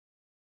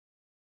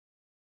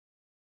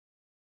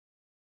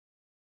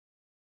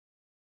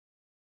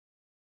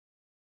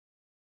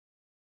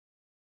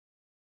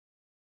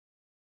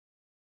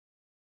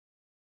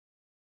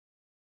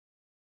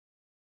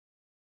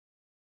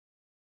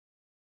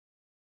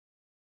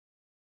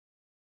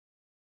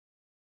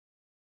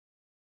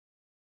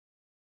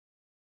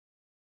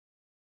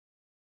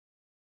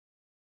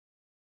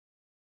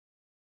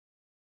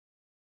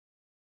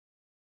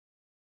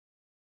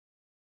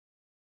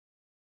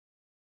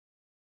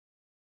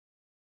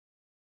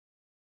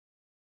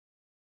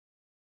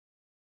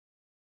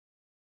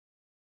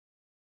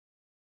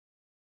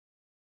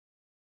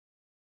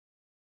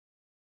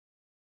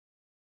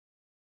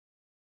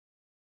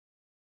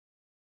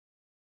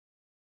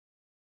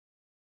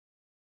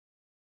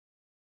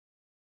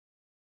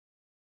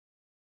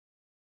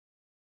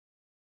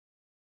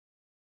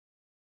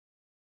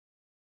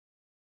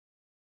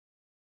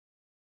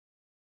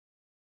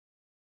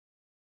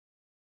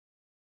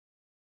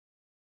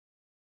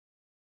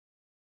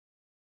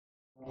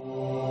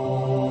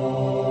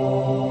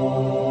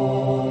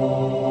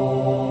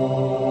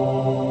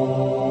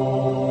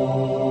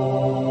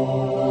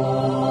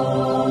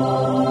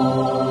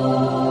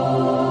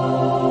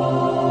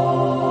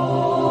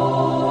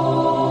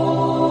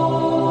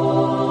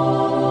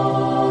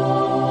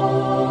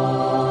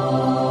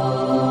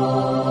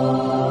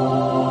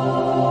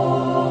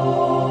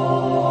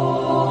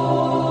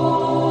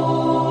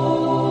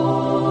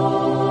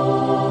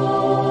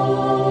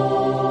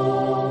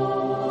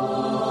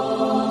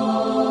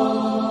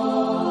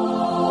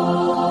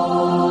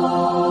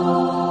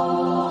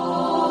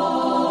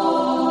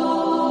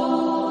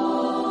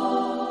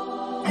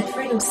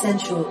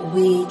Essential,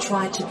 we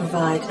try to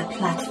provide a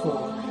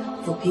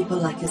platform for people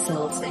like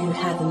yourselves who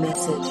have a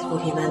message for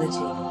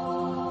humanity.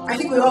 I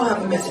think we all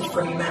have a message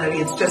for humanity.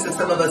 It's just that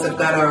some of us have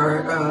got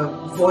our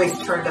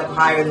voice turned up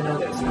higher than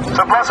others.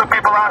 So lots of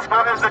people ask,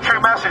 what is the true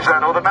message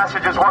then? Well, the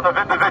message is one of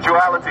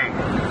individuality.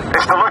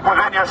 It's to look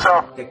within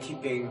yourself. They're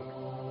keeping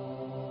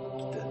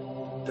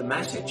the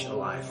message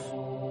alive,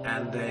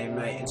 and they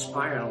may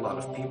inspire a lot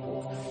of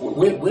people.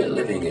 We're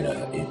living in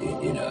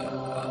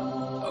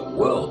a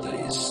world that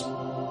is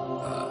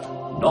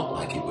not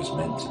like it was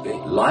meant to be.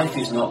 Life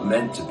is not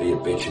meant to be a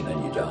bitch and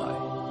then you die.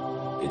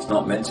 It's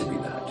not meant to be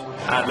that.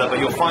 But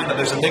you'll find that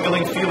there's a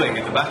niggling feeling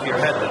in the back of your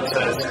head that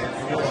says,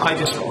 I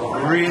just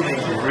really,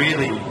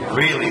 really,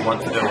 really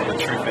want to know what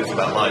the truth is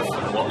about life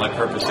and what my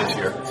purpose is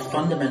here. The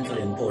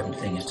fundamentally important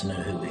thing is to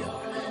know who we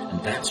are, and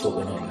that's what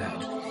we're not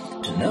allowed.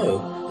 To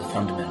know the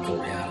fundamental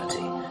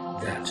reality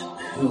that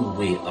who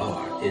we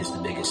are is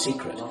the biggest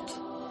secret. What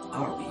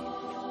are we?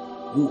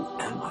 Who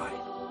am I?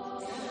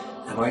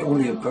 Am I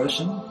only a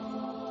person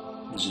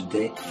with a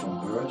date from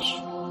birth,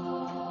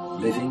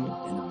 living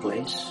in a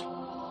place,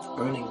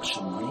 earning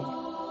some money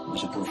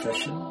with a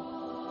profession,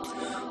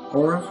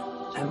 or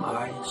am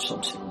I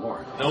something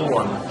more? No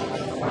one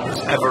is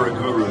ever a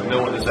guru.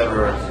 No one is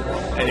ever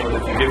anyone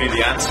that can give you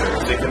the answer.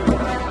 They can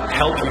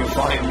help you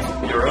find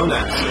your own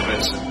answer,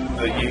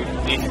 but you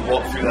need to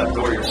walk through that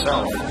door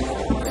yourself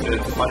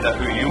to find out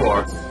who you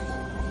are.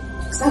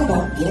 It's not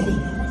about getting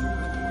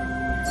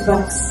it. It's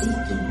about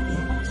seeking it.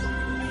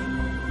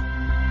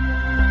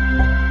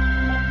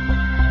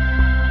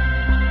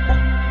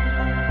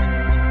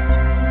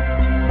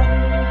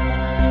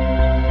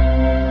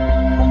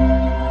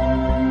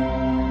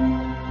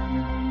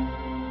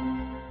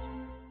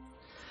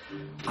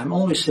 I'm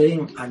always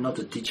saying I'm not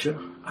a teacher,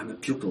 I'm a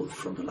pupil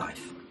from the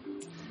life.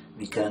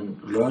 We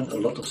can learn a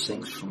lot of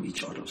things from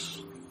each other.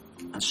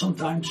 And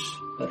sometimes,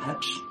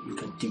 perhaps, you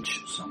can teach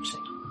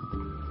something.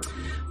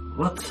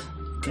 What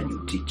can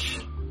you teach?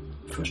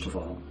 First of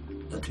all,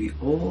 that we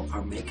all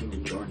are making a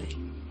journey.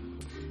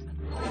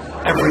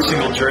 Every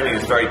single journey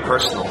is very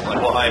personal. Like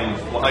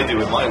what I do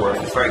with my work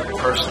is very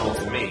personal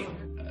to me.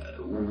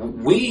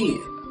 We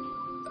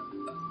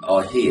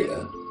are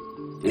here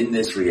in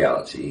this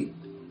reality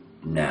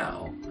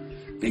now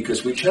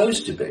because we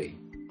chose to be.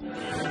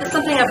 That's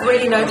something I've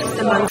really noticed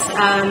amongst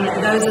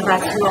those of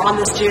us who are on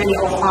this journey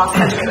or are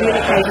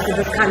communicators of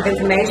this kind of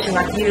information,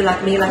 like you,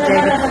 like me, like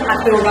David,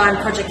 like Bill Ryan,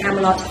 Project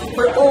Camelot.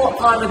 We're all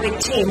part of a big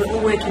team. We're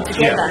all working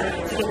together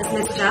to get this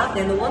message out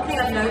there. And the one thing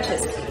I've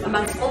noticed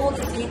amongst all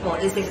these people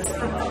is there's this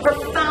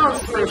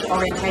profound spiritual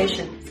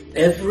orientation.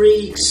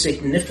 Every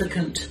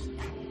significant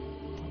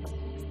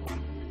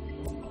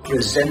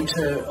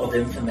presenter of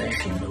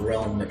information in the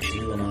realm which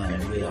you and I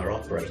and we are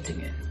operating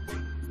in,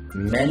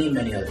 many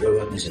other, we're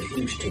working as a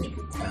huge team,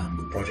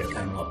 Project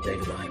Camelot,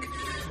 David Icke,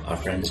 our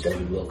friends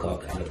David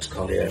Wilcock, Alex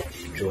Collier,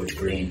 George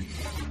Green,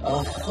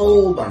 a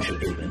whole bunch of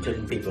people,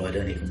 including people I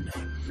don't even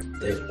know.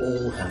 They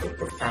all have a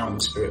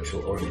profound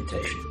spiritual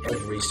orientation,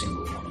 every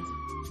single one of them.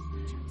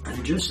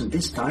 And just in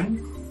this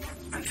time,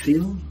 I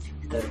feel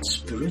that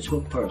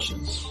spiritual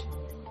persons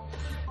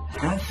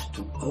have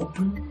to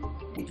open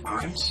the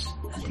eyes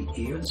and the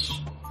ears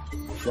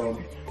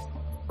from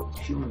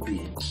human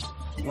beings.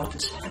 What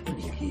is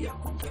happening here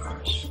on the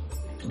earth?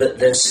 But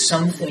there's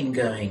something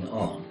going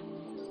on.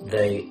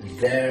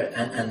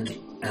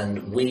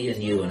 And we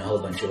and you and a whole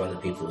bunch of other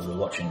people who are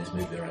watching this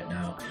movie right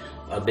now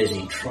are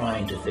busy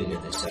trying to figure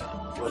this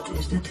out. What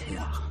is it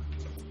here?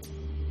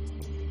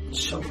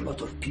 So a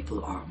lot of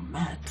people are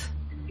mad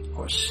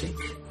or sick,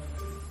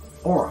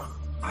 or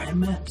I am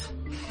mad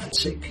and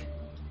sick,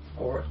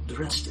 or the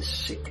rest is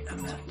sick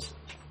and mad,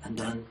 and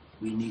then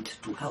we need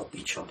to help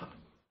each other.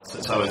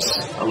 Since I was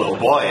a little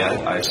boy,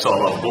 I saw a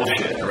lot of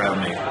bullshit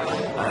around me.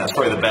 That's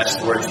probably the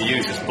best word to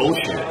use, is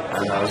bullshit.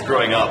 And I was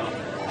growing up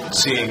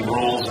seeing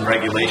rules and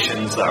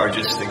regulations that are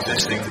just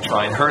existing to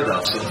try and herd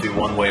us into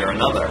one way or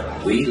another.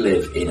 We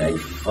live in a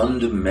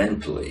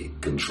fundamentally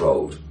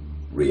controlled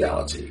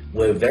reality.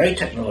 We're very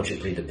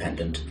technologically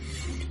dependent.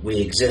 We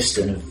exist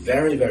in a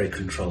very, very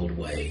controlled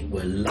way.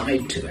 We're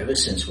lied to ever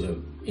since we're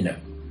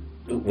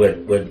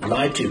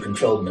lied to,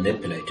 controlled,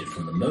 manipulated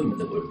from the moment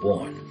that we're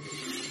born.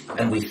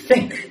 And we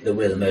think that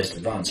we're the most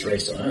advanced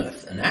race on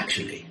Earth, and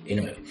actually,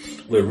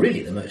 we're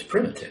really the most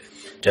primitive.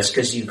 Just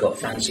because you've got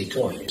fancy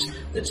toys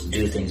that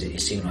do things that you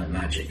seem like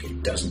magic,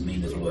 it doesn't mean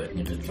that we're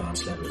working at an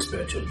advanced level of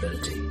spiritual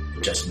ability.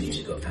 It just means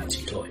you've got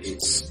fancy toys.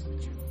 It's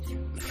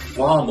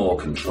far more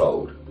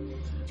controlled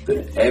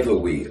than ever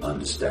we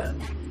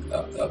understand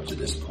up to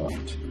this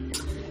point.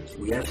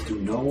 We have to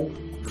know,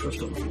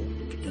 first of all,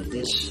 that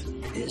this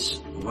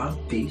is one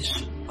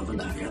piece of an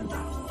agenda,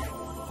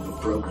 of a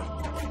program.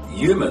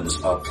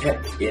 Humans are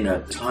kept in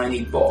a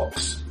tiny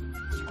box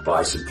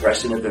by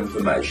suppression of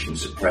information,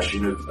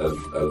 suppression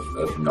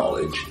of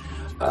knowledge,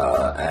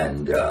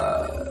 and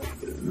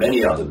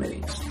many other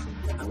means.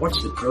 And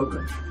what's the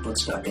program?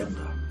 What's the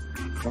agenda?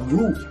 From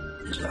who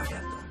is the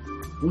agenda?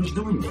 Who is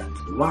doing that?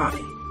 Why?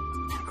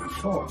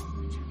 Wherefore?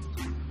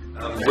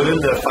 within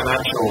the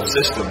financial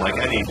system, like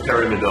any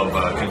pyramid of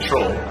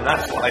control, and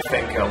that's what I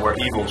think where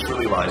evil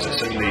truly lies.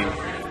 It's in the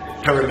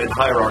pyramid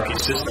hierarchy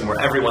system where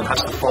everyone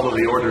has to follow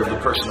the order of the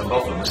person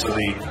above them. So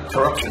the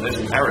corruption is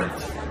inherent.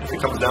 If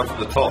it comes down from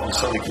the top, you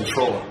suddenly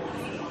control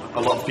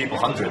a lot of people,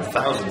 hundreds,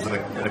 thousands in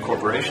a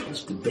corporation.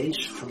 It's the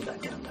base from the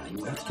agenda.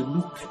 You have to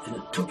look in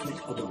a totally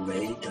other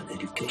way than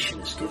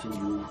education is given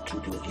you to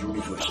the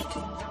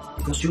university.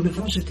 Because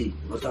university,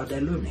 what are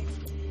they learning?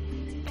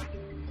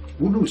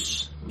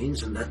 Unus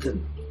means in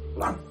Latin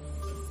one.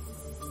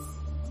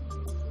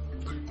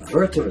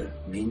 Vertere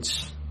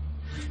means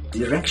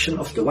direction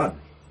of the one.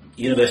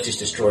 Universities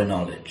destroy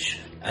knowledge,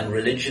 and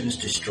religions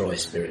destroy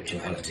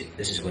spirituality.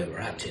 This is where we're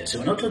at here. So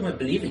we're not talking about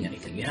believing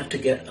anything. You have to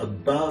get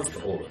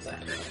above all of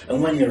that.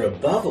 And when you're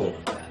above all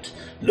of that,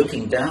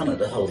 looking down at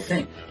the whole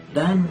thing,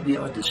 then we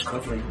are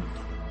discovering,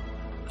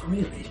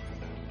 really,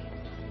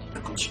 a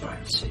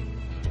conspiracy.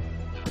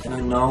 And I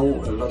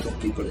know a lot of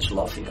people is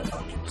laughing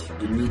about it.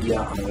 The media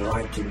are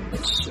writing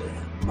this,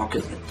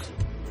 mocking it.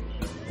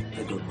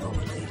 They don't know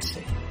what they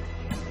say.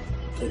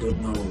 They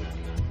don't know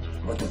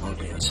what about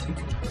they are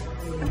speaking.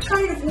 I'm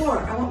tired of war.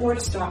 I want war to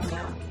stop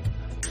now.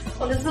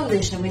 Well, there's no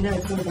illusion. We know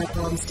it's all about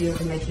arms deals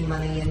and making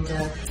money and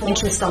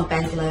interest on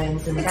bank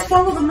loans. And Let's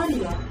follow the money,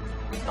 though.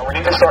 And we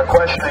need to start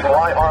questioning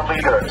why our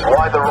leaders,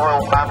 why the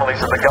royal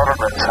families and the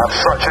governments have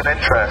such an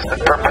interest in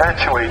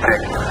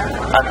perpetuating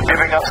and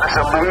giving us this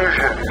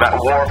illusion that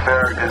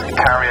warfare is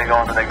carrying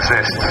on and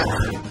exists.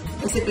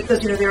 I said, because,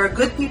 there are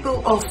good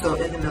people also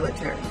in the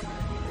military.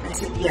 I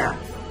said, yeah.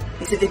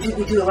 He said,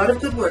 we do a lot of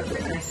good work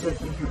there. And I said,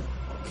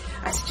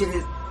 I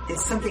said,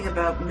 it's something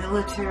about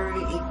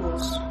military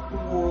equals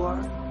war,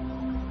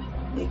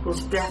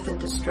 equals death and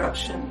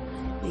destruction,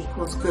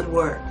 equals good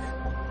work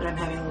that I'm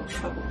having a little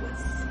trouble with.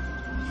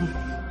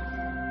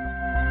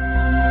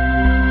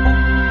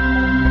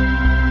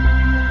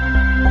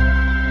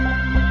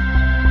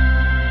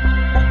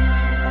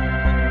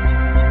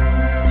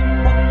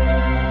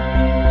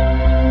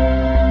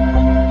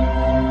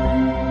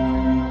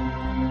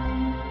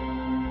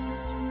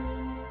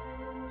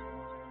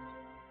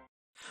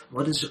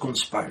 What is a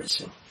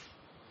conspiracy?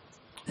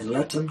 In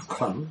Latin,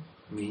 con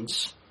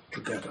means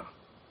together.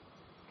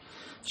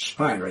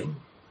 Spiring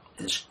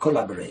is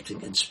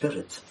collaborating in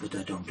spirit, but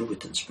they don't do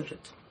it in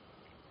spirit.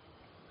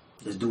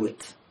 They do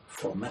it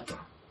for matter,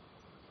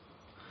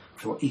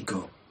 for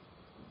ego,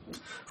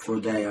 for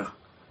their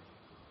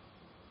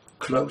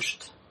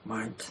closed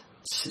mind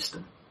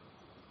system,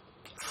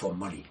 for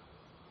money,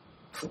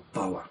 for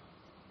power,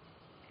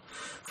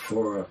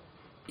 for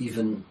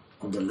even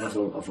on the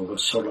level of our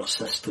solar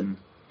system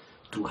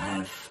to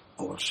have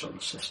our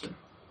solar system.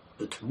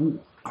 But who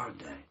are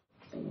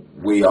they?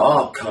 We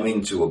are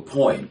coming to a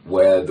point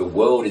where the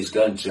world is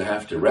going to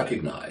have to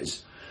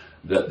recognize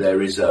that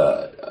there is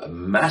a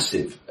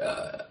massive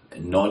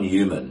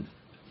non-human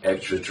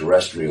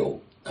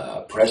extraterrestrial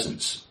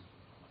presence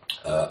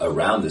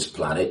around this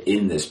planet,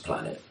 in this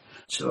planet.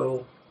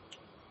 So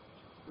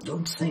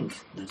don't think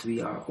that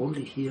we are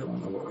only here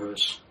on our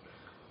Earth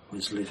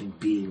with living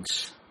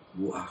beings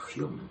who are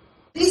human.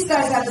 These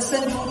guys have the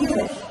central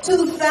unit.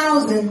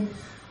 2,000,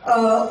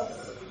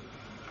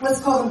 let's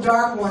call them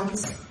dark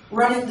ones,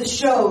 running the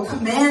show,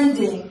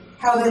 commanding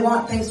how they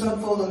want things to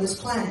unfold on this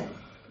planet.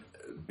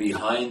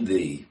 Behind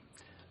the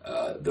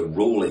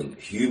ruling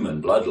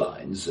human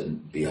bloodlines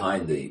and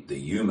behind the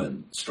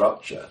human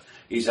structure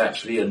is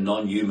actually a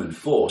non-human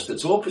force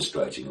that's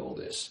orchestrating all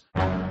this.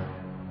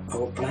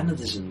 Our planet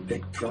is in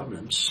big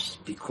problems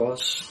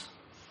because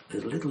a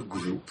little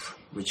group,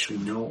 which we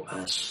know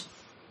as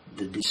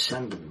the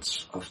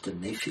descendants of the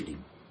Nephilim,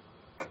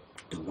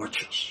 the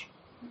Watchers,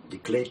 the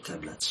clay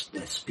tablets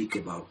that speak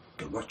about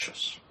the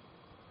Watchers.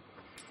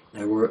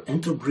 They were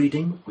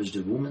interbreeding with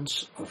the women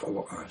of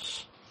our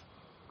Earth.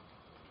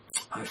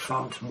 I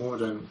found more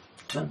than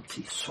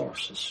 20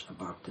 sources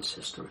about this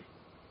history.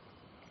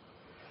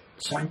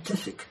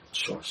 Scientific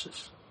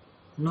sources,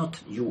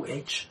 not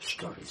UH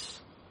stories.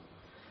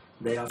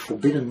 They are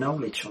forbidden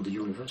knowledge on the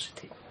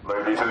university.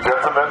 Ladies and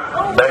gentlemen,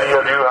 many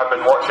of you have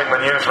been watching the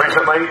news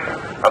recently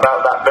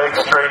about that big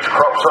strange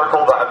crop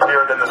circle that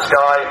appeared in the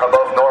sky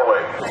above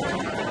Norway.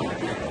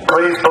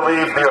 Please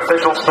believe the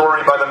official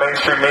story by the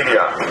mainstream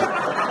media.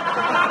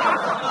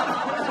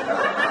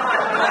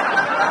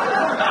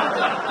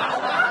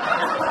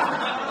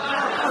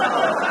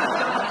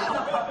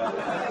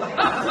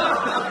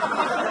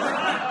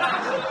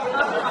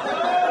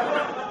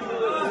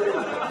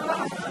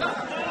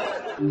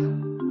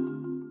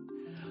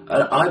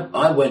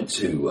 I went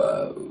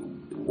to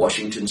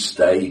Washington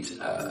State,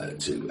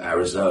 to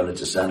Arizona,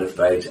 to Santa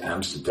Fe, to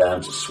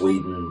Amsterdam, to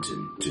Sweden,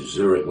 to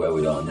Zurich, where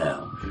we are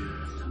now.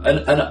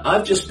 And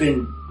I've just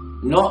been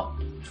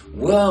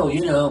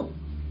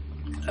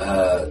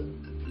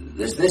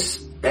there's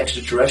this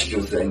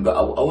extraterrestrial thing, but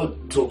I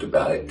won't talk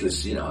about it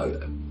because,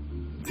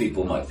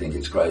 people might think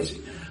it's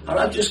crazy. And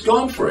I've just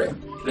gone for it.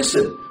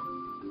 Listen,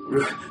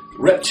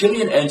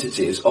 reptilian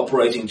entities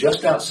operating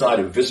just outside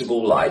of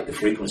visible light, the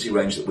frequency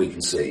range that we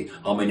can see,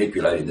 are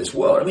manipulating this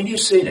world. I mean, you've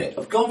seen it.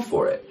 I've gone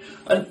for it.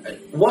 And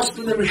what's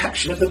been the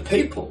reaction of the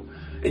people?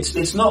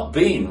 It's not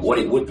been what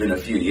it would have been a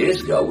few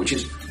years ago, which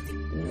is,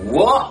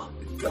 what?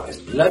 Guys,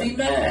 bloody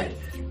mad.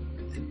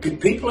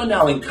 People are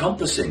now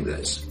encompassing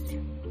this.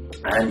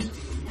 And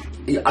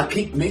I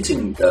keep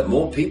meeting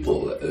more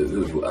people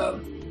who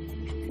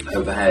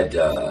have had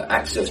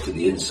access to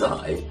the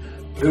inside,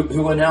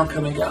 who are now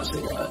coming out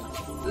saying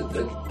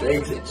that they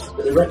exist.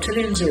 But the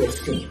reptilians are a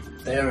theme.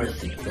 They are a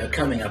theme. They're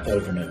coming up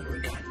over and over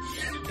again.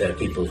 There are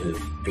people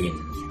who've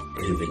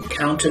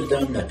encountered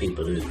them. There are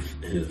people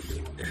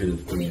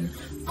who've been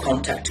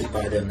contacted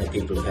by them. There are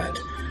people who've had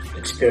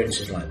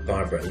experiences like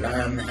Barbara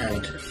Lamb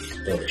had.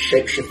 There are the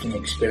shape-shifting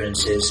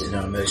experiences. In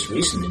our most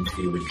recent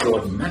interview with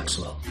Jordan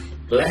Maxwell,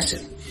 bless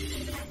him,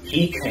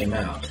 he came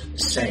out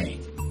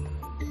saying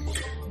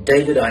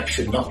David Icke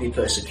should not be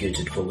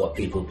persecuted for what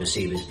people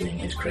perceive as being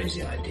his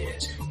crazy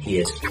ideas. He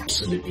is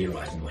absolutely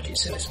right in what he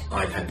says.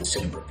 I've had the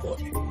same report.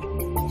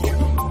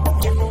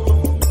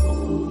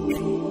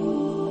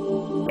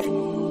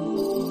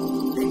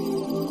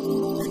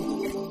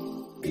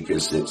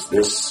 Because it's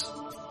this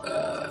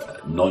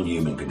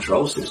non-human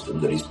control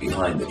system that is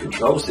behind the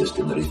control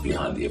system that is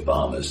behind the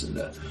Obamas and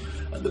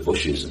the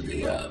Bushes and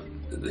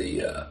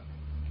the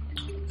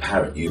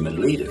apparent human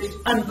leaders.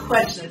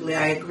 Unquestionably,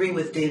 I agree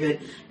with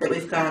David that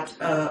we've got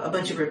a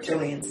bunch of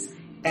reptilians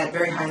at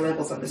very high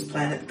levels on this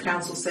planet. The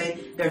council say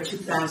there are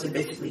 2,000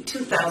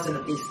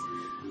 of these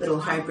little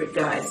hybrid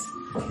guys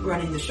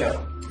running the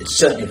show. It's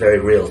certainly very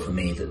real for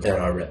me that there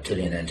are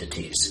reptilian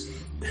entities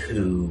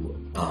who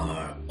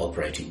are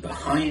operating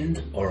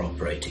behind or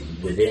operating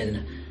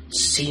within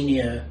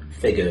senior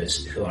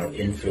figures who are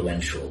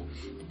influential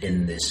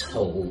in this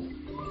whole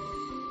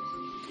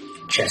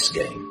chess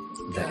game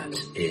that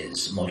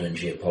is modern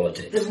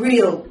geopolitics. The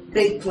real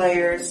big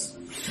players,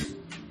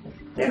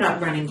 they're not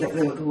running,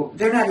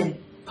 they're not in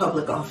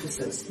public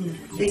offices.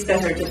 These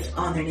guys are just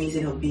on their knees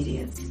in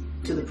obedience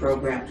to the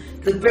program.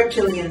 The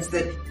reptilians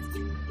that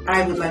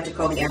I would like to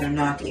call the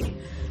Anunnaki,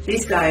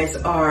 these guys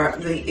are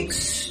the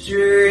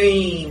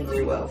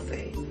extremely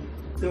wealthy,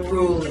 the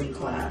ruling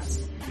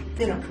class.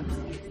 They don't come out.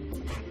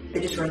 They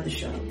just run the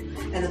show.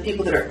 And the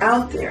people that are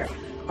out there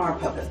are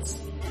puppets,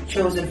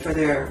 chosen for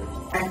their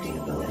acting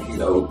ability. You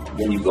know,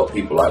 when you've got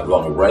people like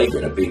Ronald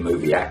Reagan, a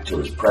B-movie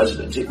actor, as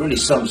president, it really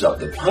sums up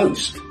the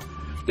post.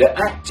 They're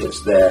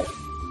actors. They're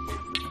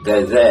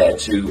there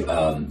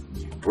to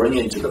bring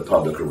into the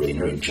public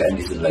arena, in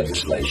changes in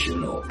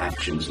legislation or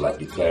actions like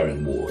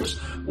declaring wars,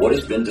 what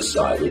has been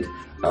decided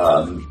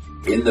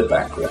in the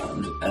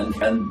background,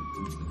 and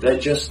they're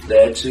just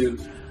there to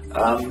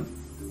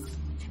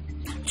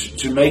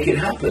make it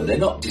happen. They're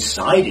not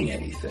deciding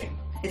anything.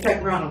 In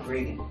fact, Ronald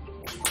Reagan.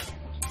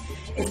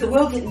 If the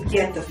world didn't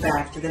get the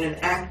fact that an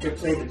actor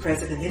played the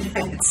president of the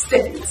United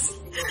States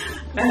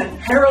and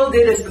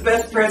heralded as the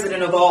best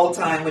president of all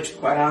time, which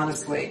quite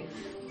honestly,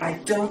 I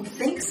don't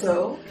think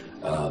so.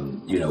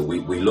 You know,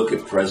 we look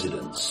at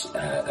presidents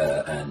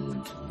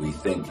and we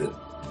think that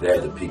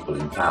they're the people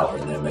in power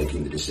and they're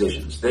making the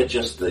decisions. They're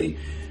just the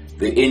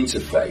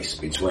interface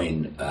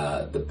between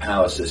the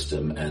power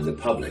system and the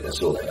public.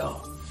 That's all they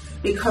are.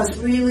 Because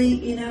really,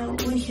 you know,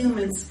 we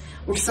humans,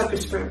 we're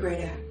suckers for a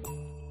great act.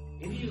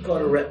 If you've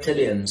got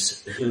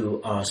reptilians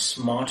who are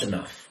smart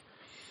enough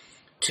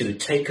to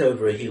take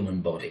over a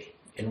human body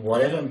in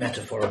whatever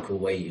metaphorical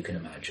way you can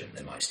imagine,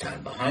 they might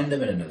stand behind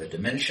them in another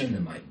dimension,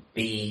 there might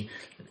be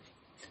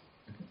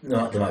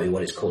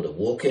what is called a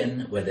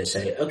walk-in, where they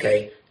say,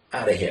 okay,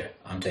 out of here,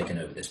 I'm taking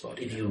over this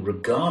body. If you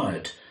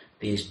regard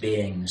these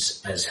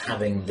beings as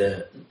having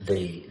the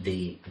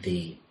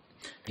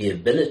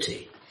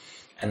ability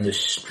and the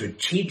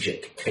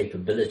strategic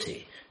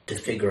capability to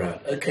figure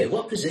out, okay,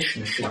 what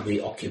position should we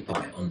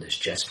occupy on this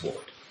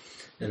chessboard?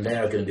 Then they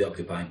are going to be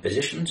occupying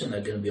positions and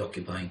they're going to be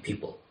occupying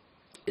people.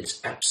 It's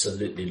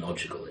absolutely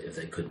logical. If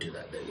they could do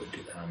that, they would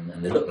do that.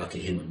 And they look like a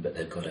human, but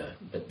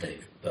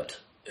but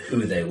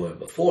who they were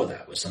before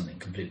that was something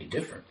completely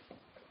different.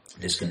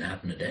 This can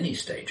happen at any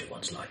stage of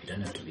one's life. You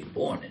don't have to be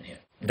born in here.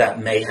 That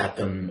may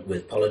happen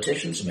with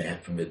politicians, it may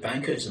happen with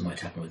bankers, it might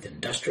happen with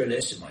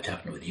industrialists, it might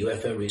happen with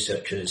UFO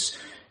researchers.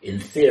 In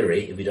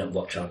theory, if we don't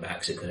watch our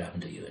backs, it could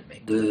happen to you and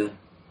me.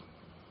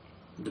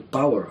 The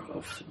power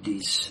of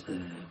these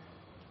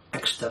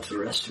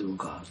extraterrestrial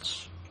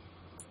gods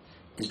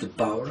is the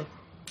power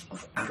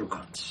of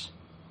arrogance,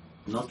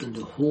 not in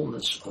the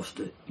wholeness of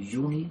the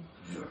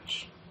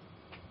universe,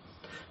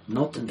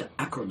 not in the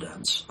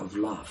accordance of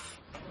love.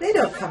 They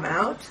don't come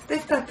out.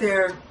 They've got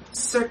their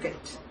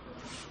circuit,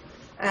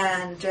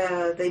 and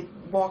they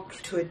walk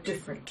to a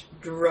different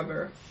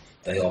drummer.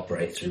 They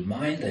operate through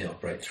mind, they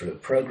operate through a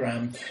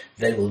program,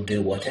 they will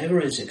do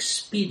whatever is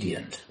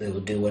expedient, they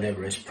will do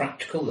whatever is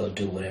practical, they'll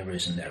do whatever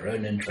is in their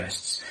own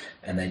interests,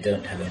 and they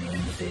don't have any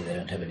empathy, they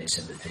don't have any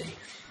sympathy.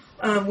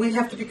 We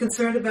have to be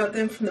concerned about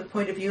them from the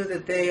point of view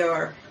that they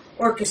are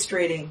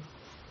orchestrating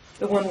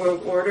the one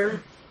world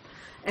order,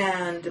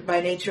 and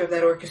by nature of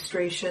that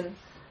orchestration,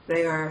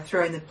 They are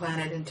throwing the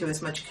planet into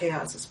as much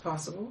chaos as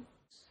possible.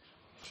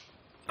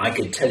 I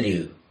could tell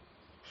you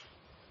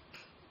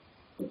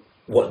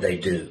what they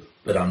do,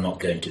 but I'm not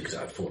going to because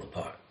I'd fall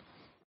apart.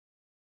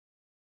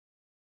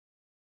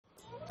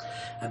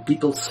 And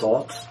people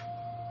thought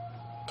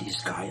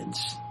these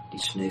giants,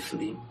 these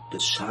Nephilim, the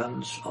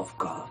sons of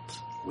God.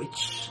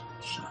 Which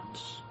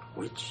sons?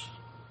 Which?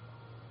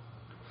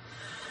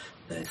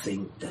 They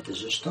think that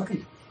is a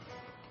story.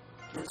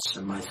 That's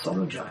a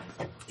mythology.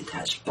 It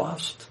has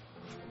passed.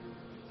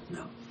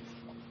 No.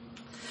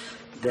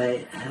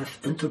 They have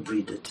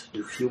interbreeded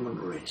the human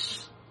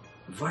race,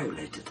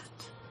 violated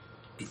it,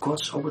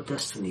 because our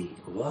destiny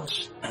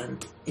was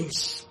and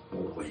is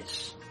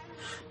always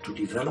to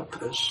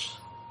develop us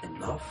in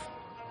love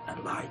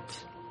and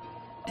light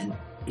and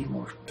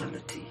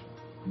immortality,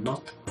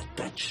 not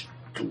attached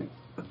to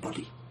a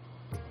body,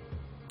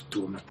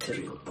 to a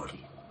material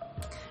body.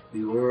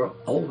 We were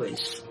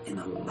always in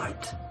a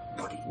light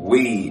body.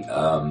 We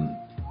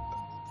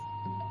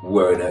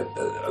were in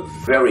a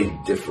very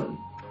different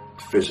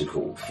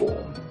physical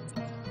form,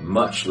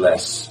 much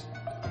less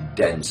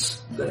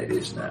dense than it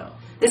is now.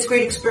 This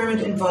great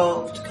experiment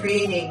involved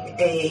creating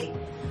a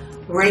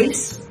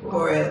race,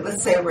 or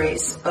let's say a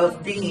race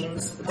of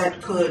beings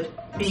that could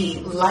be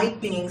light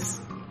beings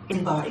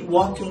in body,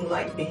 walking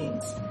light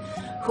beings,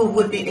 who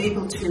would be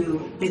able to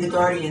be the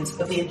guardians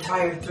of the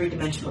entire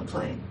three-dimensional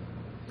plane.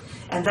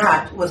 And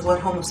that was what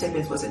Homo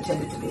sapiens was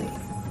intended to be.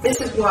 This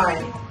is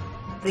why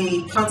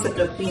the concept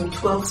of being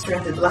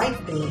 12-stranded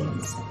light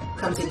beings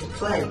comes into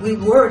play. We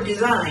were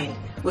designed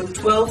with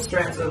 12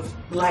 strands of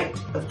light,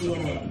 of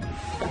DNA.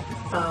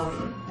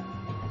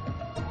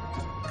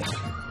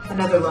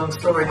 Another long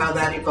story how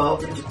that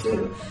evolved into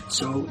two.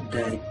 So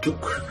they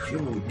took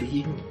human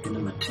being in a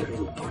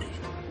material body,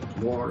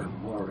 more and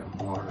more and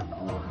more and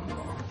more and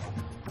more.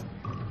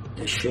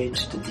 They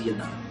changed the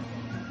DNA.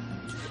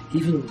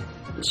 Even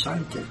the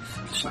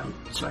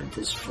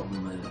scientists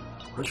from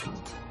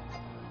Rusland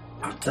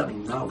are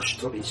telling now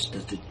stories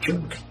that the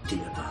junk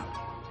DNA,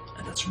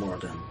 and that's more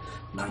than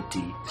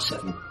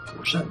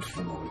 97%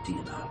 from our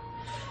DNA,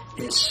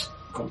 is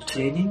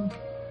containing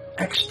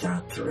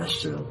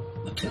extraterrestrial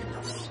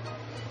materials.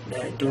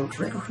 They don't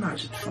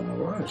recognize it from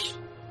our eyes.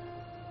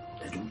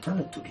 They don't tell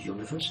it to the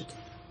university.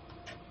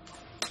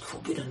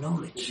 Forbidden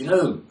knowledge. You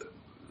know,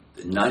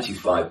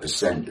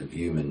 95% of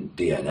human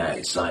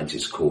DNA,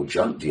 scientists call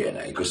junk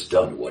DNA because they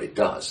don't know what it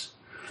does.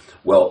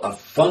 Well, a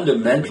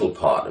fundamental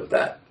part of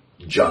that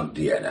junk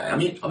DNA, I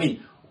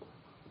mean,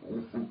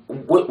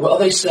 what are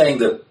they saying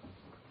that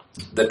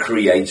the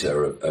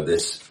creator of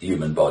this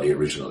human body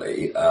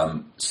originally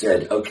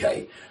said,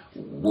 okay,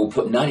 we'll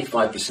put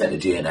 95% of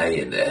DNA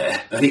in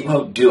there, and it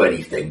won't do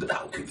anything, but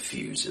that will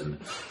confuse them.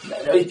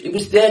 It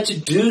was there to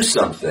do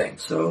something.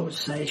 So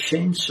they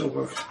changed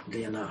our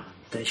DNA,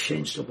 they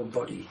changed our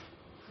body,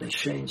 they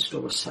changed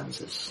our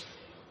senses,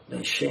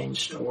 they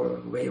changed our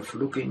way of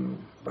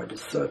looking by the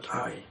third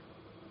eye.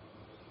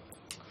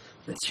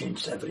 They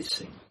changed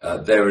everything.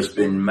 There has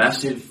been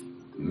massive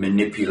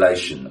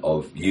manipulation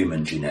of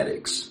human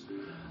genetics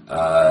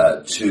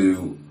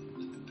to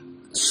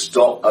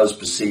stop us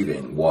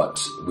perceiving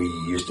what we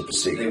used to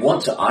perceive. They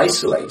want to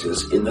isolate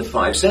us in the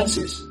five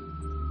senses.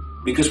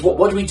 Because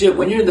what do we do?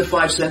 When you're in the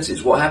five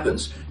senses, what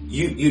happens?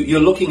 You're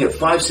looking at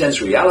five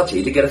sense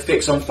reality to get a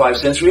fix on five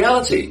sense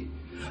reality.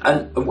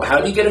 And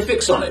how do you get a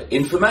fix on it?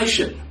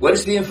 Information. Where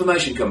does the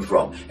information come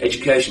from?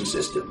 Education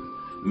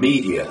system.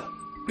 Media.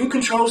 Who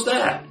controls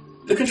that?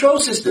 The control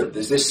system.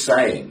 There's this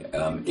saying,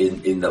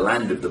 in the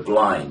land of the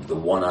blind, the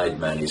one-eyed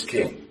man is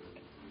king.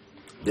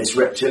 This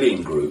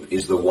reptilian group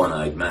is the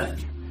one-eyed man.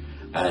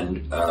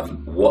 And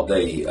what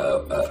they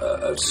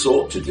have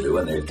sought to do,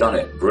 and they've done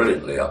it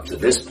brilliantly up to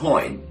this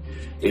point,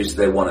 is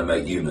they want to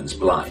make humans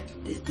blind.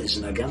 There's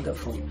an agenda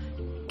from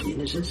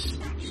Genesis,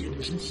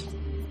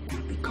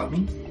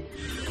 becoming,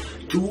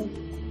 to,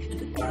 in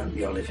the time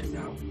we are living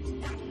now,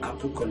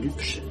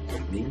 apocalypse.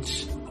 That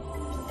means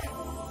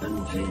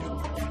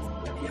unveil.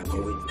 We are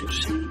going to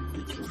see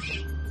the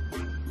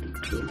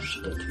truth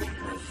that we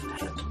have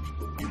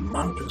had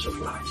mountains of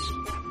lies.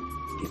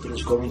 People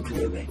is going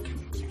to awake.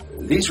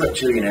 These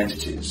reptilian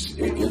entities,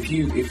 if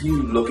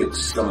you look at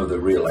some of the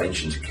real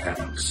ancient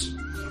accounts,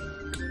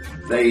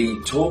 they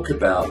talk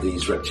about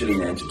these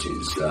reptilian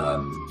entities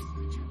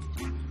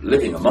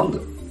living among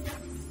them.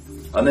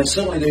 And then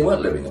suddenly they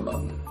weren't living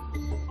among them.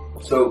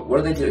 So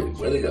what do they do?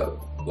 Where do they go?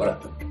 What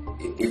happened?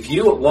 If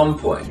you at one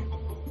point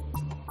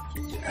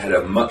had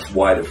a much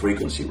wider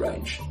frequency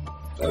range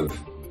of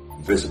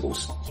visible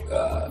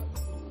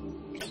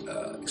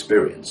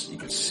experience, you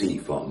could see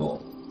far more.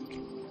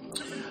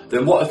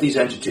 Then what if these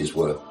entities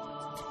were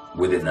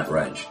within that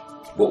range?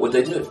 What would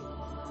they do?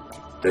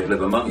 They'd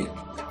live among you.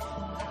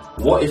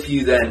 What if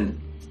you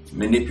then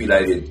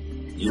manipulated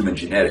human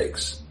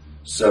genetics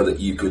so that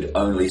you could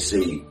only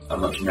see a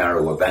much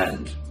narrower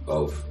band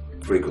of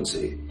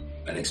frequency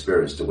and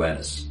experienced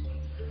awareness?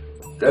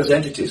 Those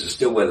entities are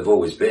still where they've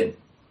always been,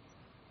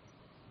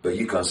 but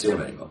you can't see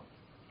them anymore.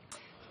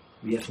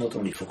 We have not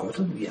only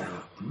forgotten, we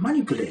are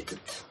manipulated.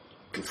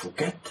 to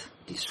forget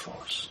these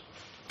forces.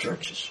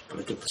 Churches,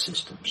 political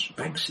systems,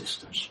 bank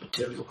systems,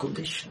 material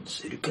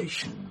conditions,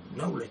 education,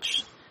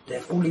 knowledge. They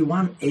have only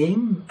one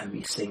aim, and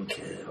we think,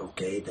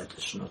 okay, that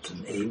is not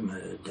an aim,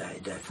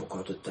 they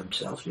forgot it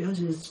themselves. Yes,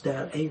 it's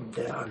their aim,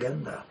 their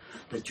agenda,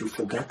 that you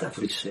forget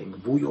everything,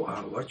 who you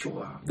are, what you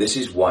are. This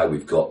is why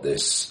we've got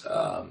this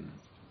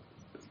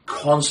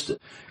constant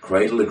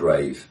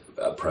cradle-to-grave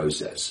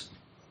process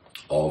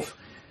of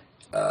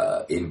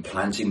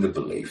implanting the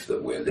belief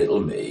that we're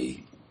little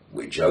me,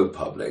 we're Joe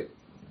Public,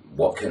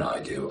 what can I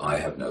do? I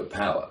have no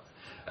power.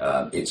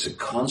 It's a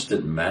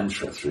constant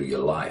mantra through your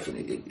life, and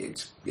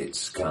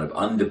it's kind of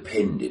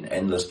underpinned in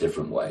endless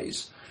different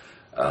ways,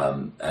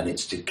 and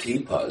it's to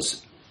keep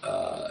us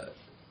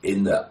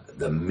in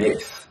the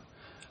myth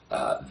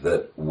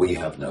that we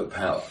have no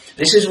power.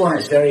 This is why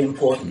it's very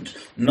important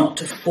not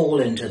to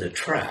fall into the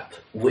trap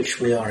which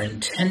we are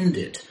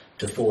intended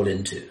to fall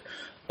into,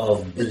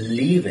 of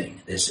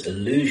believing this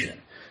illusion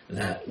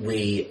that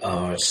we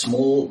are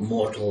small,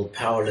 mortal,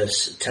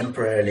 powerless,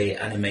 temporarily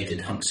animated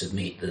hunks of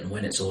meat, that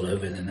when it's all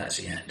over, then that's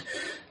the end.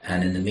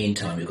 And in the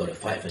meantime, we've got to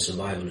fight for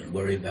survival and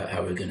worry about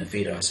how we're going to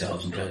feed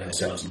ourselves and clothe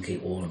ourselves and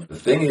keep warm. The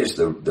thing is,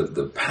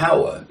 the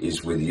power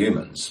is with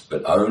humans,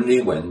 but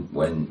only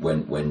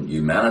when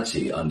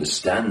humanity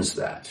understands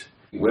that.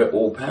 We're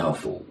all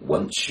powerful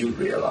once you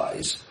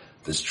realize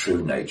this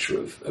true nature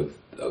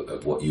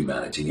of what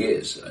humanity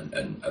is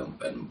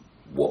and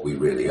what we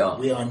really are.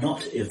 We are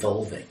not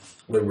evolving,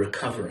 we're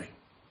recovering.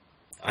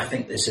 I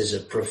think this is a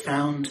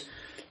profound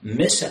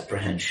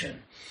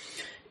misapprehension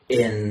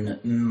in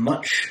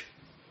much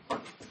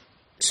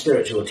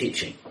spiritual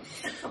teaching,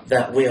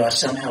 that we are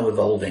somehow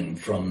evolving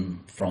from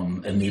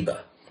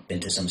amoeba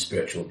into some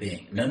spiritual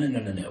being. No.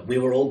 We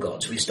were all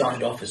gods. We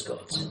started off as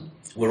gods.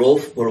 We're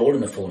all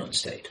in a fallen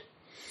state,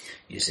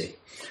 you see.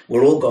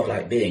 We're all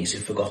godlike beings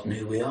who've forgotten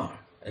who we are.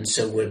 And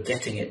so we're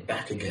getting it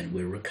back again.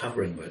 We're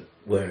recovering.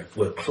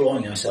 We're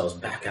clawing ourselves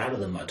back out of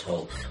the mud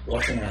hole,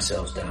 washing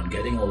ourselves down,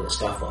 getting all the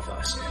stuff off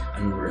us,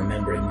 and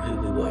remembering who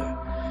we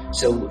were.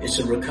 So it's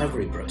a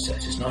recovery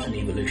process. It's not an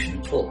evolution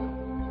at all.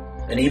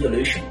 An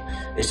evolution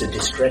is to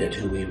discredit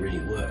who we really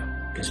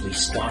were, because we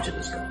started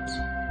as gods,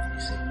 you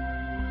see.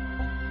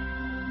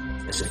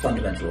 It's a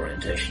fundamental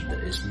orientation that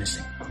is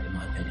missing, in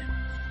my opinion.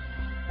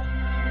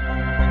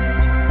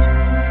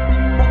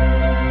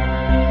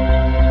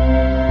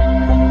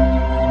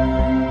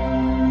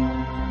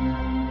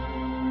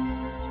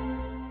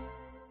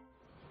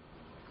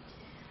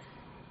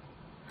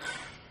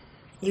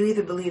 You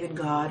either believe in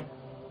God,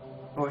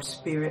 or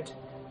Spirit,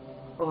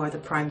 or the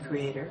Prime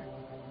Creator,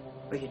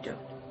 or you don't.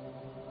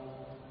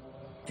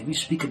 When we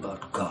speak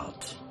about God,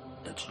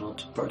 that's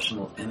not a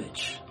personal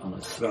image on a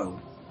throne,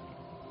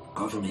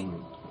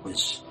 governing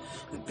with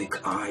a big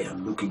eye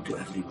and looking to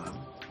everyone.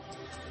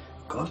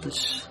 God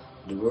is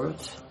the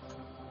word,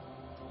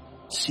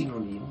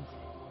 synonym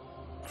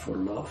for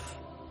love,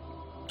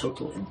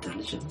 total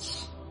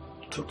intelligence,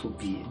 total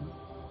being,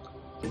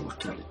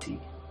 immortality,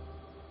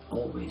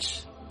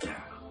 always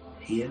there,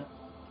 here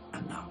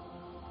and now.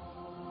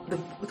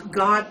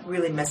 God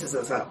really messes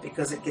us up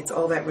because it gets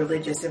all that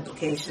religious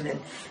implication, and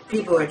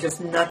people are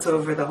just nuts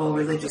over the whole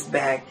religious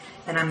bag,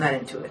 and I'm not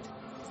into it.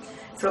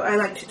 So I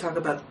like to talk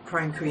about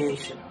prime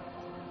creation.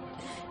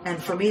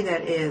 And for me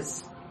that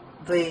is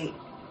the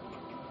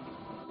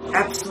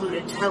absolute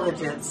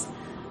intelligence,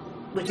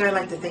 which I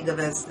like to think of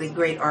as the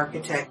great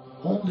architect.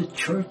 All the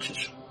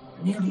churches,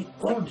 nearly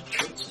all the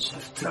churches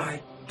have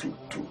tried to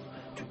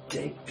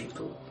take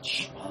people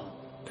small,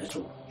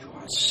 little, you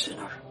are a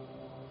sinner.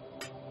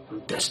 Your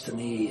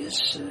destiny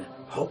is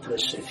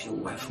hopeless if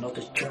you have not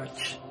a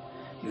church.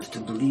 You have to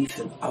believe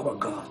in our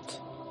God.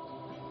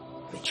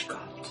 Which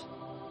God?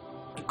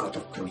 The God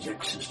of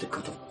projections, the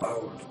God of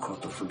power, the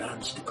God of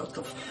lands, the God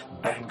of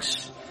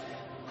banks.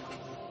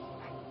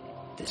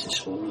 This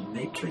is all a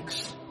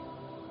matrix.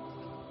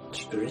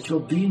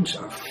 Spiritual beings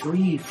are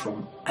free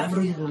from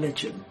every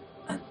religion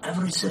and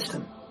every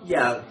system.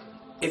 Yeah,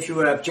 if you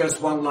have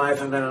just one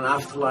life and then an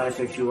afterlife,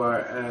 if you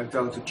are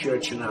going to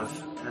church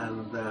enough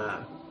and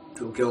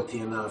feel guilty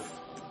enough,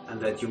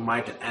 and that you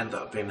might end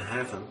up in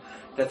heaven,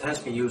 that has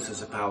been used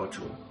as a power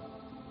tool.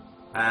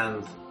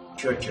 And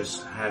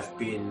churches have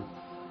been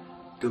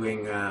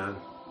doing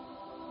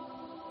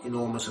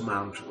enormous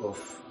amount of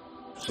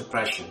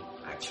suppression,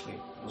 actually.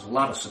 There's a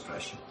lot of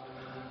suppression.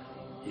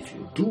 If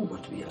you do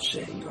what we are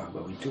saying, you are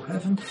going to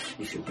heaven.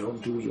 If you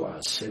don't do, you are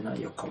a sinner,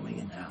 you're coming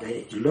in hell.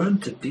 They learn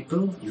to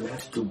people, you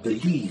have to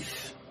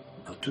believe,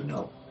 not to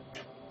know.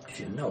 If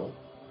you know,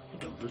 you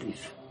don't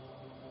believe.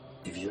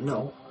 If you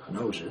know,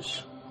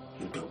 gnosis,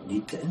 you don't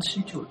need the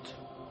institute,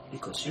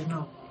 because you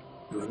know,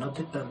 you are not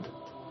dependent.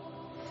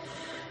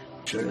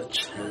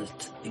 Church had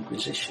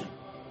Inquisition,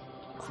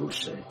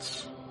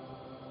 crusades.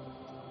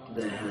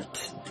 They had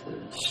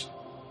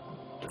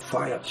the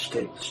fire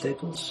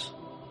staples,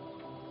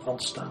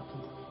 Brandstapel,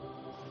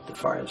 the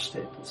fire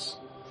staples.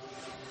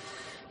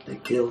 They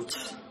killed,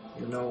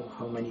 you know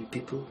how many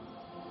people?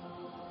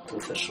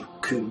 Professor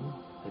Kuhn,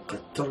 a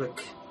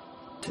Catholic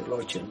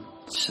theologian,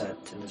 said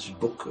in his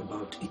book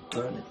about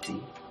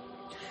eternity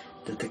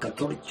that the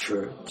Catholic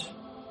Church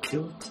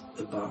killed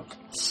about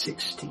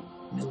 60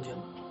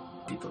 million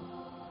people.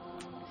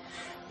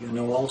 You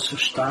know, also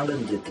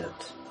Stalin did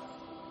that.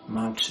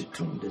 Mao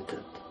Zedong did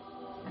that.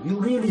 You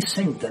really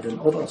think that in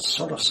other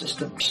solar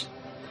systems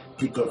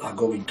people are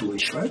going to a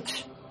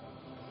church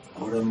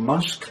or a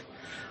mosque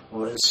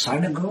or a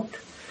synagogue?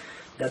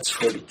 That's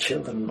for the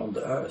children on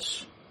the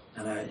earth.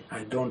 And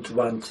I don't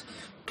want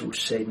to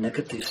say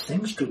negative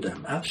things to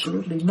them.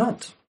 Absolutely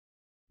not.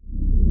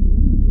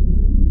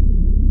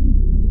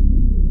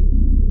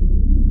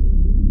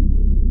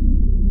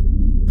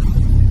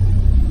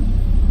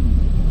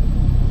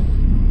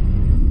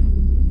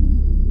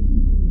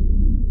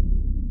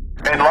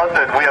 In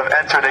London, we have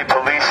entered a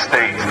police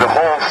state. The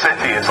whole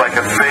city is like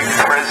a big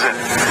prison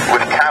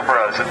with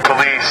cameras and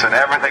police and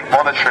everything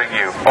monitoring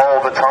you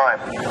all the time.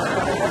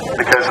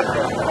 Because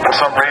for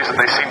some reason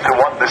they seem to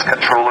want this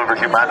control over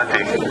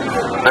humanity.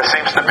 There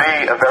seems to be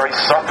a very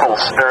subtle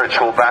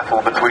spiritual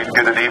battle between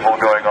good and evil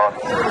going on,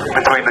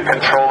 between the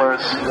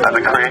controllers and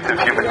the creative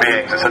human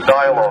beings. It's a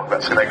dialogue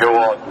that's going to go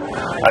on.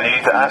 And you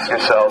need to ask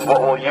yourselves,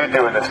 what will you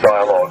do in this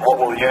dialogue? What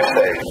will you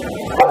say?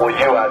 What will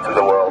you add to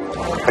the world?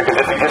 Because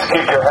if you just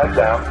keep your head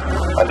down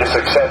and just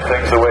accept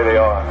things the way they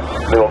are,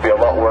 they will be a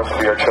lot worse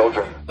for your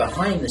children.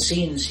 Behind the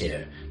scenes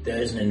here,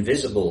 there is an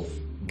invisible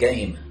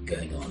game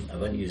going on. I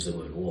won't use the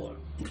word war.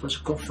 It was a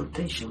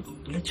confrontation,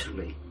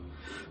 literally,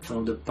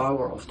 from the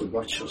power of the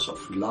watchers of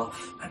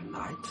love and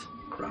light,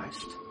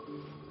 Christ.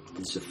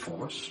 It's a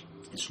force.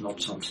 It's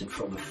not something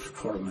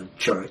from a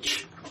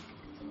church.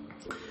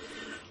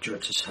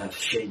 Churches have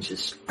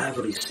changes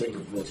everything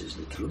what is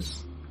the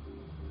truth.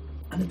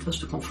 And it was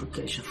the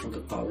confrontation from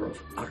the power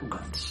of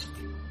arrogance,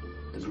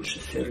 the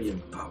Luciferian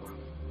power,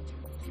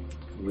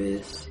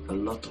 with a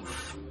lot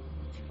of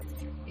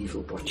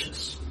evil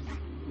watchers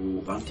who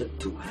wanted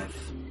to have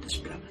this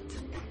planet,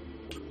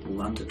 who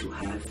wanted to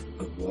have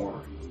a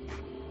war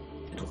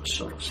in our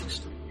solar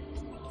system,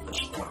 a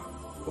star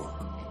war,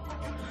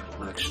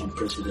 like some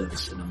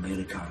presidents in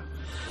America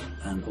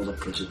and other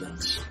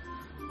presidents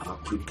are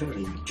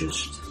preparing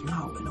just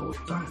now in our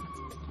time.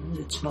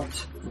 It's not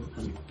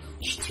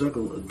a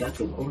struggle, a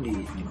battle only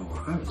in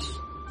our Earth.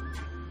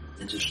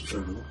 It's a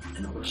struggle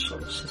in our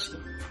solar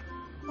system.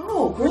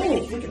 Oh,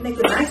 great. We can make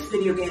a nice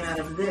video game out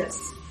of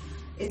this.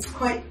 It's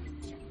quite,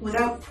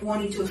 without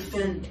wanting to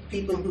offend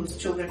people whose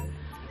children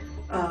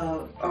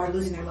are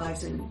losing their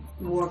lives in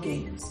war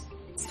games.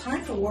 It's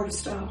time for war to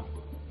stop.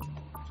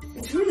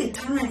 It's really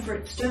time for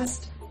it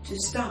just to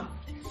stop.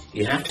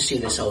 You have to see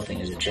this whole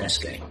thing as a chess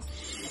game.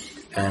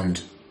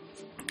 And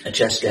a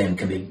chess game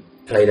can be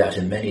played out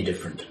in many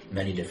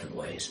different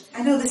ways.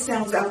 I know this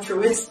sounds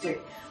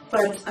altruistic,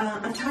 but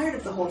I'm tired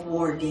of the whole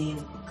war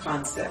game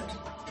concept.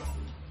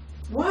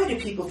 Why do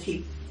people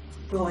keep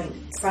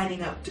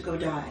signing up to go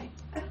die?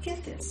 I don't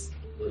get this.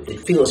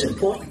 It feels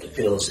important. It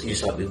feels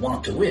it's like we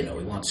want to win, or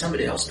we want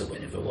somebody else to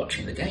win if we're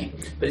watching the game.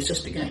 But it's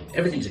just a game.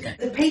 Everything's a game.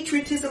 The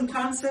patriotism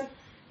concept,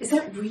 is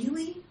that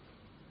really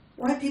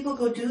why people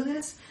go do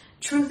this?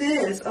 Truth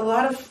is, a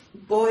lot of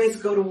boys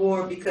go to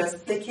war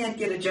because they can't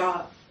get a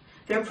job.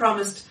 They're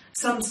promised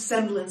some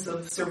semblance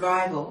of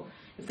survival.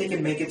 If they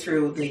can make it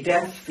through the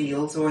death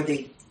fields or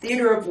the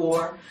theater of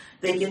war,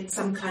 they get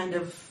some kind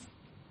of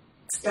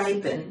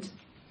stipend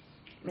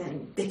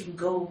and they can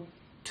go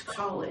to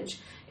college.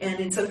 And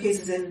in some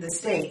cases in the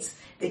States,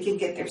 they can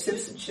get their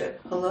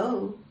citizenship.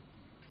 Hello?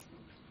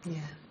 Yeah.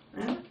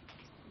 Huh?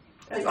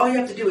 All you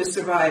have to do is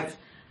survive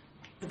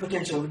the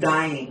potential of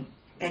dying.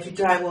 And if you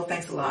die, well,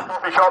 thanks a lot.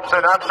 Coffee shops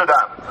in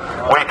Amsterdam.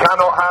 We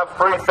cannot have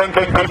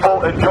free-thinking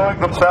people enjoying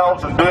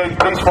themselves and being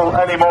peaceful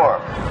anymore.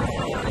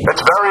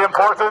 It's very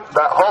important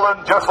that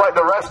Holland, just like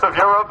the rest of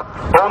Europe,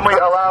 only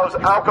allows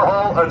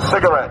alcohol and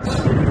cigarettes.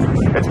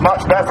 It's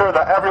much better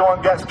that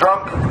everyone gets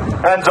drunk,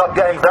 ends up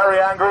getting very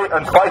angry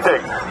and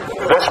fighting.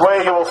 This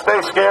way you will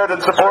stay scared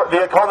and support the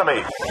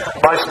economy.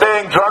 By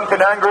staying drunk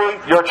and angry,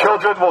 your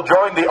children will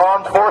join the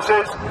armed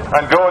forces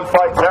and go and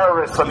fight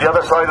terrorists on the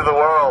other side of the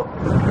world.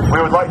 We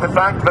would like to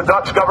thank the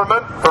Dutch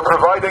government for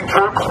providing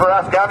troops for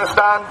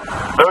Afghanistan.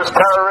 Those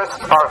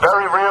terrorists are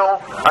very real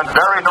and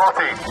very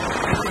naughty.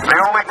 The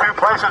only two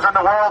places in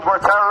the world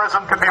where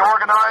terrorism can be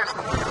organized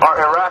are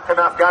Iraq and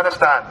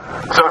Afghanistan.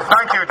 So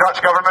thank you, Dutch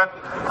government.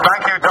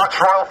 Thank you, Dutch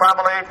royal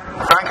family.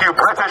 Thank you,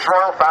 British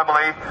royal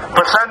family,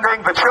 for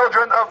sending the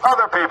children of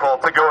other people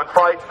to go and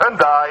fight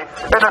and die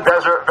in a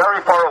desert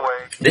very far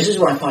away. This is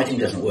why fighting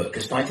doesn't work,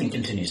 because fighting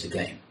continues the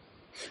game.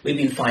 We've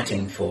been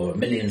fighting for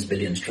millions,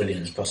 billions,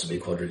 trillions, possibly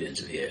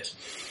quadrillions of years.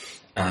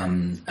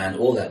 And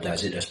all that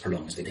does, it just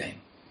prolongs the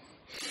game.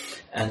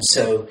 And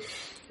so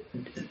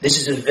this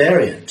is a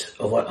variant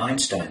of what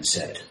Einstein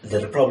said,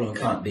 that a problem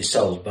can't be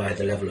solved by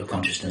the level of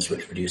consciousness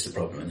which produced the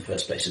problem in the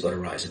first place. You've got to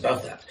rise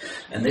above that.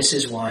 And this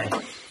is why,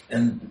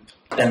 and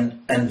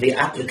the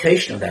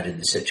application of that in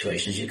this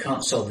situation is you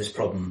can't solve this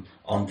problem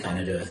on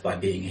planet Earth by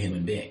being a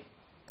human being,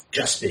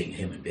 just being a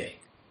human being,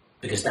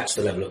 because that's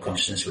the level of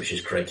consciousness which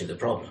has created the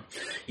problem.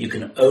 You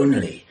can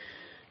only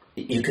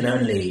You can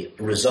only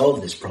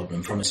resolve this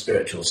problem from a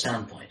spiritual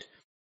standpoint.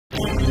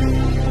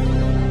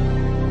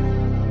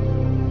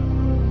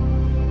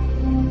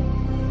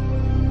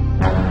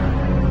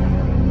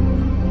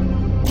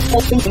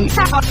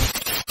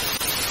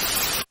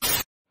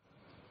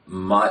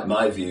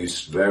 My view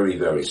very,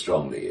 very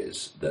strongly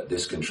is that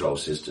this control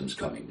system's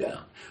coming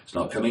down. It's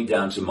not coming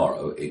down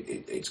tomorrow.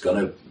 It's going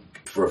to,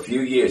 for a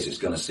few years, it's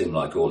going to seem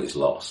like all is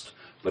lost,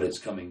 but it's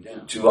coming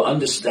down. To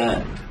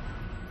understand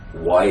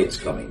why it's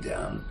coming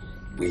down,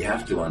 we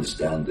have to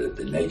understand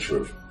the nature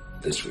of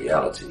this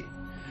reality.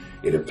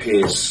 It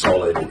appears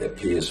solid, it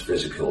appears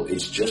physical,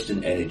 it's just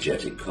an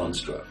energetic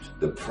construct.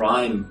 The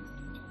prime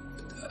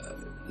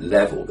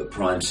level, the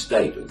prime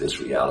state of this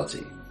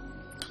reality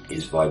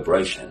is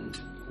vibration.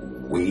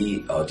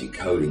 We are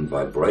decoding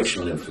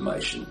vibrational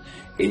information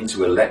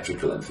into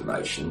electrical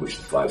information, which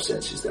the five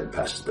senses then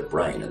pass to the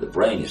brain, and the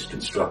brain is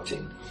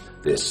constructing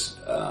this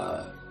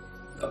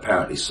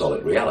apparently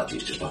solid reality.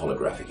 It's just a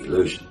holographic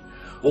illusion.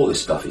 All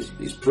this stuff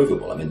is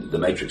provable. I mean, the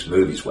Matrix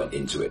movies went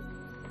into it,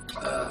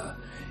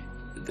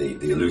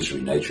 the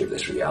illusory nature of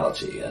this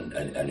reality, and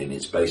in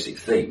its basic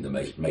theme, the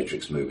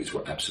Matrix movies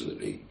were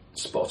absolutely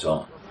spot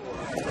on.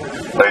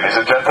 Ladies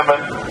and gentlemen,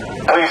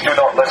 please do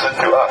not listen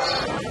to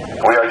us.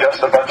 We are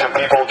just a bunch of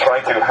people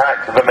trying to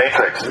hack the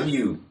Matrix. When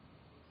you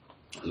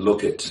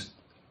look at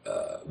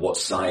what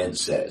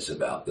science says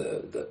about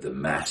the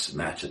mass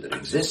matter that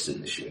exists in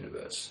this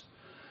universe,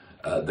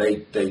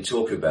 they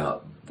talk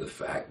about the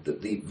fact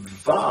that the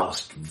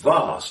vast,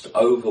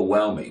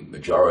 overwhelming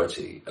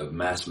majority of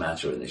mass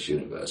matter in this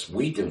universe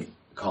we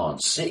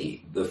can't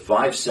see. The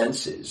five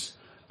senses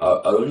are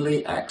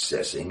only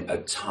accessing a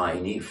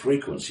tiny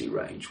frequency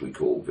range we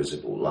call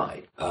visible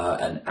light.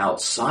 And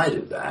outside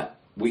of that,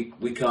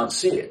 we can't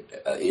see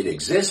it. It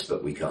exists,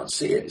 but we can't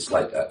see it. It's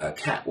like a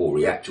cat will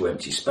react to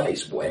empty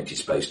space, or empty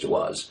space to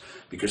us,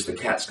 because the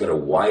cat's got a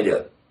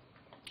wider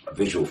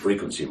visual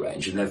frequency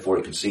range, and therefore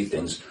it can see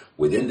things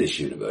within this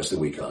universe that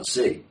we can't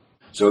see.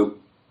 So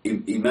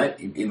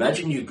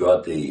imagine you've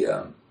got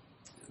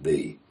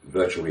the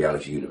virtual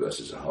reality universe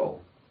as a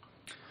whole,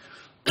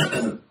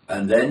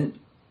 and then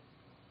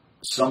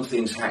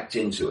something's hacked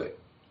into it.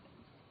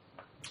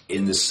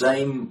 In the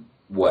same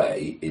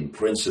way, in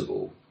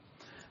principle,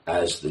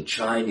 as the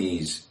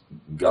Chinese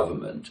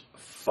government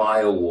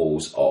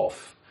firewalls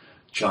off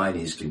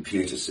Chinese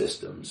computer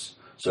systems,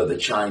 so the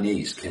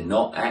Chinese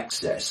cannot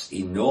access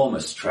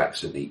enormous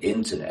tracts of the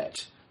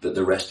internet that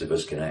the rest of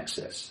us can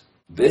access.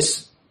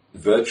 This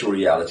virtual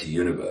reality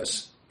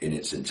universe in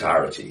its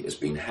entirety has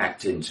been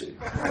hacked into.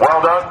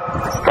 Well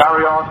done,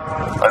 carry on,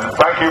 and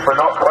thank you for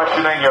not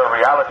questioning your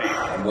reality.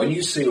 And when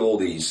you see all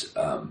these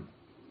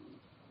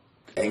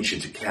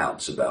ancient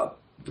accounts about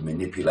the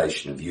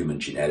manipulation of human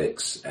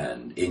genetics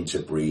and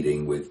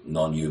interbreeding with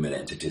non-human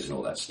entities and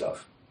all that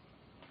stuff,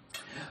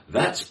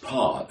 that's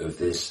part of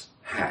this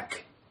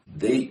hack.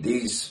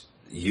 These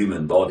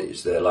human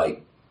bodies, they're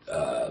like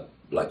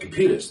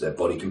computers, they're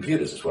body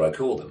computers, that's what I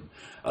call them.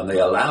 And they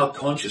allow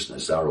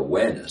consciousness, our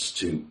awareness,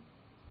 to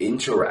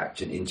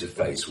interact and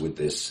interface with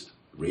this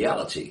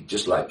reality.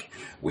 Just like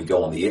we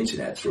go on the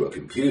internet through a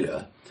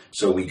computer,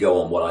 so we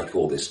go on what I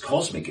call this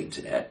cosmic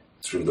internet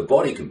through the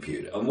body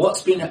computer. And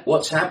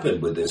what's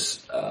happened with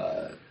this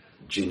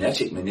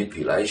genetic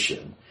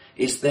manipulation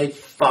is they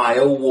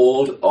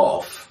firewalled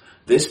off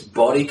this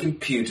body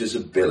computer's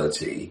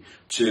ability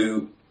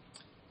to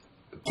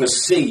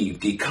perceive,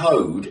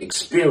 decode,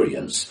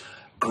 experience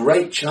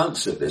great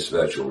chunks of this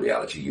virtual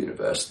reality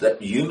universe that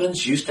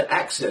humans used to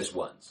access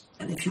once.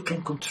 And if you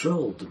can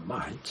control the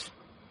mind,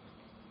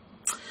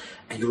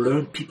 and you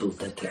learn people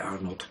that they are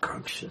not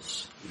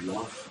conscious,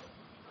 love,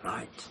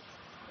 light,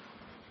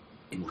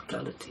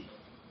 immortality,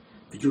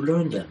 but you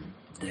learn them,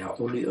 they are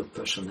only a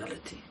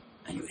personality,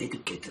 and you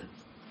educate them.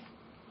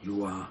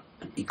 You are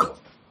an ego,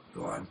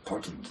 you are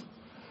important.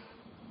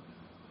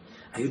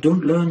 And you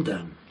don't learn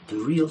them the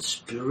real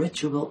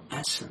spiritual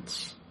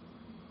essence,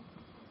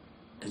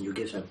 and you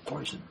give them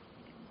poison,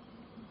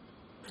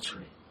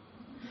 literally.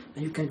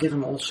 And you can give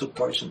them also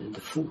poison in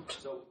the food.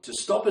 So to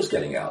stop us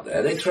getting out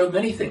there, they throw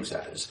many things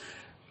at us.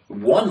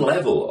 One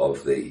level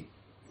of the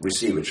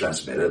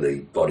receiver-transmitter, the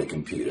body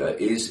computer,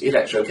 is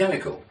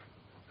electrochemical,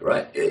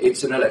 right?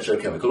 It's an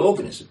electrochemical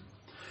organism.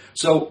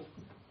 So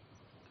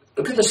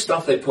look at the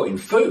stuff they put in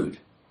food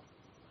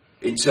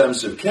in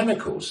terms of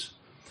chemicals.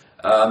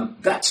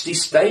 That's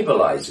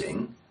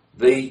destabilizing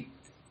the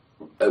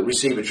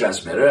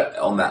receiver-transmitter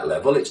on that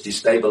level. It's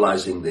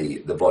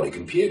destabilizing the body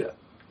computer.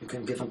 You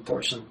can give them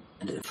poison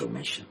and the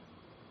information.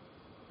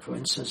 For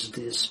instance,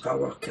 this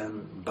power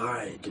can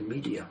buy the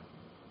media.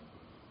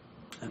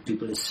 And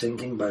people is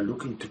thinking by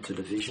looking to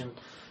television,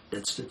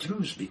 that's the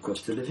truth,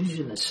 because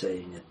television is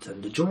saying it,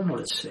 and the journal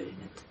is saying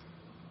it.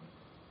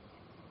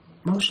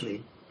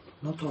 Mostly,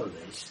 not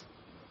always,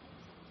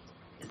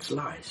 it's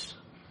lies.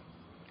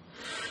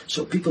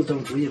 So people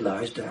don't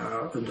realize they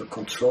are under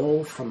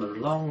control from a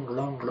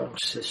long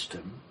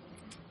system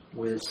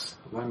with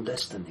one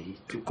destiny,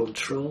 to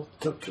control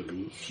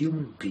totally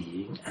human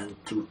being and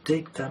to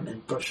take them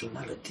in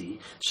personality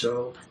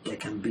so they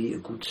can be a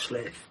good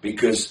slave.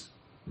 Because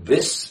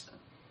this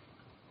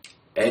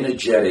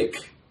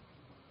energetic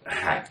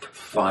hack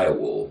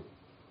firewall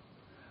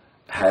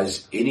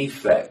has in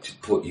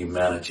effect put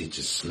humanity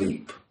to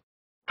sleep.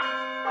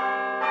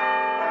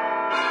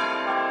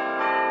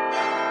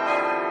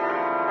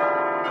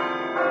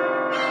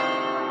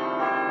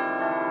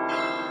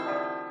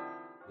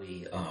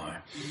 We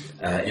are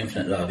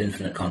infinite love,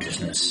 infinite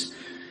consciousness,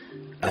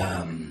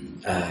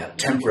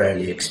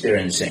 temporarily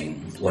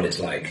experiencing what it's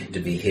like to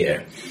be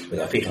here with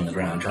our feet on the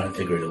ground, trying to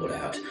figure it all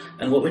out.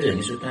 And what we're doing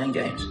is we're playing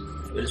games.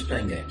 We're just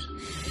playing games.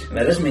 And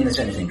that doesn't mean there's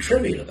anything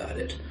trivial about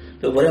it,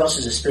 but what else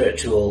is a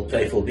spiritual,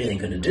 playful being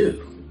going to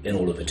do in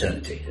all of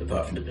eternity,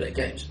 apart from to play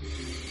games?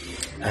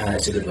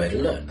 It's a good way to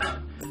learn.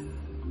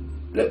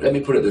 Let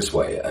me put it this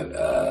way,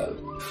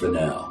 for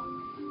now.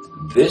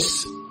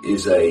 This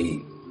is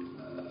a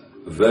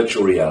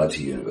virtual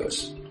reality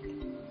universe.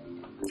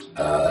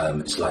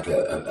 It's like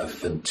a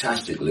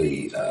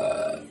fantastically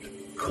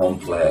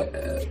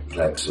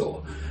complex,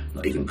 or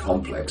not even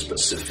complex, but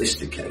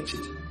sophisticated,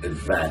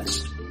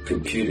 advanced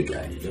computer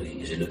game.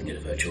 You're looking at a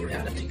virtual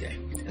reality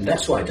game. And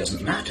that's why it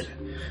doesn't matter.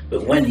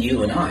 But when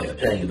you and I are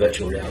playing a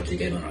virtual reality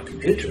game on our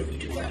computer, if we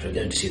do that, or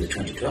going to see the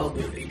 2012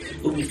 movie,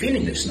 we'll be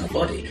feeling this in our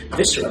body,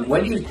 viscerally. And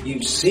when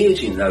you see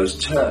it in those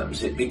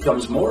terms, it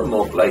becomes more and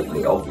more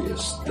blatantly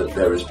obvious that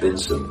there has been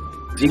some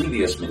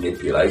devious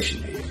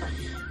manipulation here.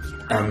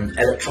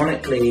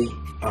 Electronically,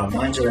 our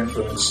minds are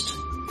influenced.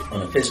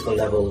 On a physical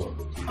level,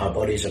 our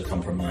bodies are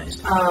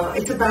compromised.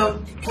 It's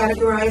about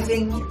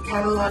categorizing,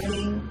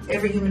 cataloging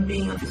every human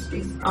being on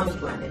the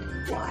planet.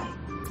 Why?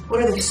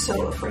 What are they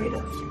so afraid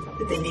of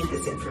that they need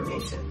this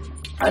information?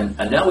 And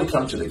now we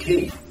come to the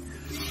key.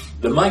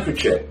 The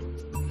microchip.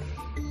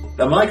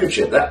 The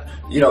microchip,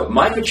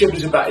 microchip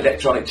is about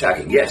electronic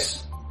tagging,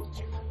 yes.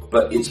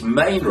 But its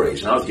main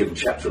reason, I was given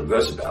chapter and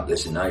verse about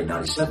this in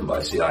 1997 by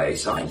a CIA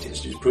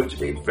scientist who's proved to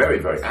be very,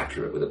 very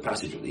accurate with the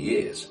passage of the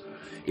years.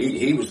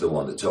 He was the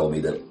one that told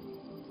me that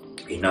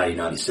in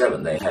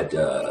 1997 they had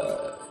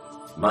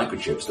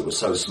microchips that were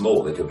so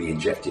small they could be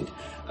injected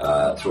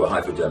through a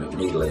hypodermic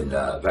needle in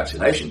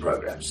vaccination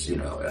programs,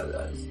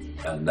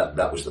 and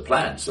that was the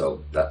plan.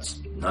 So that's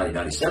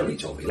 1997 he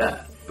told me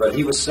that. But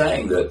he was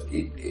saying that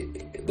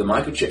the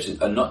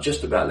microchips are not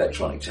just about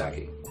electronic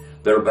tagging.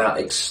 They're about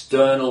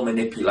external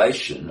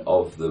manipulation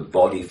of the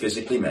body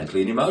physically,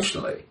 mentally, and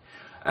emotionally.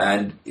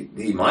 And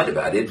he might have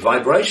added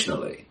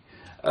vibrationally.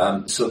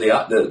 So the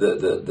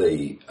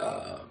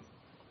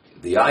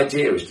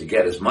idea is to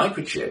get us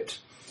microchipped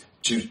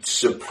to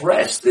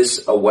suppress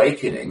this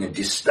awakening and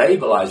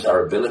destabilize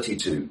our ability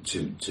to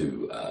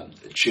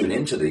tune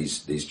into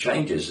these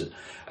changes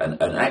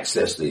and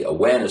access the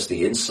awareness,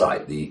 the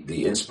insight,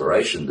 the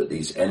inspiration that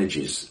these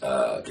energies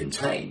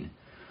contain.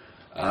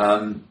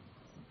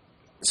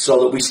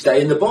 So that we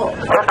stay in the box.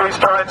 Hippies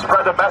try and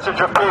spread a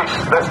message of peace.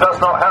 This does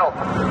not help.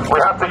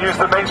 We have to use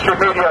the mainstream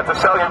media to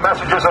sell you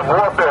messages of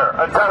warfare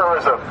and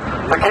terrorism,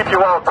 to keep you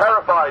all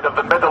terrified of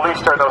the Middle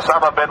Eastern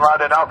Osama bin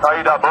Laden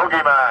Al-Qaeda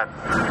boogeyman.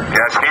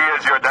 Yes, he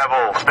is your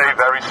devil. Stay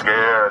very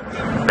scared.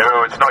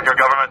 No, it's not your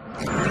government.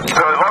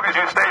 So as long as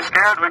you stay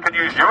scared, we can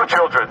use your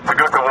children to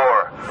go to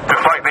war, to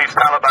fight these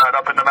Taliban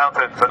up in the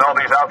mountains and all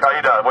these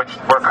Al-Qaeda, which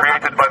were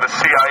created by the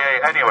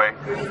CIA anyway.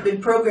 You've been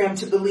programmed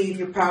to believe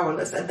you're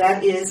powerless, and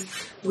that is,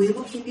 we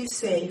will keep you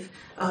safe.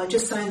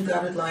 Just sign the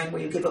dotted line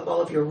where you give up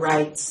all of your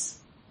rights.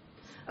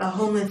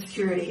 Homeland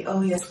Security,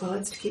 oh yes, well,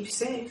 it's to keep you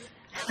safe.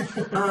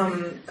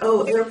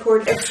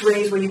 Airport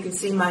x-rays where you can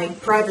see my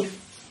private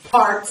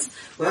parts.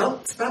 Well,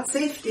 it's about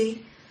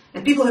safety.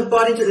 And people have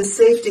bought into the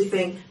safety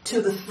thing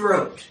to the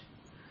throat.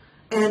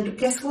 And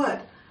guess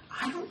what?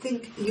 I don't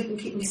think you can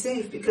keep me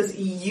safe because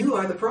you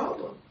are the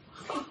problem.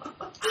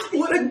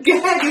 What a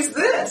gag is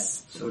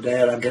this? So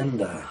their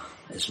agenda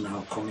is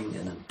now coming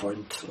in a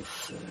point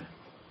of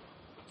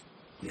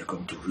we are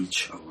going to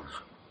reach our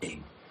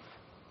aim.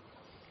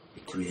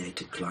 We create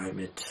a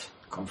climate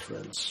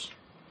conference.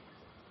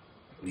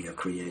 We are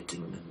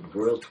creating a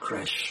world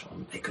crash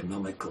on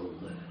economical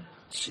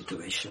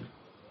situation.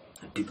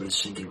 And people are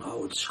thinking,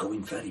 oh, it's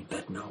going very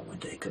bad now in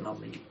the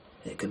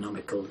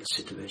economical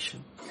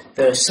situation.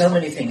 There are so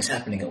many things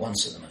happening at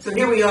once at the moment. So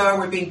here we are,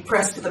 we're being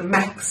pressed to the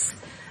max.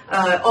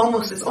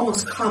 It's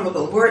almost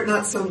comical. Were it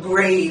not so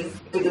grave,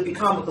 it would be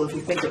comical if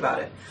you think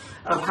about it,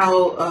 of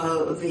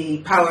how the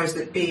powers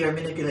that be are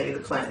manipulating the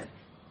planet.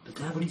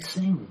 But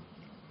everything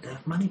they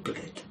have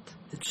manipulated.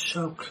 It's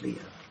so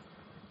clear.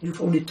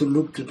 You've only to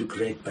look to the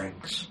great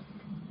banks.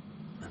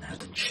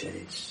 Manhattan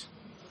Chase,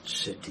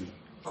 Citi,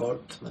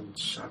 Goldman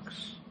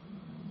Sachs.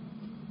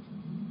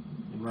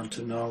 You want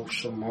to know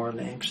some more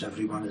names?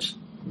 Everyone is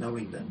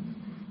knowing them.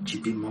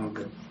 JP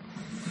Morgan.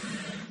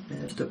 They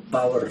have the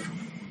power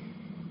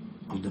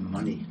of the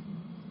money,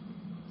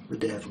 but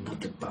they have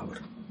not the power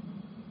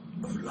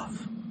of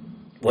love.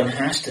 One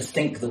has to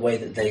think the way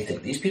that they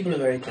think. These people are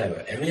very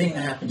clever. Everything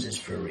that happens is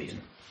for a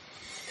reason.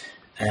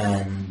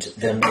 And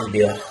there may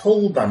be a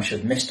whole bunch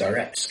of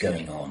misdirects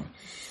going on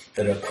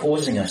that are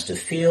causing us to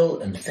feel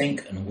and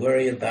think and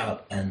worry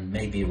about and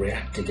maybe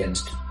react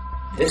against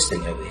this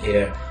thing over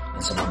here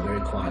and something very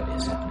quietly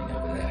is happening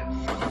over there.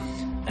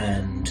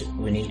 And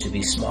we need to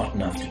be smart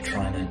enough to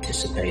try and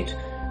anticipate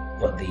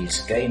what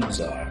these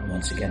games are. And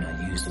once again,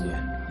 I use the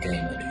word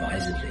game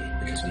advisedly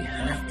because we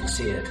have to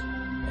see it.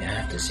 We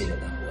have to see it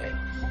that way.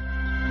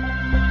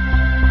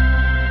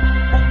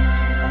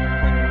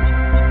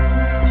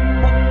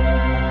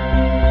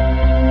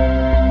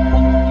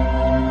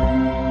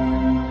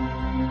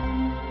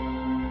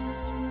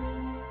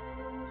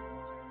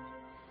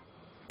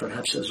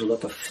 Perhaps there's a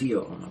lot of fear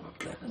on our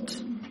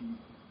planet,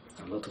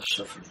 a lot of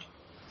suffering.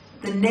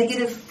 The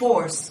negative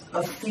force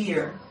of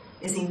fear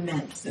is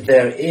immense.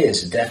 There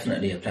is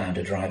definitely a plan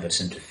to drive us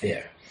into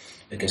fear,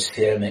 because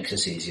fear makes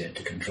us easier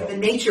to control. The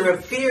nature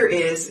of fear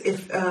is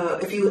if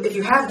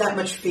you have that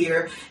much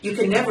fear, you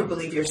can never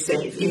believe you're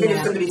safe, even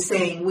if somebody's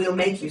saying we'll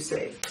make you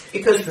safe,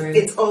 because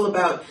it's all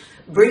about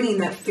bringing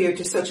that fear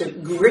to such a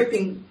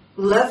gripping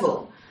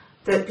level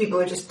that people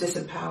are just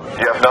disempowered.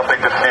 You have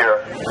nothing to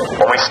fear.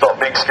 When we stop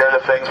being scared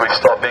of things, we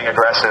stop being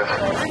aggressive.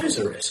 Life is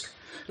a risk.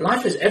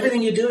 Life is,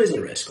 everything you do is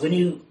a risk. When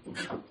you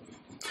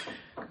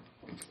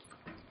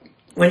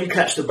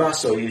catch the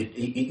bus or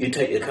you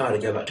take your car to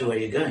go back to where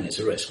you're going, it's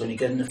a risk. When you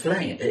get in a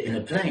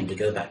plane to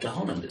go back to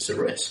Holland, it's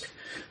a risk.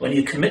 When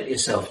you commit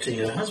yourself to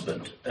your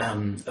husband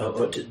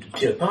or to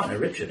your partner,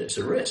 Richard, it's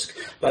a risk.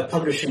 By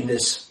publishing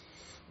this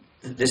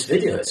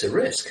video, it's a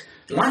risk.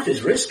 Life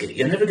is risky.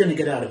 You're never going to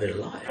get out of it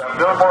alive.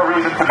 No more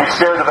reason to be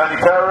scared of any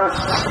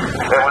terrorists.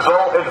 It was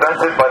all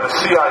invented by the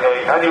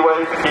CIA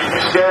anyway to keep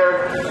you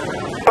scared.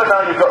 But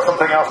now you've got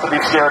something else to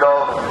be scared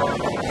of.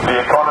 The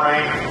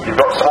economy. You've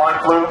got swine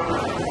flu.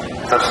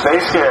 So stay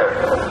scared.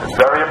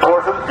 Very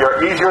important.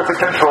 You're easier to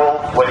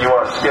control when you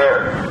are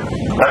scared.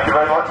 Thank you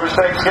very much for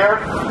staying scared.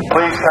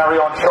 Please carry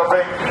on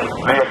shopping.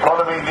 The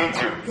economy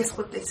needs you. Guess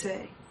what they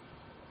say?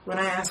 When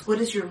I ask,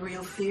 what is your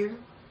real fear?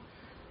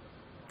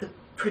 The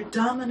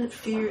predominant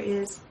fear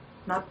is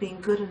not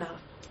being good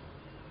enough,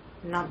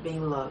 not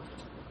being loved.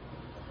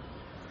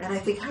 And I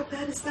think, how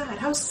bad is that?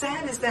 How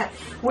sad is that?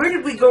 Where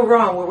did we go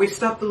wrong where we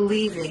stopped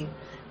believing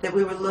that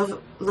we were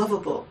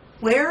lovable?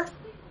 Where?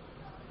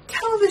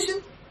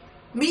 Television.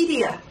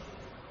 Media.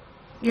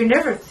 You're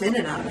never thin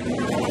enough.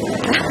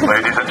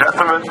 Ladies and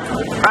gentlemen,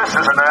 this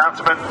is an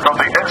announcement from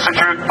the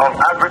Institute of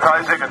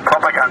Advertising and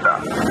Propaganda.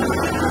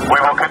 We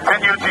will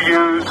continue to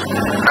use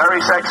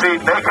very sexy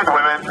naked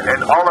women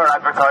in all our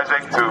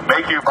advertising to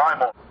make you buy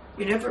more.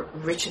 You're never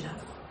rich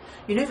enough.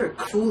 You're never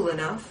cool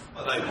enough.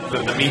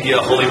 The media,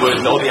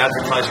 Hollywood, all the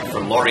advertising for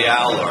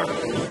L'Oreal or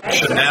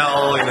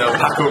Chanel,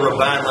 Paco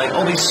Rabanne, like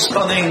all these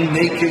stunning,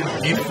 naked,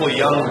 beautiful,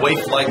 young,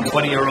 waif-like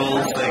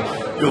 20-year-olds.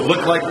 You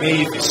look like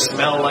me, you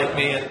smell like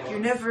me. You're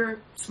never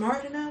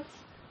smart enough.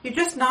 You're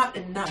just not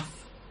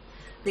enough.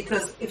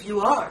 Because if you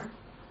are,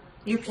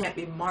 you can't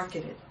be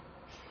marketed.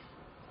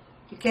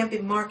 You can't be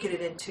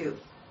marketed into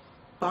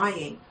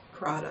buying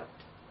product.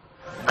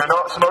 Do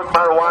not smoke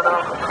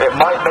marijuana. It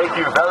might make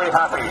you very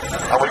happy.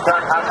 And we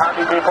can't have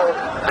happy people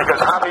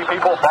because happy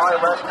people buy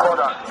less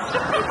products.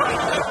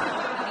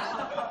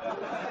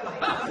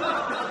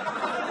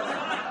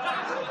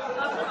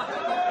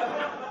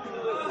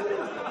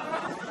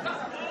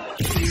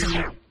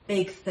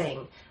 Big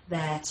thing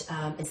that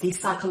is the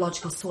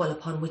psychological soil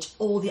upon which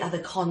all the other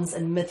cons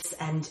and myths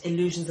and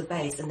illusions are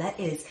based, and that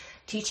is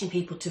teaching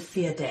people to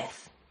fear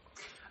death.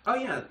 Oh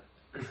yeah,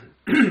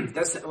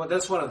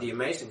 that's one of the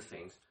amazing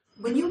things.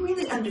 When you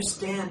really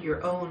understand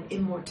your own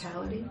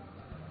immortality,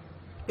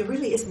 there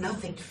really is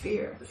nothing to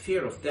fear. The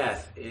fear of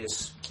death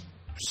is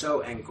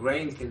so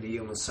ingrained in the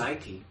human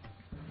psyche.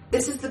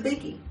 This is the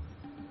biggie.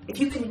 If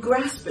you can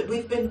grasp it,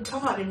 we've been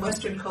taught in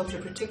Western culture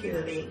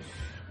particularly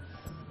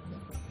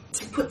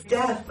to put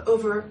death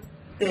over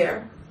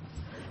there,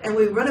 and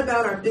we run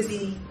about our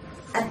busy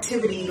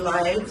activity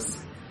lives,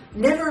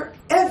 never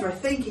ever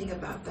thinking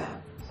about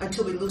that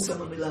until we lose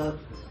someone we love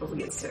or we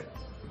get sick.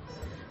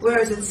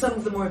 Whereas in some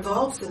of the more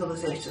evolved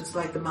civilizations,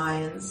 like the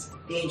Mayans,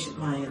 the ancient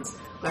Mayans,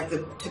 like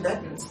the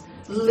Tibetans,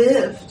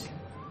 lived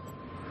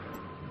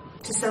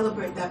to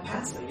celebrate that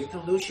passage. You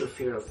can lose your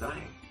fear of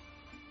dying.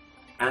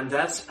 And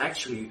that's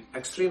actually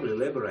extremely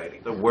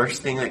liberating. The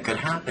worst thing that could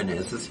happen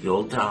is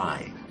you'll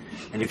die.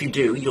 And if you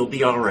do, you'll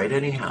be all right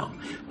anyhow.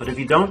 But if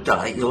you don't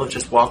die, you'll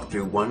just walk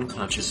through one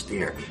conscious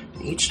sphere.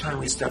 And each time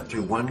we step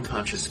through one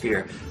conscious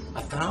sphere,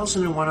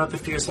 1,001 other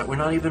fears that we're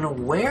not even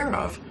aware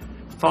of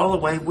fall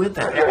away with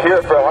that. You're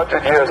here for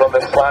 100 years on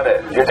this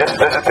planet. You're just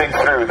visiting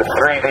through the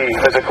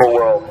 3D physical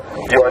world.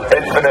 You're an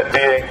infinite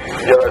being.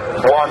 You're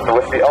one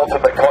with the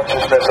ultimate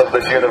consciousness of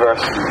this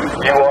universe.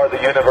 You are the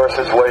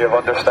universe's way of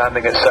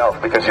understanding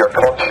itself because you're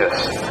conscious.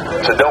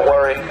 So don't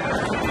worry.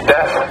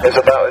 Death is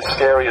about as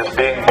scary as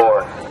being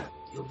born.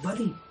 Your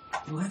body,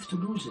 you have to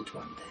lose it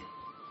one day.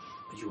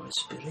 But you are a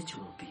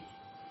spiritual being.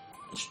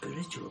 A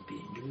spiritual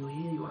being. Do you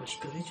hear? You are a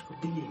spiritual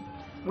being.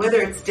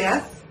 Whether it's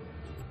death,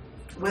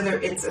 whether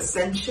it's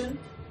ascension,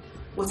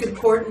 What's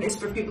important is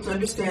for people to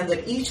understand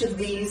that each of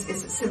these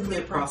is simply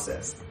a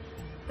process,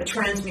 a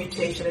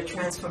transmutation, a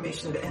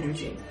transformation of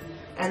energy.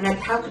 And that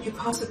how could you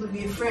possibly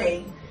be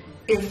afraid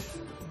if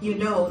you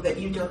know that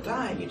you don't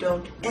die, you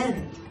don't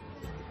end?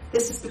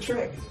 This is the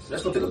trick.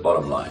 Let's look at the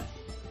bottom line.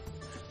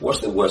 What's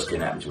the worst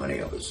can happen to any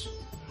of us?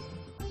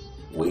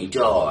 We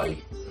die.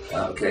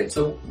 Okay,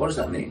 so what does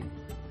that mean?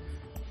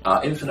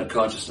 Our infinite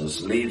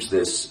consciousness leaves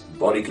this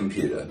body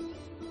computer,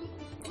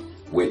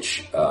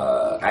 which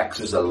acts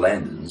as a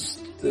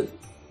lens that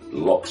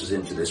locks us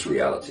into this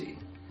reality.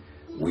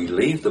 We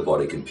leave the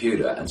body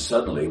computer and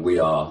suddenly we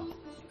are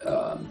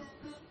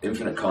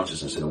infinite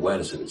consciousness and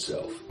awareness of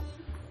itself,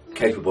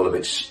 capable of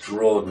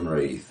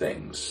extraordinary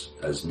things,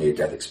 as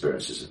near-death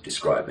experiences have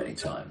described many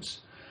times.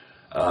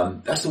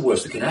 That's the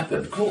worst that can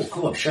happen.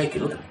 Cool, I'm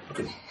shaking, look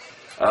at me.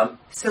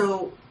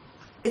 So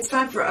it's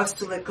time for us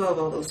to let go of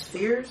all those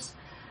fears,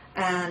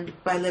 and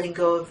by letting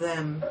go of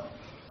them,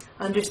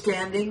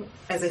 understanding,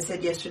 as I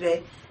said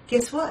yesterday,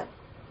 guess what?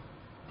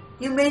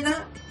 You may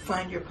not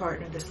find your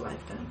partner this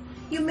lifetime.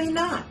 You may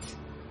not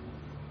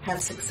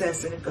have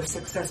success in a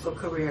successful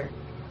career.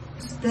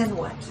 So then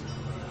what?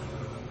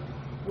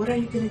 What are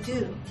you going to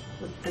do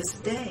with this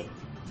day,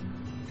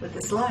 with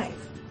this life?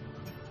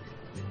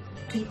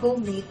 People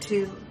need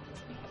to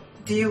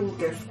deal with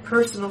their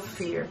personal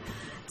fear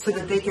so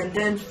that they can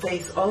then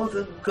face all of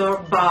the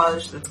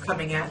garbage that's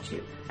coming at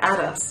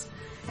us,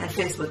 and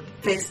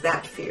face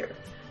that fear.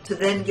 To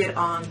then get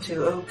on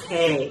to,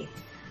 okay,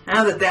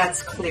 now that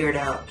that's cleared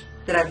out,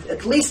 that I've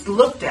at least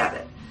looked at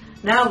it,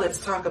 now let's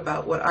talk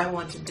about what I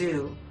want to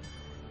do,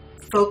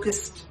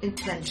 focused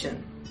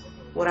intention,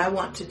 what I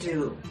want to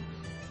do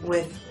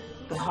with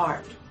the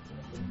heart,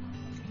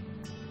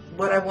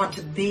 what I want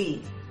to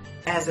be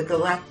as a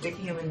galactic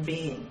human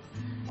being,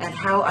 and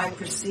how I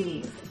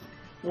perceive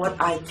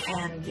what I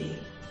can be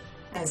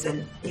as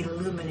an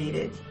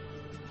illuminated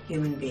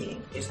human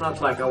being. It's not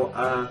like,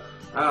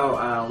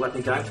 let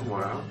me die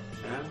tomorrow.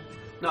 Yeah?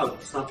 No,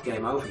 it's not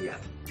game over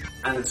yet.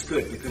 And it's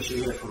good because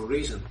you're here for a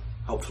reason,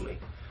 hopefully.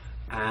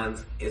 And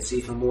it's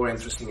even more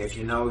interesting if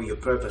you know your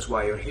purpose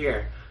why you're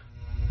here.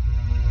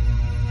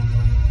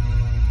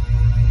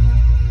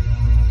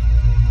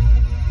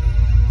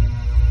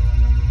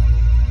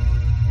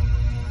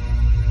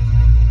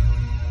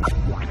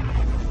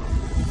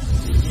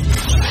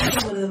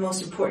 One of the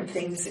most important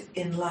things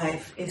in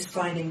life is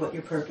finding what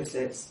your purpose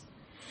is.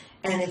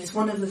 And it's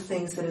one of the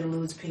things that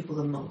eludes people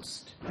the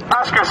most.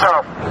 Ask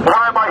yourself,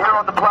 why am I here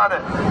on the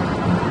planet?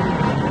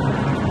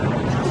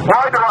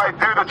 Why do I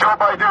do the job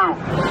I do?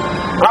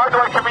 Why do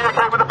I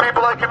communicate with the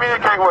people I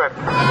communicate with?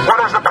 What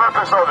is the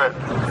purpose of it?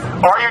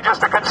 Are you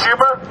just a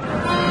consumer?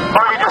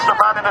 Are you just a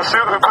man in a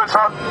suit who puts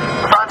on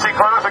fancy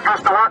clothes and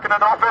goes to work in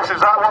an office?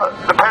 Is that what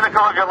the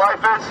pinnacle of your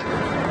life is?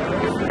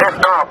 If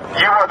not,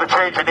 you are the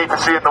change you need to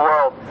see in the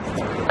world.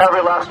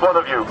 Every last one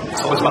of you.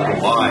 It's always about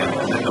the why,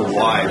 and the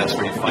why, that's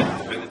where you find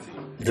the divinity.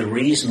 The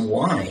reason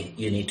why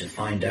you need to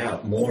find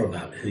out more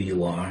about who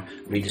you are,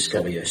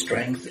 rediscover your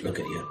strength, look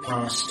at your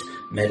past,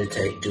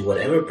 meditate, do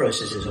whatever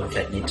processes or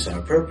techniques are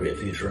appropriate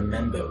for you to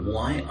remember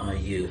why are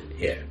you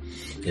here.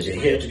 Because you're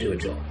here to do a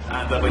job.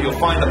 But you'll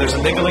find that there's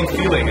a niggling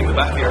feeling in the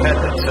back of your head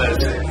that says,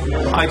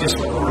 I just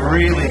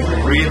really,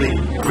 really,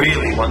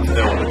 really want to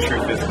know what the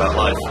truth is about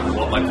life and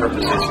what my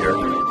purpose is here.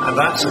 And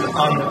that's an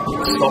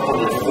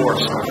unstoppable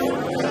force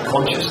of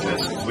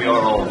consciousness. We are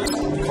all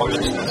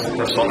consciousness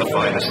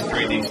personified as a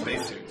 3D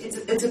spacesuit.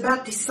 It's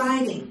about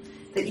deciding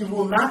that you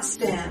will not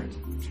stand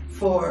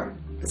for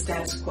the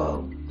status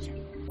quo,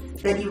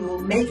 that you will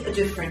make a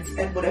difference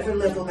at whatever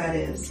level that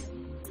is,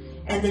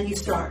 and then you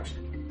start.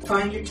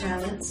 Find your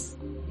talents.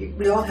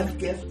 We all have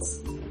gifts.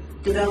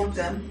 Develop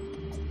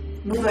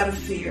them. Move out of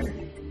fear.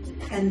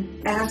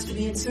 And ask to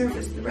be in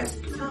service. The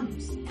rest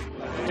comes. We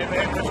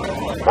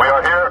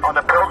are here on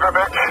the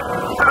pilgrimage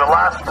to the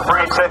last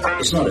free city.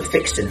 It's not a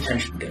fixed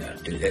intention, I'm going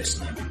to do this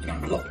and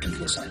I'm locked into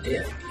this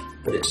idea.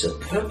 But it's a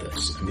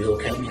purpose, and we all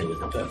came here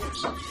with a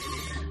purpose.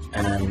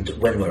 And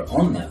when we're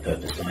on that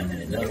purpose line,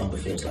 then it no longer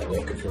feels like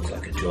work, it feels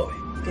like a joy.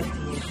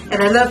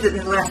 And I loved it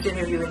in the last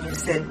interview when you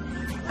said,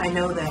 I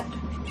know that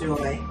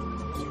joy.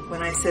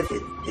 When I said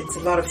it's a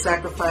lot of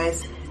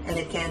sacrifice and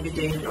it can be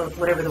dangerous, or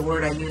whatever the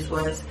word I used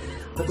was,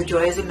 but the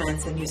joy is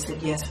immense, and you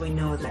said, yes, we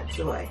know that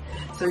joy.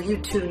 So you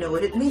too know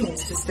what it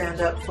means to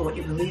stand up for what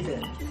you believe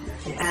in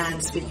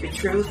and speak your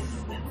truth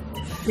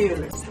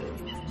fearlessly.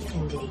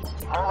 Indeed.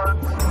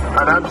 Holland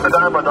and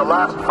Amsterdam are the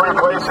last free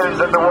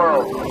places in the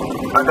world.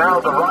 And now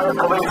the riot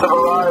police have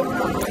arrived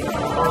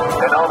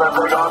in all their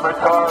big armored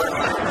cars.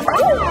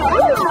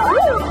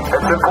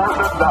 It's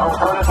important that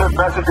alternative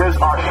messages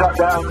are shut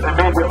down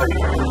immediately.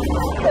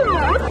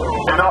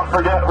 Do not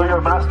forget who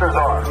your masters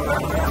are.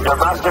 Your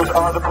masters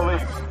are the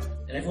police.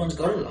 And everyone's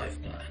got a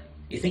life plan.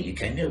 You think you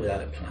came here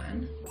without a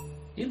plan?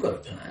 You've got a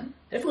plan.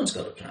 Everyone's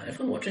got a plan.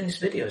 Everyone watching this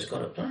video has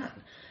got a plan.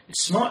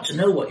 It's smart to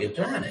know what your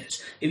plan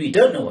is. If you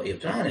don't know what your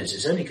plan is,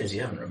 it's only because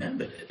you haven't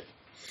remembered it.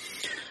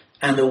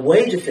 And the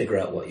way to figure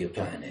out what your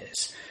plan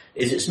is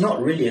it's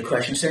not really a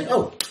question saying,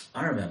 oh,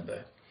 I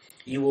remember.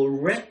 You will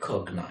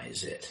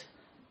recognize it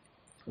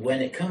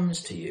when it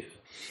comes to you.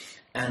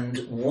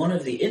 And one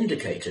of the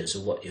indicators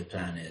of what your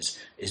plan is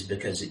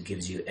because it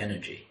gives you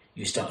energy.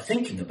 You start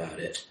thinking about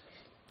it,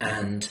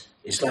 and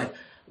it's like,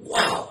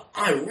 wow,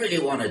 I really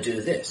want to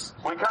do this.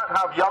 We can't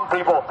have young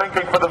people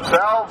thinking for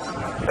themselves.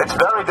 It's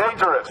very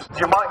dangerous.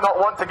 You might not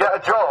want to get a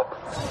job.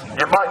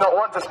 You might not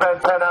want to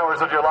spend 10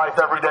 hours of your life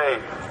every day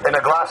in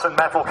a glass and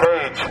metal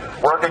cage,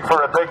 working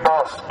for a big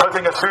boss,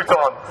 putting a suit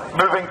on,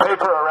 moving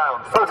paper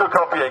around,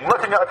 photocopying,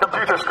 looking at a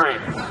computer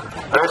screen.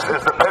 This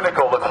is the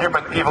pinnacle of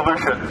human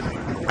evolution.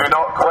 Do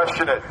not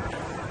question it.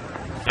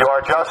 You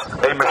are just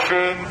a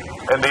machine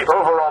in the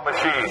overall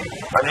machine,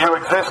 and you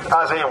exist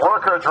as a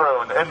worker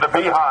drone in the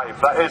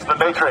beehive that is the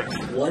matrix.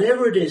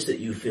 Whatever it is that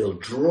you feel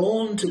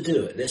drawn to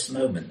do at this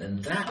moment,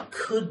 then that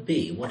could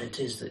be what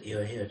it is that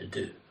you're here to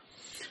do.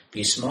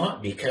 Be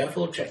smart, be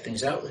careful, check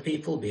things out with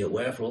people, be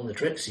aware for all the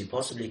tricks you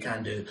possibly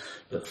can do,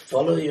 but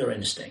follow your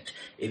instinct.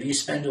 If you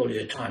spend all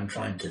your time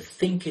trying to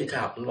think it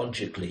out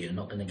logically, you're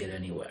not going to get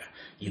anywhere.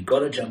 You've got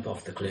to jump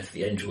off the cliff.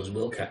 The angels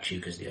will catch you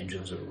because the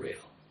angels are real.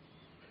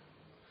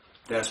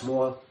 There's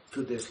more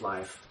to this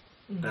life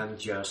than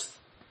just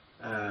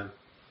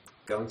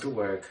going to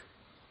work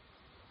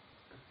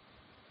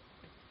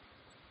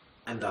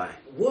and die.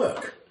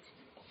 Work.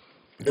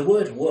 The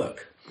word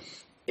work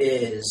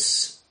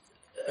is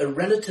a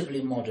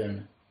relatively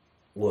modern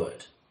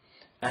word.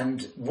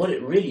 And what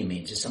it really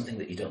means is something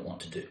that you don't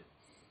want to do.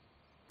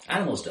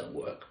 Animals don't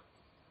work.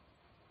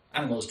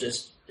 Animals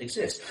just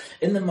exist.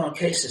 In the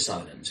Marquesas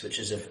Islands, which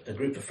is a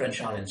group of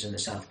French islands in the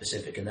South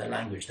Pacific, in their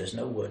language there's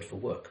no word for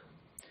work.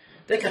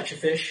 They catch a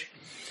fish,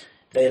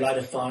 they light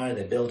a fire,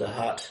 they build a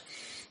hut,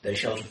 they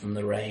shelter from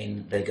the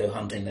rain, they go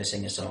hunting, they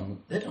sing a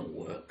song. They don't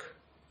work.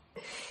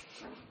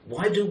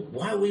 Why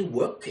are we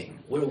working?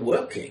 We're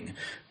working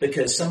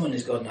because someone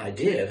has got an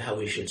idea of how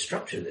we should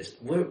structure this.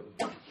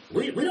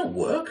 We don't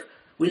work,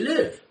 we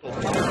live.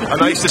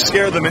 And I used to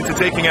scare them into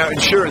taking out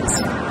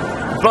insurance.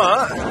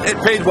 But it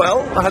paid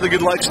well, I had a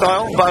good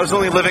lifestyle, but I was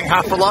only living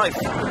half a life.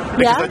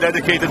 Because I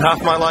dedicated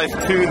half my life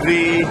to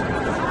the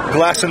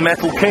glass and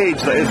metal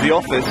cage that is the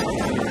office.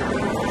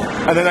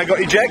 And then I got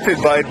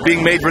ejected by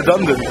being made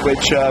redundant,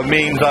 which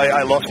means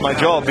I lost my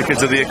job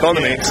because of the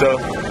economy. So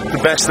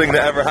the best thing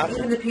that ever happened.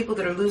 Even the people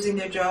that are losing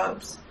their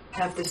jobs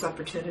have this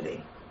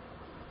opportunity.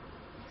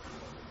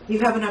 You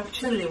have an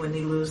opportunity when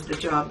they lose the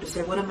job to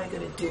say, what am I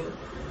going to do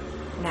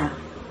now?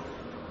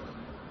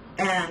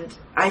 And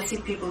I see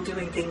people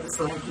doing things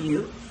like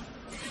you.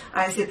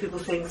 I see people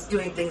doing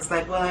things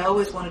like, well, I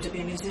always wanted to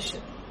be a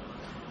musician,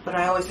 but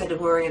I always had to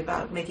worry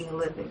about making a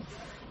living.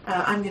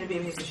 I'm going to be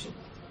a musician.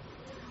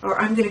 Or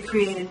I'm going to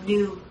create a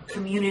new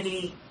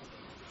community,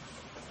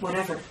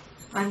 whatever.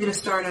 I'm going to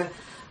start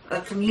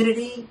a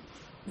community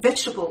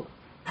vegetable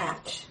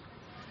patch.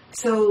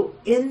 So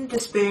in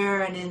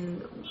despair and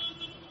in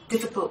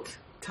difficult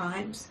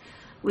times,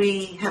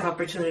 we have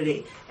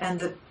opportunity. And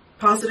the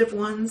positive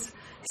ones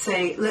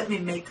say, let me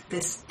make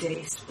this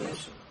day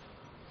special.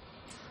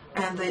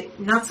 And the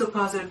not so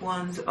positive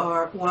ones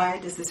are, why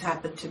does this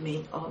happen to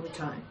me all the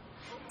time?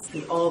 It's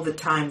the all the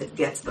time that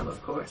gets them,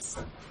 of course.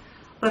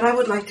 But I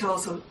would like to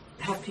also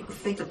have people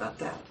think about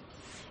that.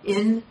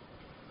 In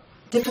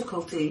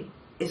difficulty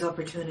is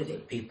opportunity.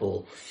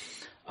 People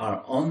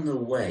are on the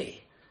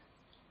way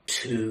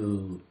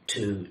to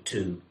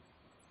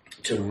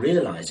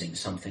realizing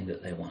something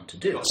that they want to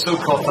do. I got so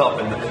caught up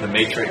in the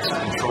matrix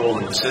of control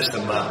and the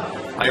system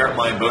that I earned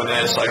my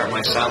bonus, I earned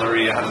my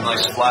salary, I had a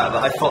nice flat,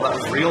 that I thought that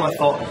was real. I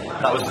thought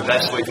that was the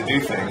best way to do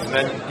things. And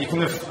then you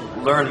kind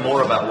of learn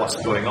more about what's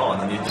going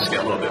on and you just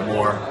get a little bit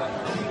more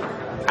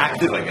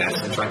active, I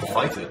guess, in trying to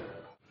fight it.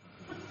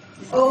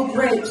 Oh,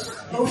 great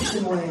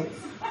ocean wave.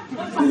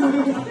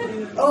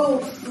 Oh,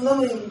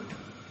 flowing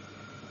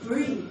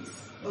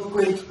breeze. Oh,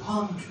 great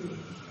palm tree.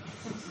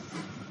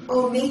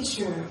 Oh,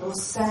 nature. Oh,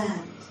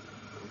 sand.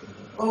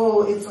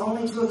 Oh, it's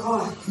only 2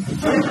 o'clock.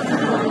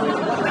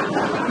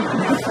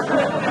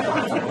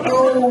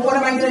 Oh, what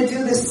am I going to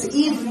do this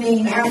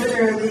evening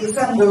after the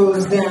sun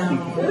goes down?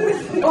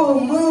 Oh,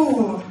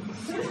 moon.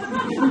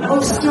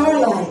 Oh,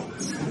 starlight.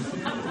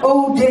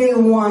 Oh, day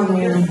 1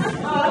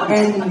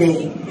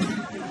 ending.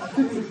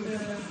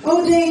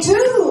 Oh, day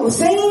 2,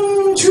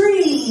 same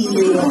tree.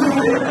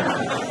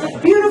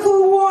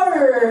 Beautiful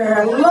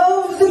water.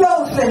 Love the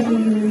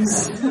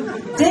dolphins.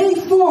 Day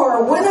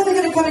 4, when are they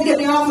going to come and get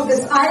me off of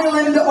this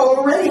island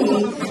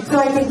already so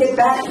I can get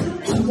back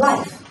to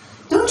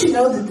life? Don't you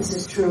know that this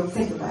is true?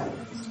 Think about it.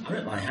 I'm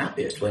at my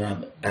happiest when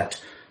I'm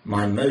at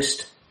my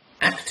most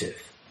active.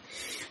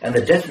 And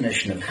the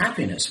definition of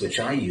happiness, which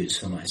I use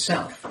for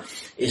myself,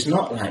 is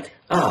not like,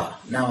 now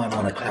I'm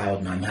on a cloud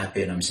and I'm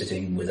happy and I'm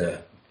sitting with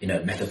a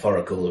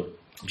metaphorical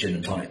gin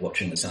and tonic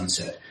watching the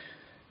sunset.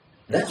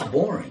 That's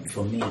boring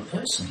for me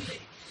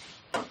personally.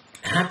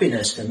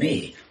 Happiness for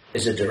me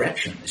is a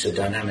direction. It's a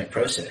dynamic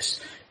process.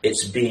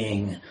 It's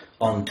being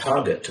on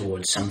target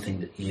towards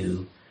something that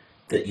you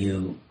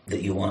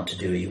that you want to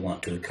do or you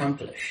want to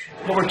accomplish.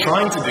 What we're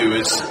trying to do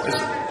is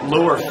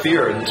lower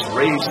fear and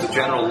raise the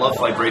general love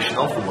vibration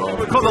of the world.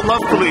 We're called the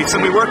Love Police,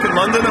 and we work in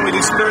London and we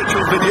do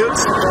spiritual videos.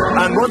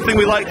 And one thing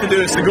we like to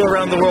do is to go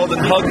around the world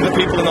and hug the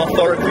people in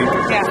authority.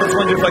 Yeah. I was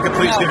wondering if I could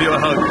please give you a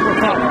hug.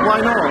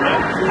 Why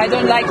not? I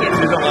don't like it.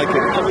 You don't like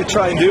it. What we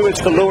try and do is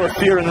to lower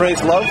fear and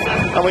raise love.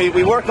 And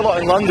we work a lot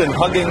in London,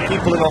 hugging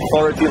people in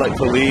authority like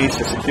police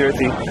or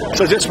security.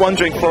 So just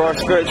wondering for our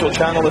spiritual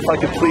channel if I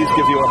could please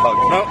give you a hug.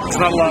 No, it's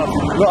not allowed.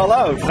 Not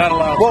allowed? Not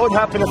allowed. What would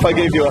happen if I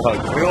gave you a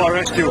hug? We will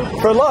arrest you.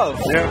 For love?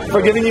 Yeah.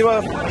 For giving you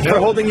for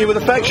holding you with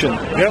affection?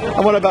 Yeah.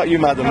 And what about you,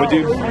 madam? Would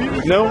you?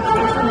 No?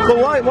 Well,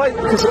 why?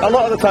 Because a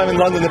lot of the time in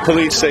London the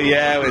police say,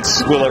 yeah,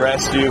 we'll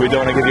arrest you, we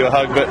don't want to give you a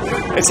hug, but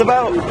it's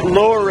about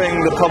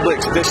lowering the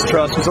public's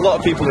distrust, because a lot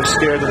of people are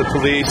scared of the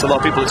police, a lot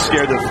of people are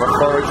scared of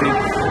authority.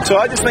 So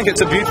I just think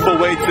it's a beautiful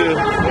way to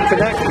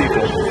connect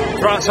people.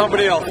 Try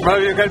somebody else.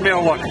 Maybe you get me a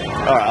one.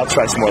 Alright, I'll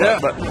try some more. Yeah.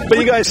 But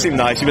you guys seem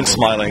nice, you've been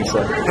smiling.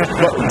 So.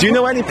 But do you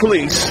know any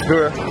police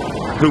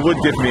who would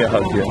give me a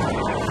hug here?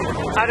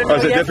 I don't know. Or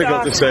is it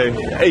difficult to say?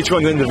 Each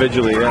one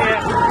individually,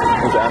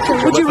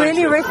 yeah. Would you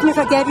really arrest me if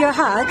I gave you a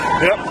hug?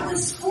 Yep.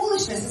 This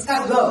foolishness has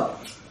got to go.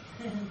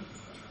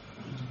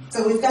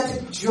 So we've got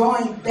to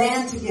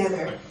band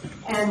together,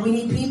 and we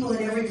need people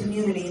in every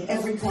community, in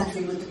every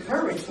country with the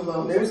courage,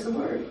 hello, there's the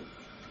word,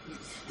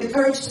 the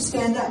courage to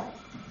stand up.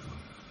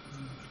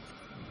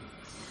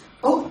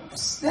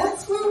 Oops,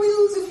 that's where we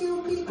lose a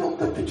few people,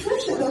 but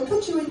Patricia, they'll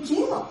put you in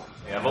jail.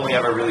 Yeah, I've only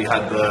ever really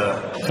had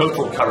the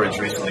total courage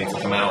recently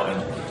to come out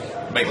and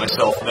make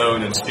myself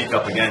known and speak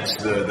up against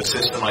the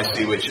system I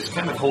see, which is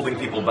kind of holding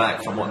people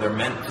back from what they're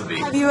meant to be.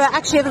 Have you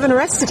actually ever been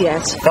arrested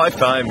yet? 5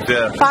 times,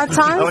 yeah. 5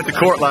 times? I went to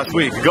court last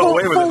week. I got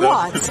away with it,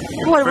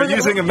 though. What? For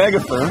using a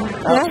megaphone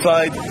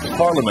outside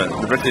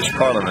Parliament, the British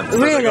Parliament. So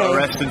Really? I got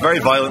arrested very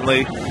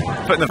violently,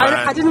 put in a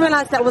van. I didn't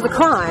realise that was a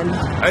crime.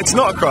 It's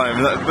not a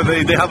crime, but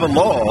they have a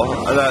law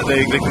that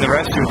they can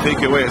arrest you and take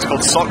you away. It's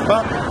called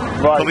SOCPA.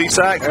 Police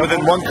Act.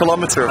 Within 1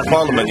 kilometre of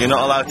Parliament, you're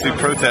not allowed to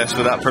protest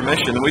without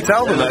permission. And we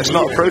tell them that it's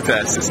not a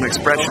protest, it's an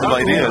expression of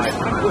ideas.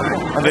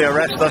 And they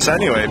arrest us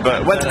anyway.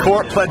 But went to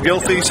court, pled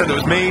guilty, said it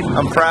was me,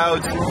 I'm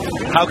proud.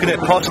 How can it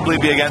possibly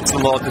be against the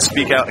law to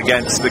speak out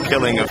against the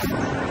killing of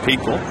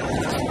people?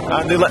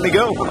 And they let me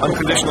go,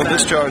 unconditional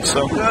discharge,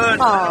 so...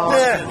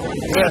 Yeah.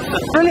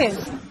 Brilliant.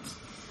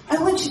 I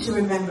want you to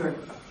remember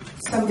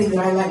something that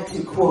I like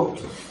to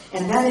quote,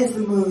 and that is the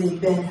movie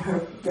Ben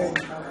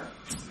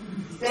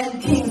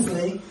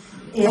Kingsley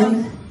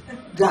in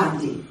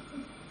Gandhi.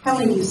 How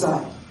many of you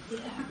saw it?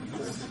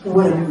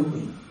 What a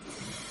movie.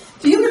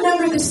 Do you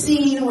remember the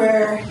scene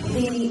where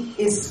he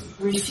is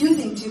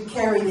refusing to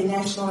carry the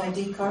national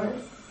ID card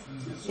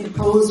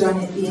imposed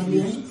on the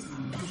Indians?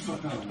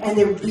 And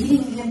they're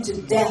beating him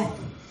to death.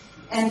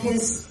 And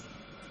his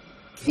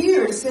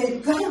peers say,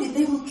 Gandhi,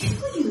 they will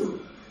kill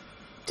you.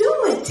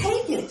 Do it,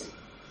 take it.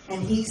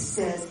 And he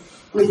says,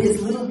 with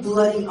his little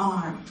bloody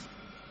arm,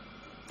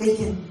 they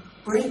can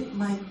break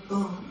my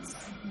bones.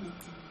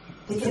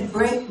 They can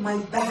break my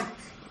back,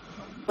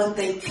 but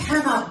they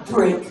cannot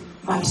break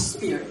my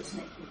spirit.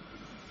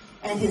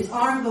 And his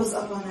arm goes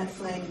up on that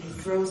flame and he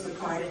throws the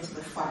card into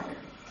the fire.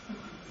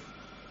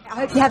 I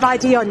hope you have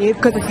ID on you,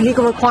 because it's a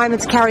legal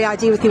requirement to carry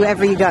ID with you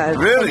wherever you go.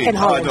 Really? In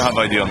I don't have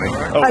ID on me.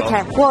 Oh,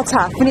 okay, well,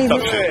 tough. We need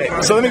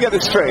So let me get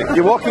this straight.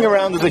 You're walking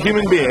around as a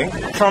human being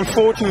from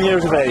 14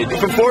 years of age.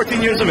 From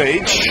 14 years of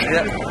age,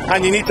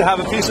 and you need to have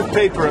a piece of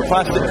paper, a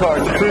plastic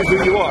card, to prove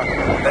who you are.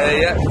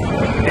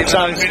 It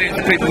sounds really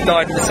the people who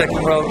died in the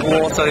Second World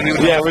War, so we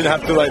wouldn't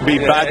have to be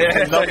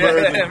bad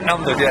numbered.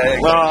 Numbered,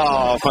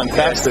 Oh,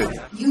 fantastic.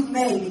 You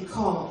may be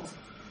called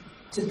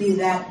to be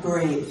that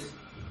brave.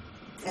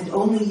 And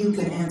only you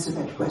can answer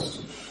that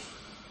question.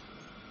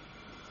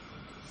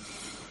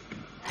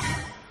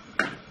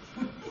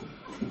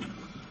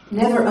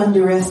 Never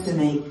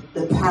underestimate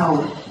the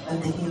power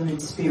of the human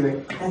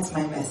spirit. That's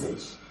my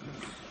message.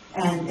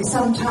 And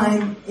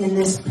sometime in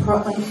this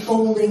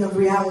unfolding of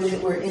reality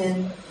that we're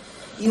in,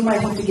 you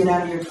might have to get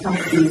out of your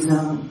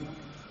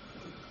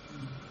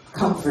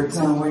comfort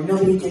zone where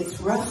nobody gets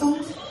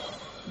ruffled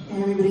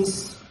and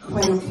everybody's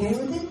quite okay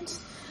with it.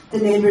 The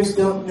neighbors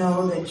don't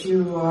know that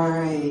you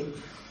are a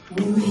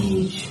New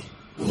Age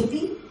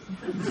hippie,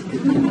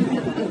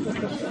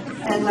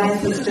 and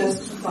life is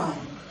just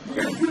fine.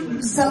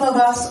 Some of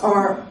us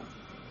are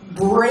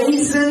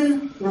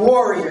brazen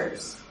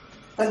warriors,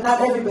 but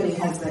not everybody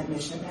has that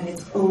mission, and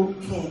it's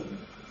okay.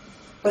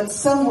 But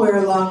somewhere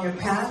along your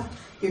path,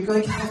 you're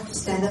going to have to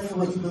stand up for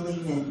what you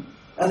believe in.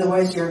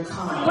 Otherwise, you're a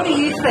con. What do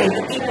you think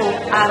that people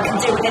can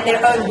do in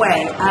their own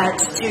way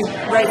to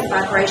raise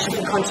vibrations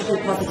and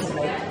contribute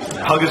positively?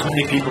 Hug as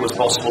many people as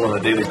possible on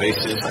a daily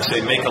basis. I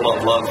say make a lot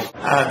of love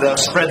and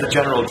spread the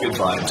general good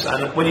vibes.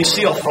 And when you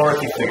see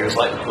authority figures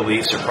like the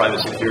police or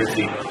private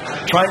security,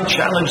 try and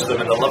challenge them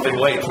in a loving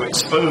way to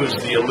expose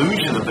the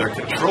illusion of their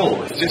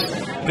control. It's just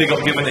they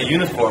got given a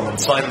uniform and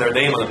signed their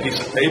name on a piece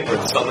of paper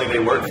and suddenly they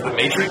work for the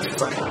Matrix.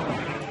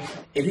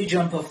 If you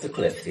jump off the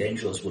cliff, the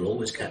angels will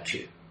always catch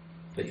you,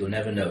 but you'll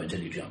never know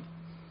until you jump.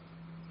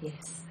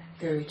 Yes,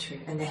 very true.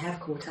 And they have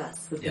caught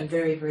us. We've been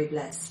very, very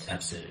blessed.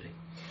 Absolutely.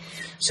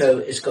 So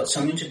it's got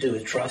something to do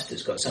with trust,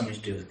 it's got something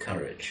to do with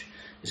courage,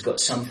 it's got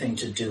something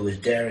to do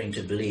with daring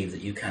to believe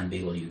that you can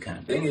be all you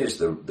can. The thing is,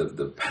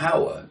 the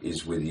power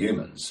is with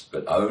humans,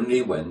 but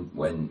only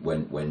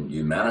when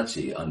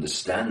humanity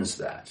understands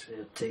that.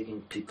 They're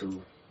taking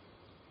people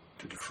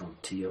to the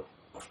frontier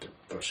of the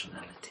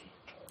personality.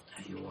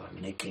 And you are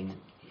making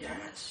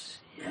yes,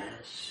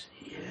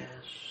 we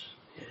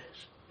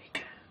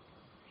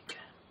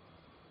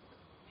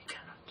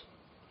cannot.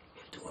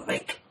 We have to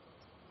awake.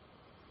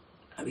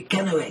 And we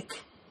can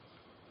awake.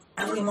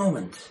 Every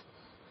moment.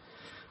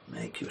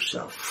 Make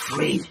yourself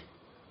free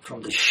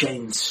from the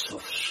chains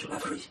of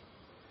slavery.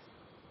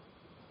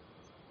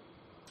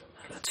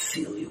 And let's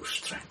feel your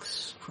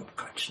strength from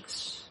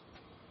consciousness.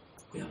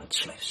 We are not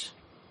slaves.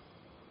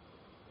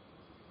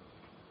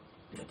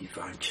 We are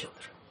divine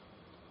children.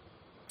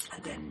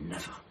 And they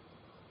never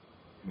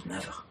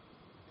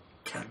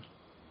can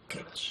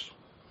kill us.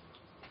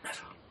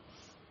 Never.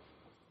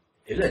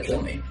 If they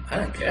kill me, I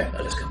don't care.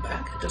 I'll just come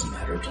back. It doesn't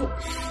matter at all.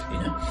 You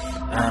know.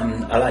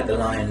 I like the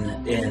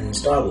line in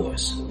Star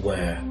Wars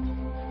where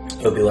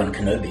Obi-Wan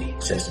Kenobi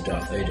says to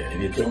Darth Vader,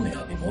 "If you kill me,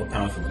 I'll be more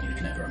powerful than you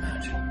can ever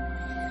imagine."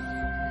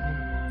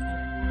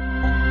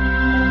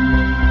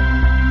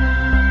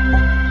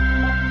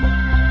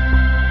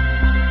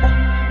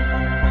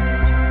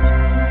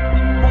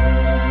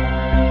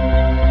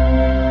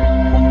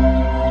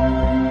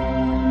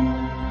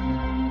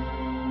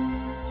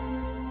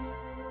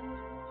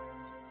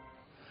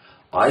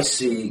 I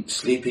see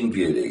Sleeping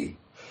Beauty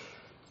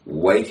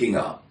waking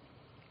up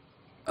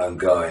and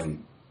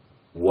going,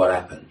 what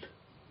happened?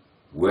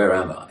 Where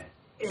am I?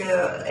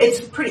 It's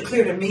pretty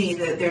clear to me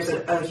that there's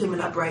a human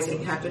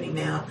uprising happening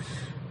now.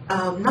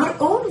 Not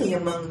only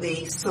among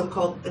the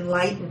so-called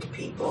enlightened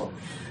people.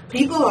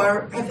 People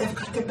have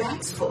got their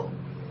backs full.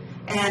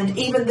 And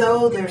even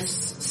though there's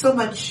so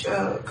much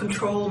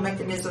control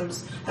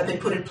mechanisms have been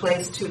put in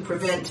place to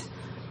prevent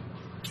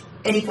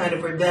any kind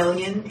of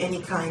rebellion,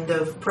 any kind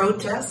of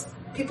protest,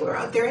 people are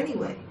out there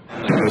anyway.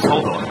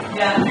 Hold on.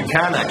 Yeah. You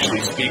can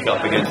actually speak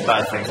up against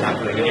bad things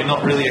happening, and you're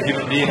not really a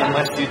human being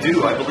unless you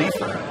do. I believe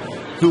that.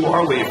 Who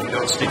are we if we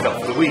don't speak up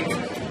for the weak?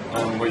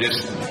 We're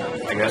just,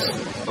 I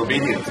guess,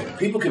 obedient.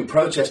 People can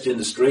protest in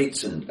the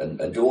streets and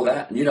do all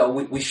that. And, you know,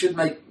 we should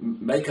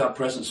make our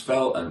presence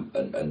felt, and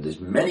there's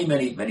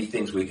many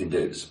things we can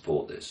do to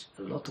support this.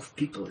 A lot of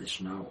people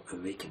is now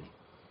awakening.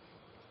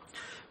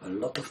 A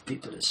lot of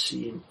people are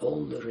seeing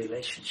all the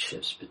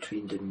relationships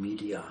between the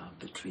media,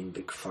 between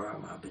big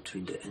pharma,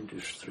 between the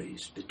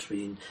industries,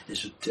 between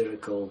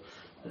esoterical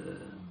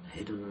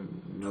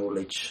hidden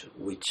knowledge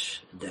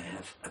which they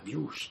have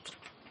abused.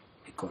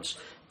 Because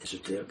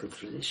esoterical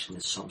tradition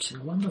is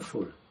something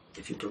wonderful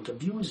if you don't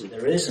abuse it.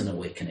 There is an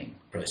awakening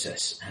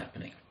process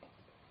happening.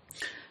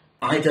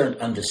 I don't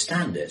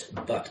understand it,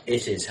 but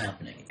it is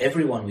happening.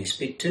 Everyone we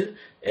speak to,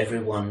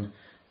 everyone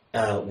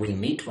we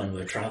meet when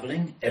we're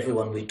traveling,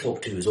 everyone we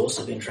talk to who's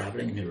also been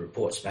traveling and who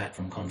reports back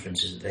from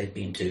conferences that they've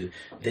been to,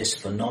 this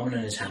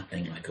phenomenon is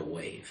happening like a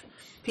wave.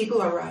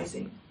 People are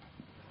rising.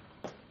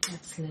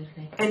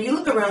 Absolutely. And you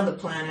look around the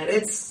planet,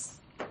 it's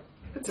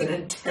an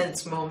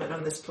intense moment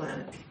on this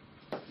planet.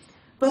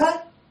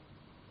 But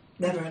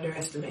never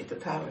underestimate the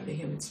power of the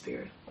human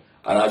spirit.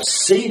 And I've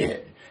seen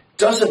it.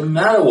 Doesn't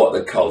matter what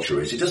the culture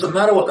is. It doesn't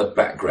matter what the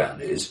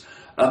background is.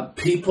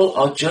 People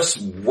are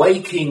just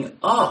waking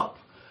up.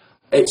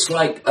 It's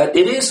like,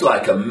 it is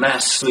like a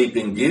mass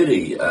Sleeping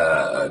Beauty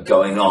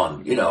going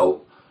on, you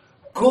know.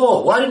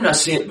 God, why didn't I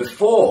see it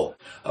before?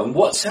 And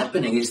what's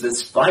happening is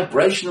this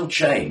vibrational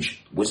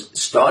change was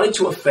starting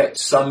to affect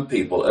some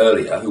people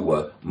earlier who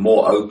were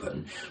more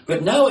open,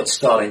 but now it's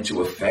starting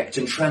to affect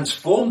and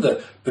transform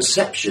the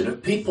perception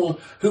of people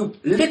who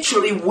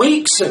literally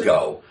weeks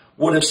ago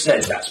would have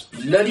said, that's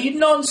bloody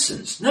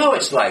nonsense. Now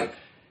it's like,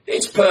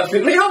 it's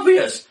perfectly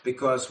obvious.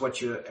 Because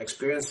what you're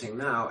experiencing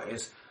now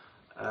is...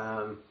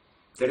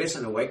 there is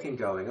an awakening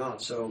going on.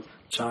 So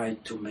try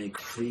to make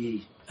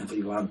free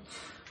everyone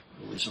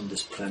who is on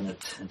this planet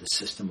in the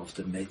system of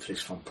the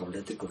matrix from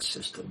political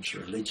systems,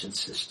 religion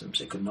systems,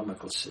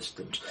 economical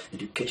systems,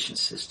 education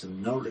systems,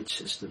 knowledge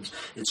systems.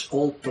 It's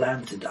all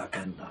planned in the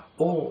agenda,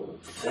 all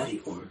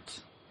very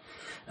old.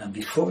 And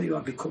before you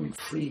are becoming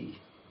free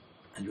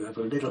and you have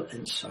a little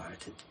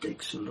insight, it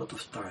takes a lot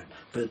of time.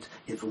 But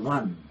if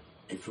one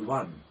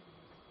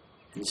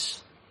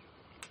is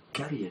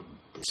carrying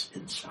this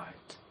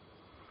insight,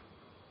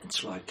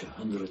 it's like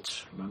 100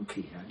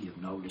 monkey, you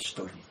know the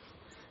story.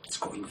 It's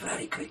going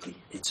very quickly.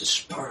 It's a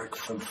spark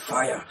from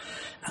fire,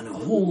 and a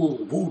whole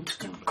wood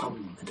can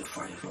come in the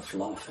fire of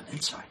love and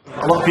insight.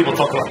 A lot of people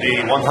talk about the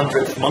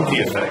 100th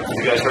monkey effect. Have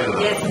you guys heard of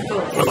that? Yes, of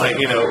course. But like,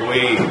 you know,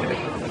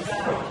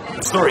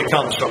 the story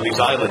comes from these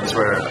islands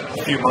where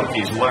a few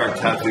monkeys learned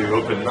how to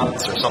open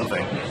nuts or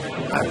something.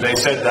 And they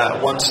said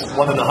that once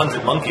one in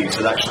 100 monkeys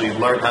had actually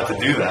learned how to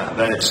do that,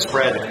 then it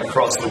spread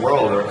across the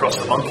world, or across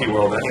the monkey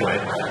world anyway.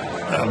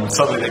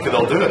 suddenly they could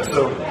all do it.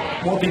 So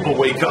more people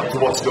wake up to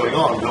what's going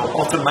on,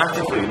 they'll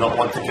automatically not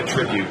want to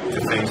contribute to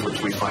things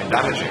which we find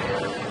damaging.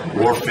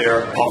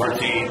 Warfare,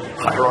 poverty,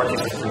 hierarchies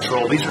of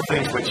control, these are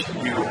things which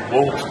you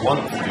won't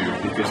want to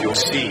do because you'll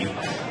see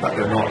that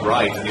they're not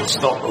right, and you'll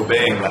stop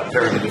obeying that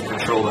pyramid of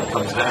control that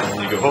comes down,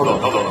 and you go, hold on,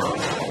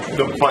 I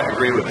don't quite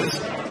agree with this.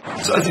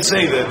 So as you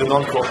say, the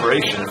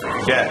non-cooperation, if we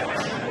can get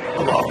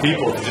a lot of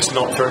people to just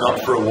not turn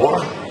up for a war.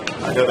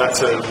 I know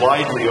that's a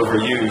widely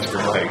overused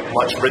and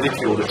much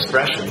ridiculed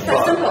expression,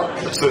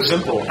 but it's so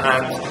simple.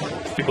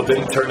 And people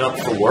didn't turn up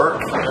for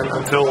work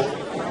until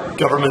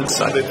governments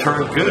decided to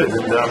turn good.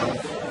 And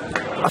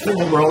I think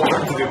what we're all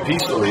trying to do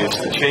peacefully is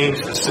to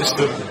change the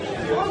system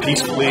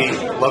peacefully,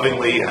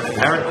 lovingly, and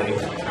inherently.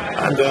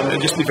 And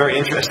it'd just be very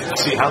interesting to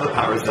see how the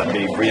powers that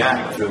be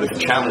react to the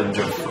challenge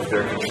of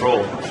their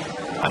control.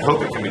 I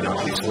hope it can be done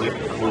peacefully,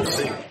 and we'll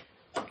see.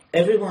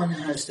 Everyone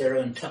has their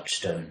own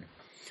touchstone,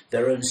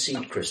 their own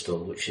seed crystal,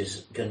 which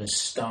is going to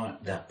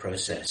start that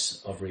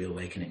process of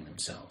reawakening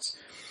themselves.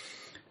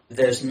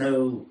 There's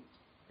no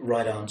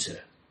right answer.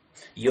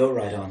 Your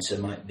right answer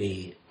might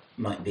be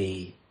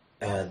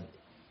an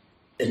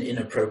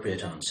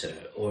inappropriate answer,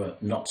 or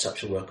not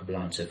such a workable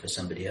answer for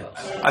somebody else.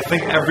 I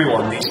think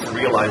everyone needs to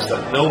realize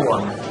that no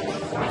one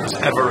is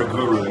ever a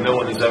guru, no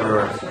one is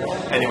ever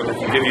anyone that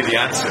can give you the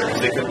answer.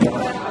 They can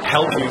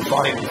help you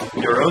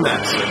find your own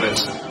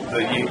answer,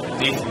 but you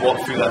need to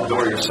walk through that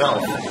door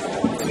yourself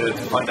to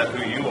find out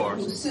who you are.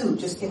 Sue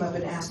just came up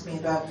and asked me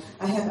about,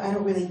 I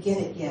don't really get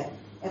it yet.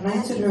 And my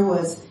answer to her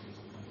was,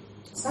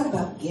 it's not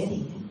about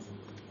getting it,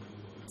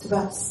 it's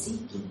about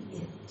seeking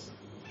it.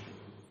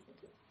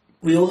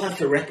 We all have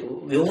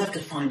to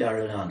find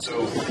our own answer.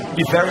 So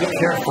be very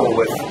careful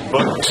with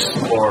books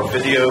or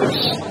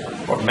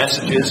videos or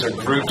messages or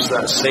groups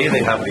that say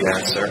they have the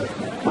answer.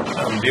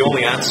 The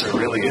only answer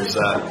really is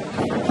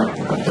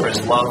that there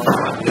is love,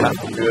 and you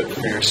have to do it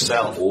for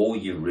yourself. All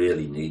you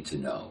really need to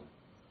know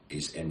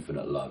is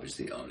infinite love is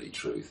the only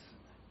truth.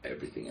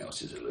 Everything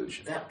else is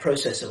illusion. That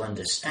process of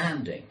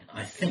understanding,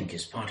 I think,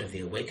 is part of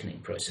the awakening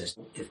process.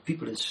 If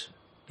people is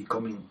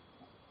becoming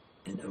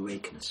in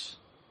awakeness,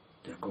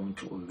 they're going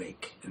to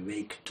awake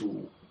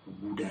to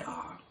who they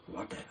are,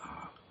 what they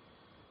are.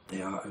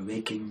 They are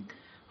awaking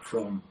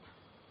from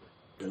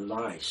the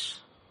lies,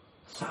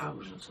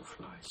 thousands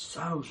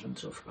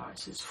of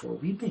lies. It's for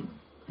weeping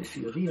if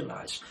you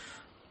realize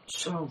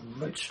so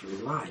much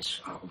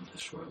lies are on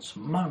this world,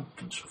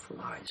 mountains of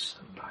lies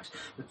and lies.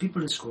 But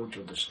people is going to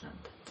understand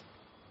that.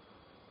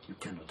 You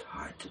cannot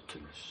hide the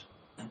truth.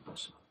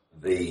 Impossible.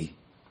 The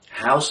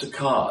house of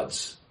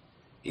cards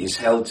is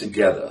held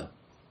together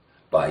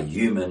by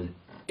human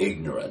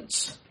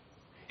ignorance.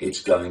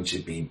 It's going to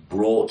be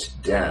brought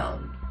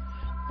down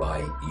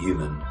by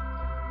human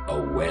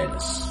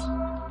awareness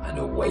and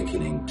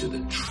awakening to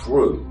the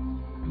true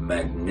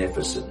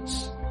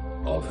magnificence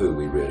of who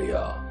we really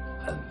are.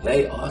 And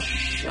they are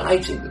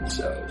shiting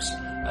themselves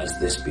as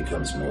this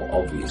becomes more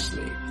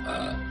obviously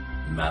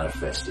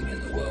manifesting in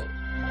the world.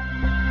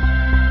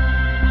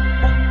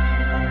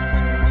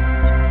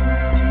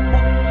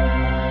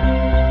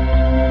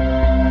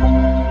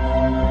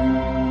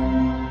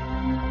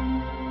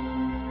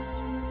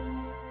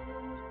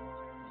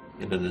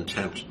 In an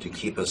attempt to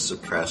keep us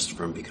suppressed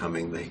from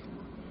becoming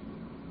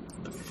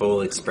the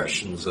full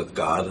expressions of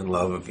God and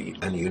love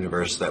and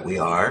universe that we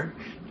are,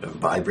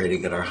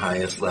 vibrating at our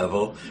highest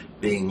level,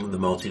 being the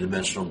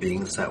multidimensional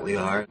beings that we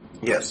are.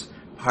 Yes,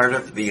 part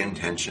of the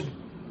intention,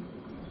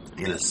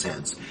 in a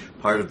sense,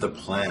 part of the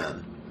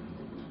plan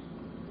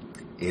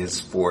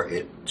is for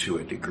it, to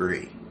a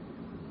degree,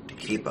 to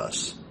keep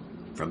us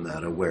from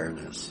that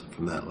awareness,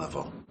 from that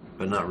level.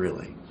 But not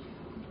really.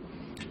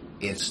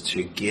 It's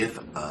to give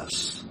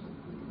us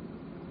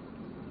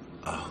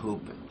a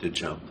hoop to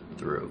jump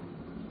through,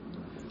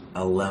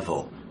 a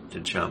level to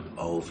jump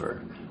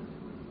over,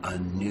 a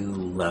new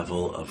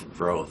level of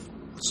growth,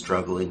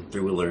 struggling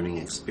through a learning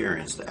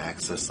experience to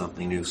access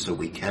something new so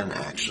we can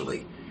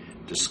actually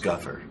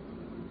discover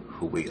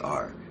who we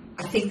are.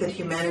 I think that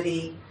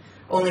humanity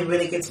only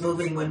really gets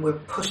moving when we're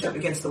pushed up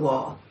against the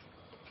wall.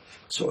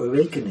 So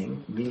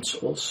awakening means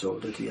also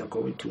that we are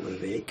going to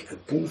awake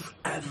above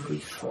every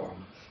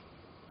form.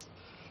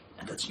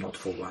 And that's not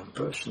for one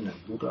person, a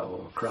Buddha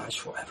or Christ,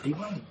 for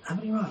everyone.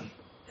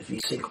 If we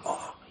think,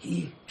 oh,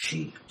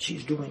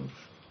 she's doing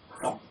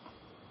wrong.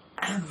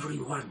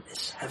 Everyone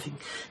is having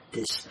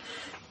this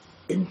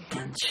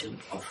intention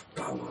of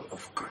power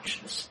of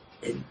consciousness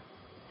in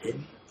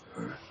him,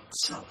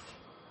 herself.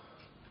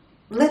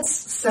 Let's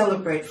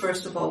celebrate,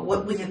 first of all,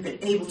 what we have been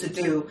able to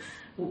do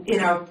in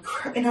our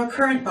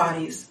current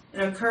bodies,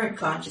 in our current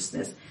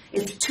consciousness.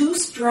 If two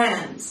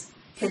strands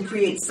can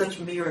create such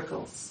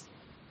miracles,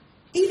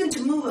 even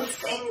to move a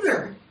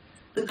finger,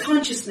 the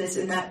consciousness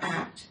in that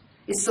act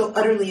is so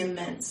utterly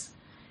immense.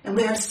 And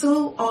we are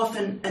so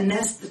often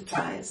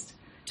anesthetized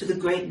to the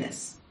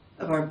greatness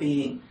of our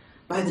being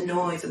by the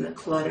noise and the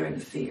clutter and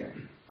the fear.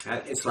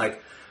 It's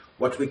like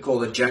what we call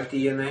the junk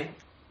DNA.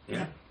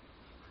 Yeah.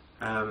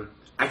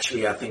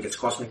 Actually, I think it's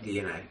cosmic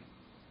DNA.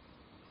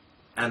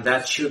 and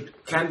that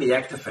can be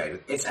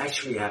activated. It's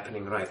actually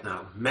happening right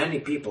now. Many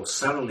people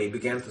suddenly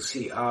began to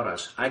see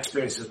auras. I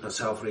experienced this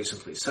myself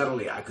recently.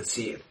 Suddenly I could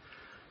see it.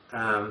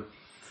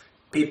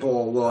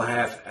 People will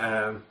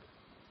have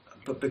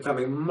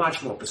becoming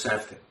much more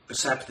perceptive.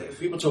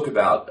 People talk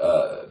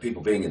about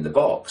people being in the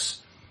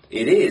box.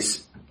 It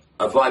is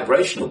a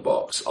vibrational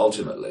box,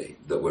 ultimately,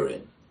 that we're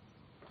in.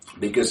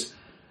 Because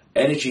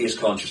energy is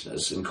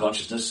consciousness, and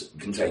consciousness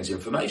contains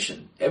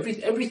information.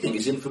 Everything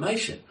is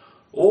information.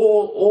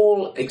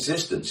 All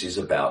existence is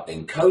about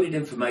encoded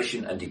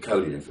information and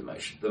decoded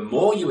information. The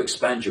more you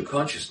expand your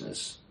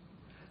consciousness,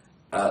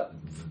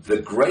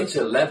 the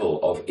greater level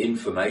of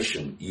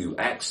information you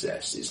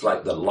access. It's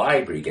like the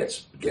library gets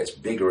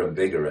bigger and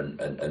bigger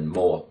and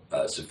more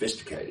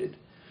sophisticated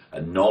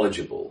and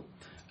knowledgeable.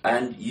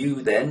 And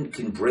you then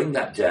can bring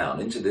that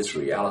down into this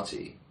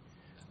reality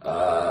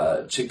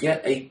to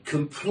get a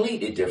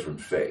completely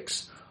different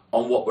fix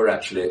on what we're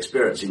actually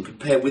experiencing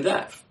compared with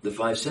that, the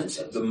five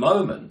senses. At the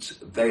moment,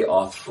 they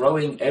are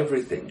throwing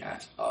everything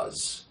at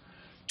us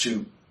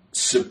to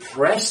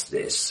suppress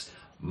this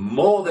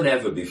more than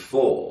ever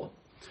before,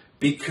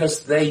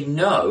 because they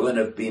know and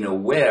have been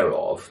aware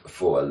of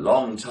for a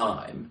long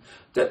time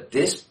that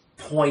this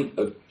point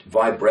of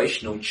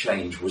vibrational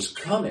change was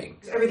coming.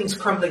 Everything's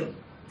crumbling.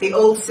 The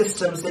old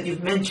systems that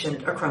you've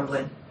mentioned are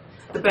crumbling.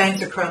 The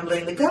banks are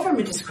crumbling. The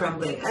government is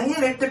crumbling. And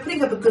yeah, they're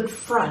putting up a good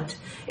front.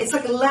 It's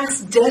like a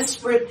last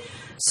desperate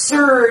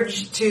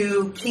surge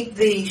to keep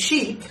the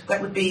sheep,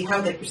 that would be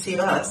how they perceive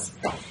us,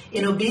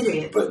 in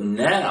obedience. But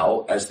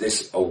now, as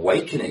this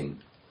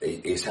awakening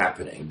is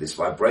happening, this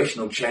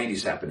vibrational change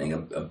is happening,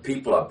 and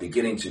people are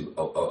beginning to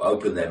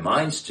open their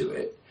minds to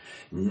it,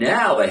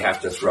 now they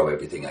have to throw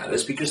everything at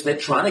us because they're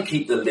trying to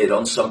keep the lid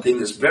on something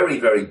that's very,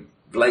 very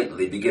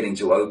blatantly beginning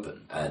to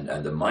open.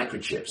 And the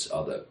microchips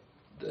are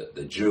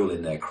the jewel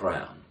in their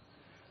crown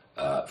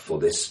for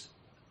this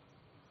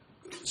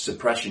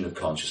suppression of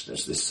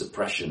consciousness, this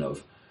suppression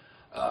of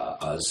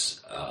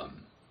us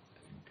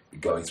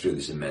going through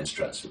this immense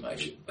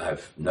transformation. I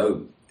have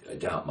no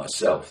doubt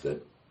myself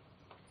that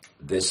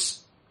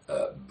this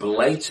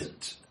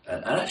blatant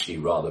and actually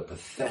rather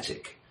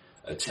pathetic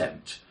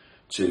attempt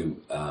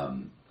to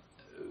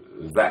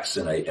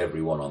vaccinate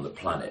everyone on the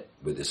planet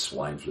with this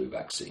swine flu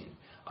vaccine,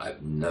 I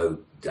have no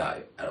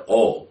doubt at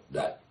all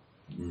that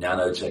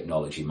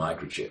nanotechnology,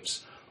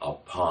 microchips, are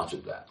part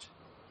of that.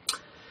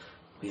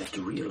 We have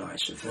to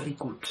realize very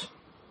good,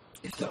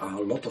 if there are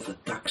a lot of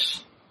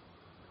attacks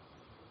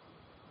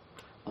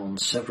on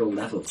several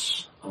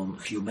levels on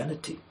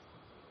humanity,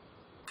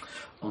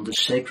 on the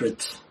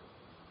sacred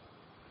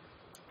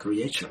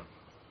creation,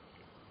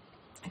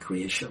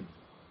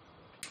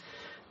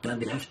 then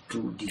we have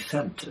to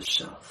defend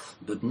ourselves,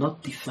 but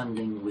not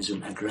defending with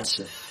an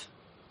aggressive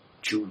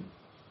tune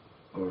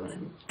or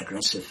an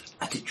aggressive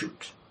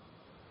attitude,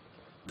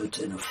 but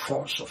in a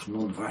force of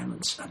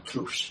non-violence and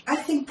truth. I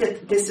think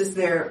that this is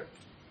their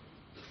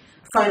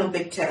final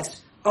big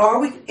test. Are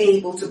we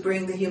able to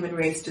bring the human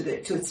race to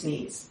its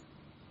knees?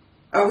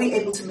 Are we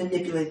able to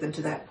manipulate them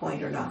to that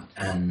point or not?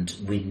 And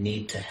we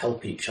need to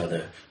help each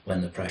other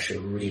when the pressure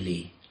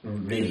really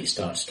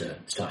starts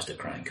to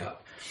crank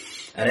up.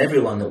 And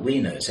everyone that we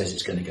know says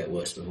it's going to get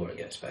worse before it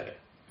gets better.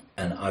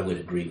 And I would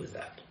agree with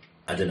that.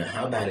 I don't know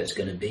how bad it's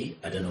going to be.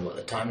 I don't know what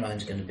the timeline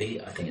is going to be.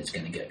 I think it's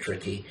going to get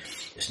tricky.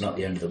 It's not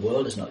the end of the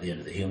world. It's not the end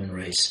of the human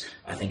race.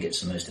 I think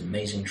it's the most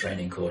amazing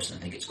training course, and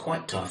I think it's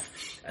quite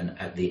tough. And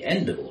at the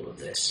end of all of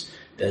this,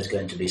 there's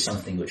going to be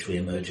something which we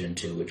emerge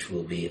into, which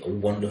will be a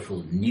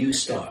wonderful new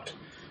start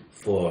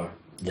for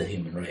the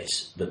human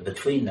race. But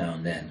between now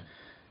and then,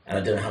 and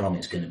I don't know how long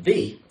it's going to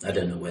be, I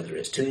don't know whether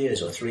it's 2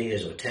 years or 3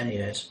 years or 10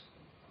 years,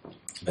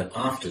 but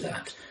after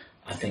that,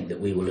 I think that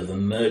we will have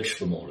emerged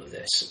from all of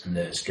this, and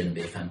there's going to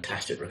be a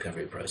fantastic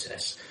recovery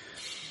process.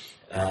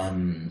 I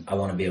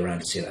want to be around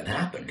to see that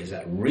happen, because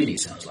that really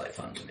sounds like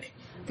fun to me.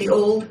 The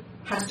old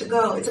has to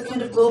go. It's a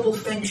kind of global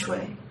feng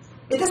shui.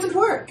 It doesn't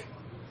work.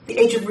 The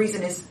age of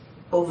reason is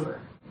over.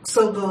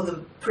 So go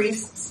the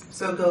priests,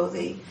 so go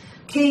the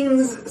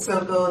kings,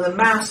 so go the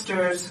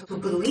masters who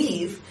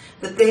believe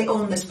that they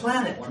own this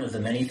planet. One of the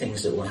many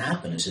things that will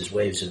happen as this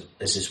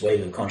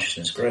wave of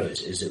consciousness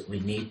grows is that we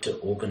need to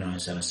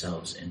organize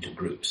ourselves into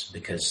groups,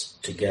 because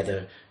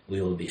together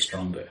we will be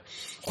stronger.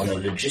 On a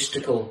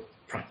logistical,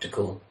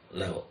 practical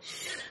level,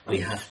 we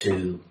have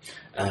to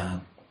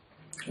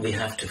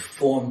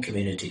form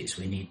communities.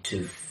 We need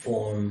to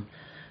form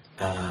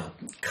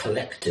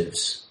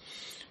collectives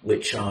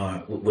which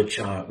are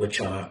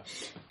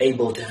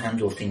able to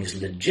handle things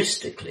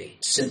logistically,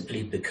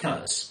 simply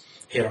because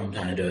here on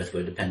planet Earth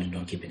we're dependent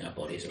on keeping our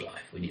bodies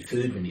alive. We need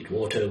food, we need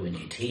water, we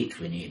need heat,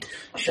 we need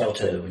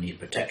shelter, we need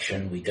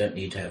protection. We don't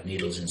need to have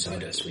needles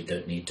inside us. We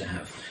don't need to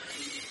have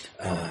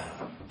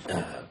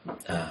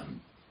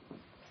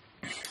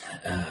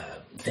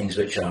things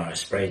which are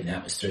sprayed in the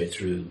atmosphere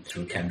through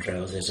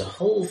chemtrails. There's a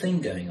whole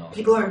thing going on.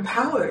 People are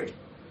empowered.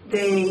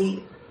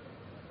 They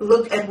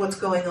look at what's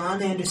going on,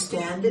 they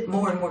understand it,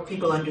 more and more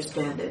people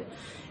understand it,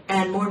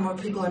 and more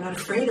people are not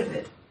afraid of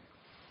it.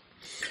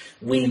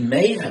 we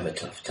may have a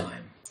tough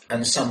time,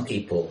 and some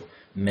people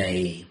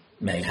may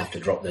have to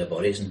drop their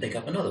bodies and pick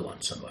up another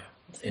one somewhere,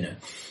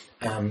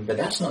 but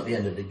that's not the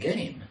end of the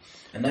game.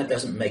 And that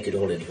doesn't make it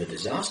all into a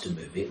disaster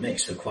movie. It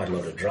makes for quite a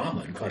lot of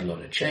drama and quite a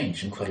lot of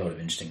change and quite a lot of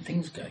interesting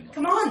things going on.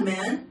 Come on,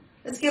 man.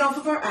 Let's get off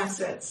of our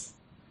assets.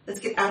 Let's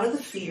get out of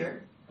the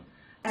fear.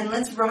 And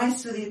let's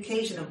rise to the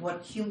occasion of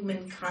what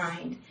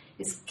humankind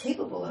is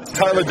capable of.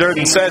 Tyler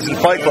Durden says in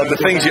Fight Club, the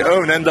things you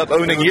own end up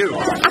owning you.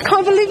 I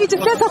can't believe you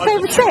just said our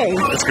favourite thing.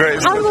 It's great,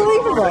 isn't it?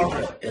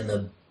 Unbelievable. In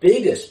the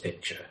biggest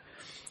picture,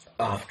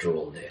 after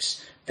all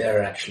this,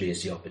 there actually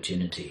is the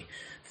opportunity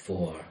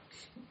for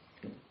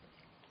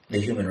the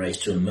human race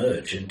to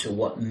emerge into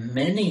what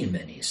many,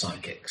 many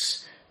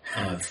psychics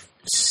have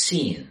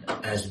seen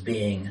as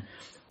being,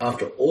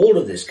 after all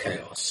of this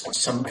chaos,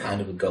 some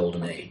kind of a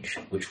golden age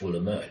which will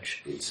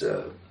emerge. It's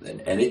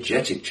an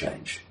energetic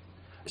change.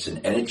 It's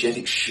an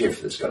energetic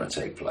shift that's going to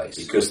take place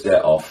because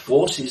there are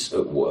forces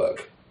at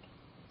work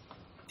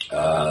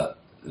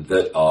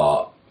that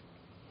are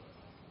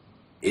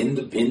in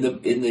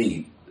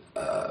the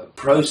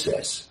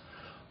process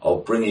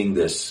of bringing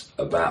this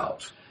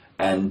about,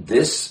 and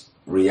this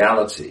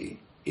reality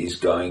is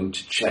going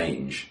to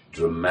change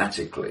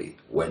dramatically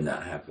when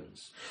that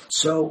happens.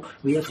 So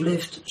we have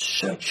lived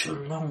such a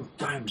long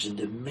time in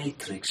the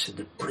matrix, in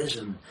the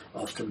prison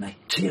of the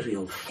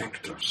material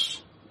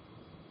factors.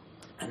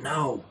 And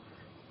now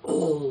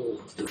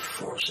all the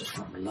forces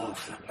from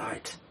love and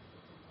light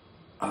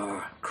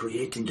are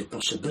creating the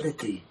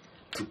possibility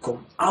to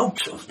come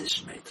out of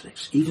this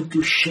matrix, even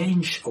to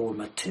change our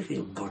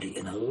material body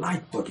in a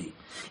light body,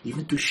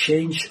 even to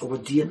change our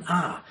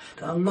DNA.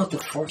 There are a lot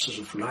of forces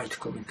of light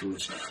coming to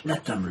us.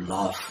 Let them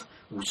laugh,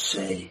 would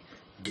say,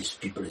 this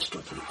people is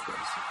totally crazy.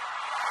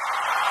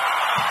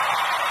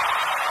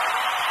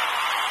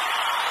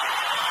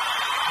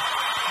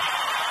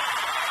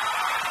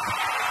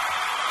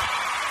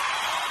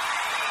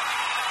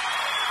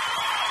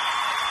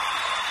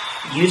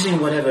 Using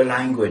whatever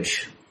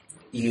language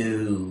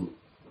you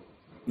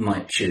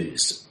might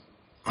choose,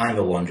 I'm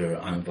a wanderer,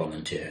 I'm a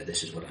volunteer,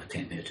 this is what I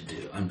came here to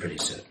do, I'm pretty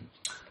certain.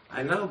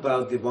 I know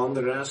about the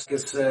Wanderers.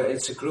 It's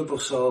a group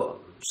of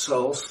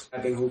souls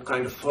who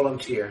kind of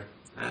volunteer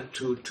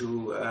to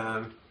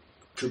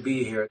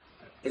be here.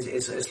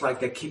 It's like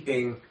they're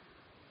keeping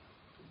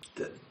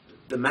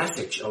the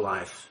message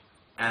alive,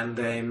 and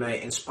they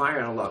may inspire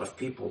a lot of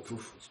people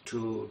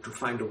to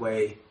find a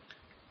way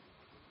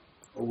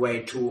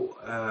to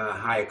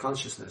higher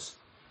consciousness.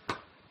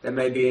 There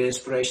may be an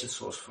inspiration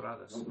source for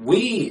others.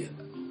 We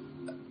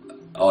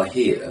are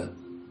here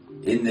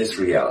in this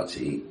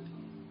reality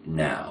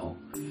now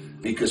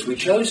because we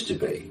chose to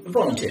be.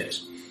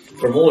 Volunteers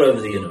from all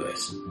over the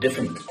universe,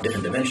 different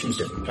dimensions,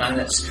 different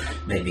planets,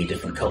 maybe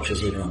different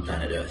cultures even on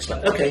planet Earth. It's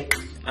like, okay,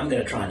 I'm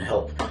going to try and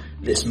help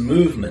this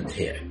movement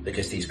here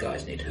because these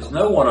guys need help. There's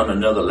no one on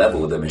another level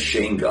with a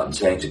machine gun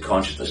saying to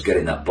consciousness, get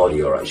in that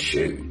body or I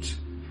shoot.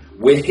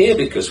 We're here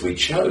because we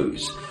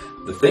chose.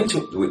 The thing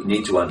we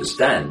need to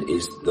understand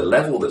is the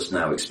level that's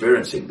now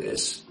experiencing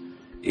this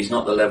is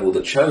not the level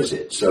that chose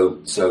it. So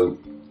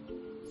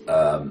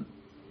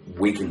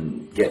we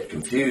can get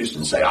confused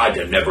and say, I'd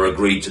have never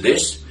agreed to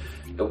this.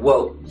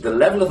 Well, the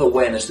level of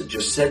awareness that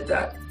just said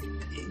that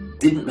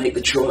didn't make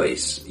the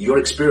choice. You're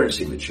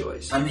experiencing the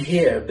choice. I'm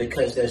here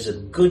because there's a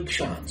good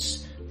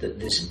chance that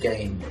this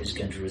game is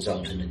going to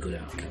result in a good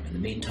outcome. In the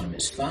meantime,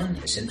 it's fun,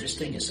 it's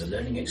interesting, it's a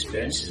learning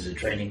experience, it's a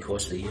training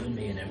course for you and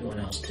me and everyone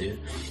else too.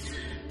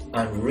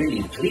 I'm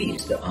really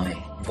pleased that I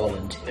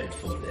volunteered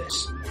for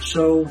this.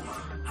 So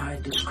I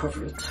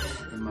discovered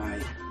in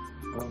my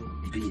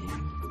own being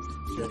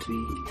that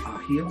we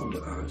are here on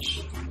the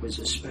earth with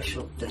a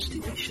special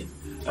destination.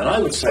 And I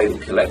would say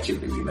that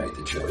collectively we made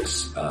the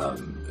choice,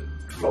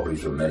 probably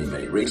for many,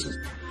 many reasons.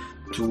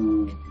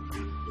 To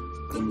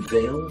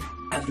unveil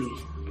every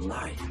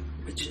lie,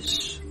 which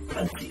is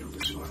plenty on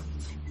this world.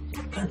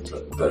 Plenty.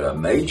 But a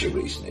major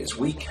reason is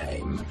we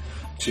came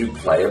to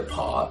play a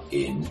part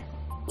in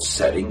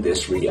setting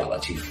this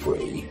reality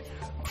free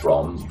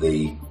from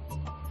the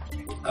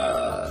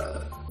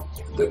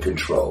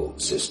control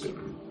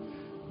system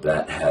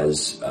that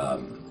has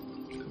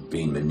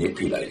been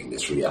manipulating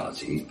this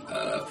reality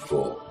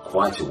for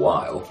quite a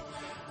while,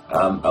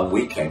 and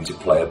we came to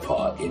play a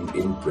part in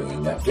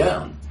bringing that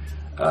down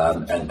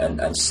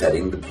and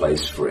setting the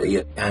place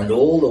free. And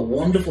all the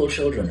wonderful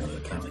children who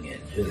are coming in,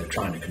 who they're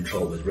trying to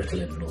control with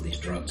Ritalin and all these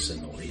drugs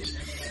and all these,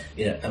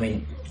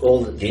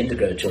 all the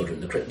Indigo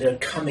children, they're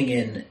coming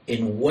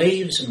in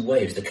waves and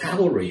waves. The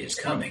cavalry is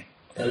coming.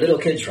 There are little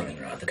kids running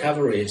around. The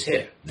cavalry is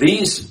here.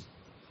 These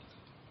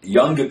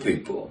younger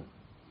people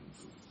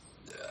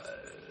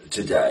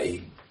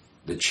today,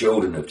 the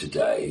children of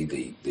today,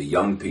 the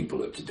young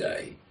people of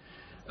today,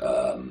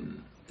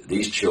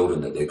 these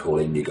children that they call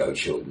indigo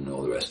children and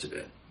all the rest of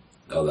it,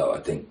 although I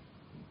think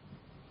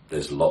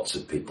there's lots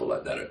of people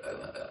like that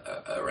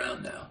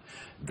around now,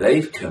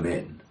 they've come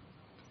in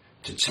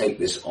to take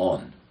this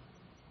on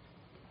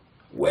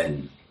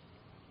when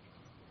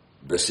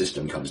the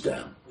system comes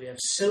down. We have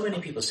so many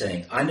people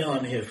saying, I know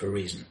I'm here for a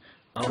reason.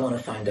 I want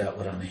to find out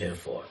what I'm here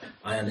for.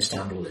 I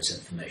understand all this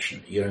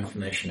information. Your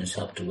information has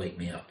helped to wake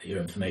me up. Your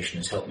information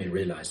has helped me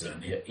realize that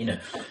I'm here. You know,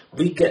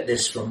 we get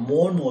this from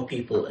more and more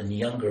people and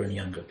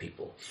younger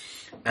people.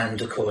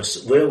 And, of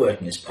course, we're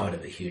working as part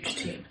of a huge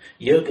team.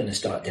 You're going to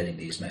start getting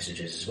these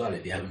messages as well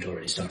if you haven't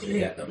already started to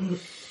get them.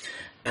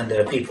 And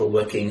there are people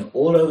working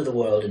all over the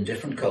world in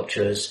different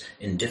cultures,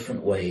 in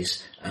different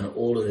ways, and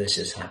all of this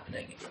is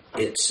happening.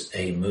 It's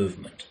a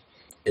movement.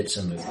 It's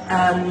a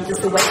movement.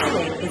 This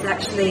awakening is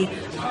actually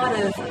part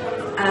of,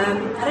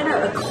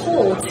 a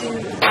call to,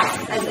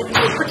 as it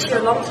was put to you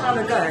a long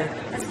time ago,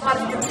 as part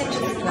of the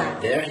contingency plan.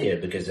 They're here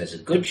because there's a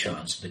good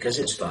chance, because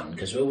it's fun,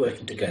 because we're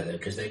working together,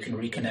 because they can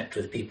reconnect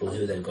with people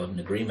who they've got an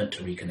agreement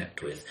to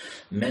reconnect with.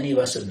 Many of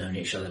us have known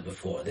each other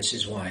before. This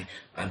is why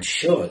I'm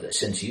sure that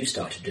since you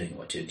started doing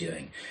what you're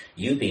doing,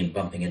 you've been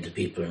bumping into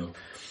people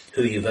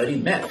who you've only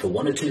met for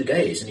 1 or 2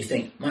 days, and you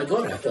think, my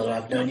God, I feel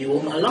I've known you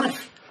all my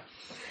life.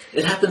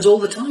 It happens all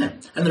the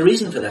time. And the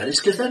reason for that is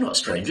because they're not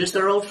strangers,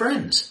 they're old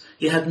friends.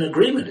 You had an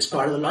agreement as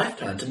part of the life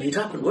plan to meet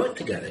up and work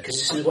together, because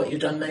this is what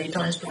you've done many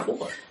times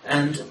before.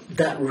 And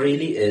that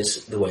really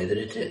is the way that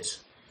it is.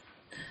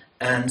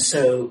 And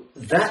so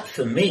that,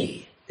 for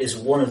me, is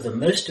one of the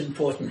most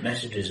important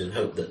messages of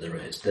hope that there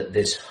is, that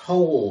this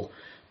whole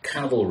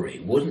cavalry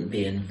wouldn't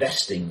be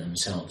investing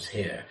themselves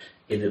here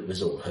if it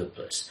was all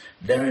hopeless.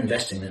 They're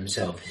investing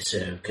themselves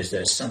here because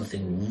there's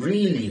something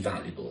really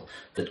valuable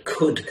that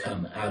could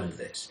come out of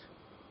this.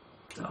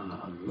 There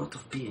are a lot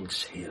of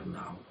beings here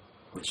now,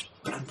 with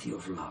plenty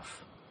of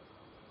love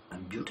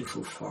and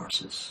beautiful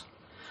forces,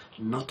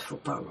 not for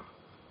power,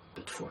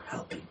 but for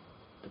helping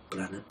the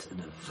planet in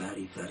a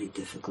very, very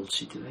difficult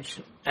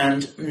situation.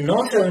 And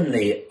not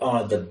only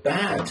are the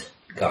bad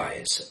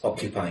guys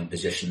occupying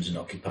positions and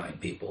occupying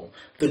people,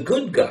 the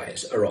good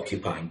guys are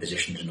occupying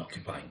positions and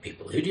occupying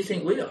people. Who do you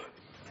think we are?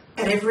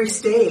 At every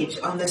stage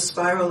on this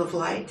spiral of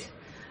light,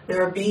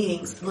 there are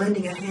beings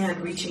lending a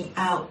hand, reaching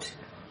out,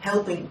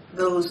 helping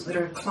those that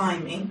are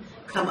climbing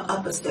come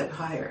up a step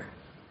higher.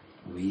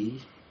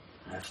 We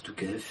have to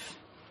give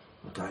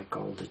what I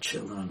call the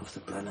children of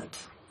the planet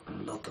a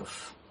lot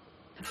of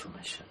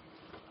information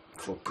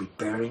for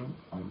preparing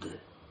on the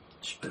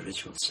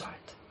spiritual side.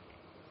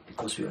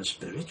 Because we are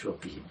spiritual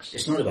beings.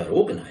 It's not about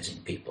organizing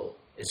people.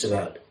 It's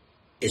about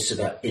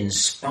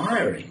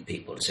inspiring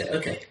people to say,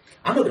 okay,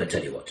 I'm not going to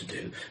tell you what to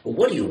do, but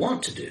what do you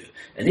want to do?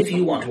 And if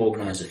you want to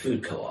organize a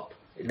food co-op,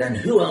 then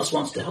who else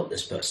wants to help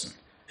this person?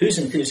 Who's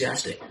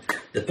enthusiastic?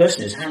 The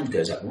person whose hand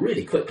goes up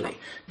really quickly,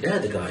 they're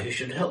the guy who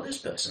should help this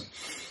person.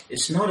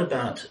 It's not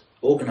about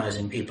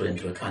organizing people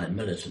into a kind of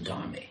militant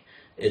army.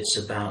 It's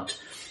about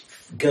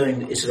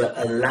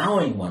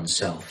allowing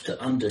oneself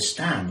to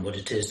understand what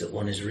it is that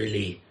one is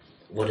really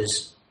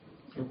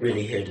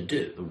here to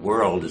do. The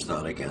world is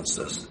not against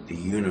us. The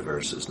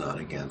universe is not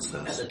against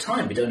us. At the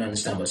time, we don't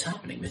understand what's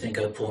happening. We think,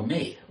 oh, poor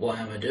me. Why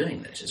am I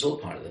doing this? It's all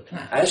part of the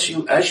plan. As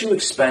you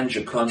expand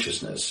your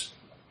consciousness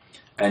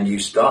and you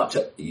start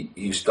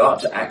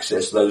to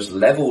access those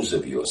levels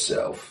of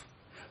yourself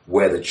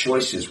where the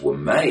choices were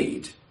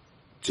made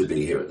to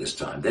be here at this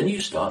time, then you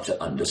start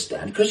to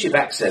understand. Because you've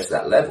accessed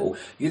that level,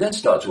 you then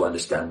start to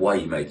understand why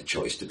you made the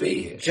choice to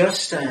be here.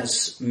 Just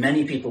as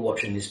many people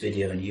watching this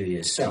video and you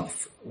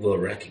yourself will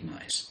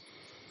recognize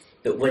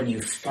that when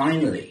you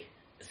finally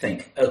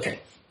think, okay,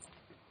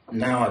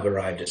 now I've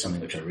arrived at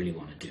something which I really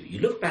want to do, you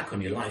look back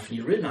on your life and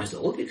you realize that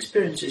all the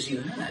experiences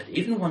you had,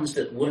 even ones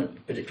that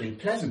weren't particularly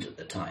pleasant at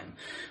the time,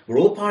 were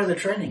all part of the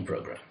training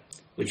program,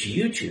 which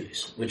you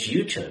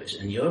chose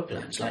in your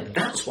plans. Like,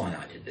 that's why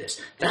I did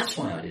this. That's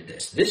why I did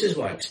this. This is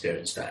why I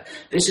experienced that.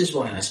 This is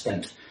why I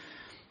spent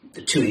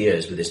 2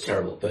 years with this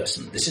terrible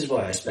person. This is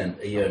why I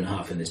spent 1.5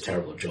 years in this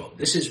terrible job.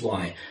 This is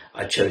why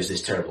I chose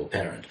this terrible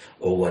parent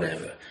or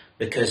whatever.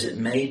 Because it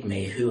made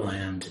me who I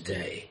am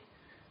today,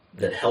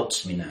 that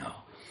helps me now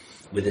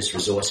with this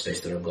resource base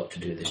that I've got to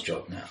do this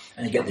job now.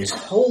 And you get this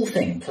whole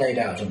thing played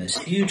out on this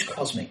huge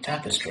cosmic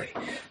tapestry,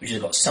 which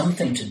has got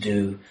something to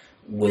do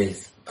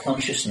with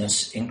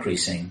consciousness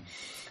increasing.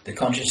 The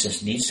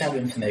consciousness needs to have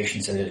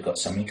information so that it's got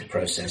something to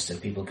process, so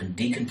people can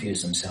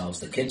deconfuse themselves.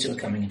 The kids who are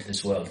coming into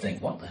this world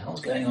think, what the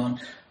hell's going on?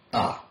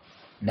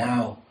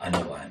 Now I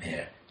know why I'm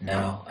here.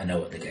 Now I know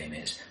what the game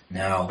is.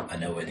 Now I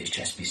know where these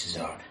chess pieces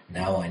are.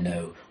 Now I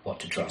know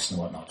what to trust and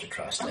what not to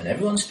trust. And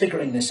everyone's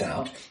figuring this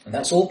out, and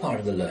that's all part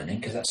of the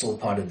learning, because that's all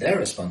part of their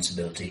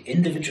responsibility,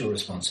 individual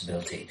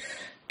responsibility,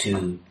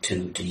 to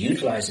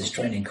utilize this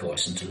training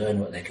course and to learn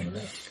what they can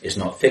learn. It's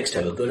not fixed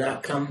to have a good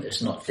outcome.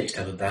 It's not fixed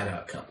to have a bad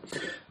outcome.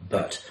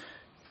 But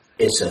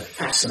it's a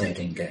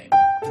fascinating game.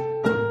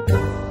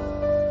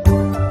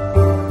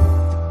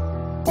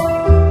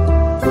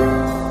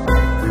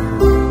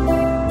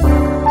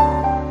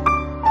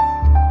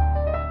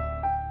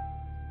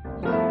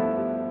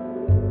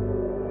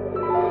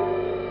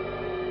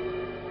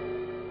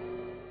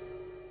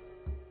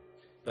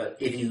 But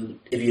if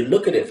you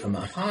look at it from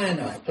a high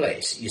enough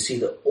place, you see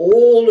that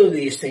all of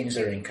these things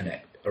are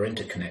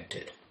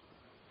interconnected.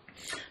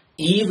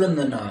 Even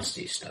the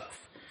nasty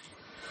stuff.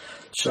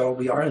 So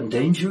we are in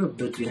danger,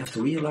 but we have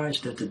to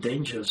realize that the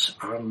dangers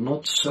are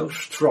not so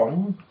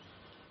strong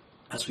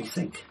as we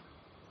think.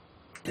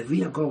 If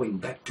we are going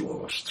back to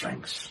our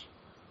strengths,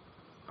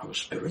 our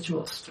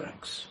spiritual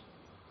strengths,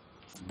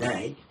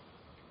 they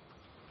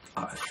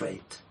are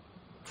afraid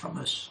from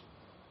us.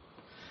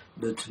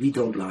 But we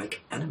don't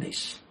like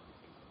enemies,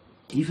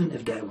 even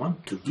if they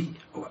want to be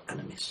our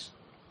enemies.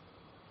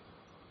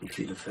 We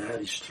feel a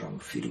very strong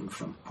feeling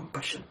from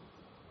compassion.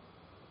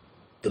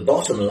 The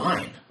bottom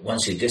line,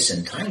 once you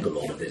disentangle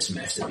all of this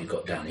mess that we've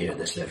got down here,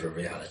 this level of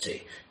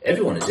reality,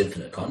 everyone is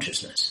infinite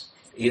consciousness.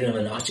 Even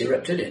a nasty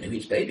reptilian who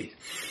eats babies,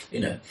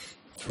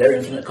 they're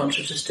infinite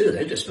consciousness too.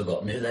 They've just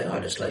forgotten who they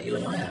are, just like you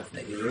and I have,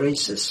 maybe. The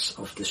races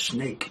of the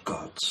snake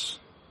gods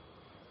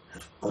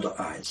have other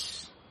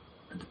eyes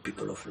than the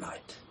people of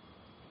light.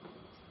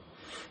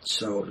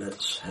 So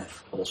let's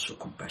have also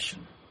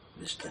compassion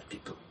with that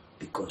people,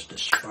 because the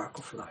spark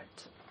of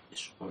light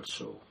is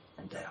also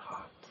in their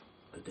heart,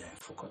 but they have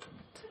forgotten it.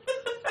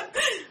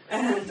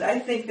 And I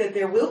think that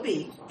there will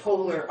be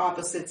polar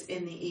opposites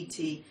in the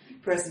ET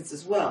presence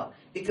as well,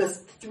 because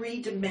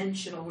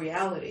three-dimensional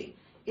reality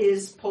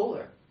is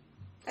polar.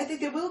 I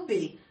think there will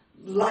be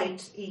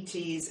light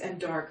ETs and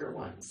darker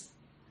ones.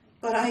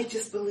 But I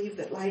just believe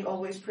that light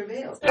always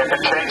prevails. You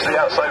can change the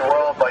outside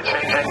world by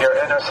changing your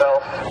inner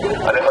self.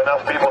 And if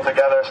enough people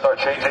together start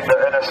changing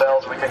their inner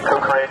selves, we can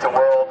co-create a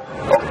world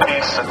of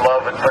peace and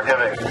love and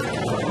forgiving.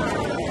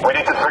 We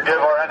need to forgive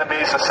our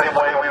enemies the same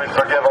way we would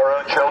forgive our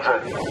own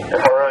children.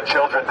 If our own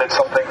children did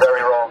something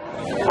very wrong,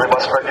 we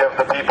must forgive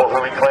the people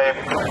who we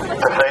claim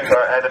to think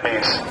are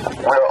enemies.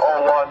 We are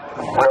all one.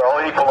 We are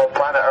all equal on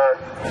planet Earth.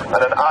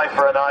 And an eye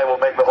for an eye will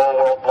make the whole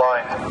world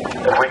blind.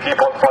 If we keep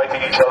on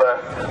fighting each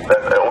other,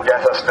 then it will get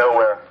us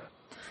nowhere.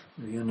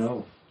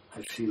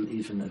 I feel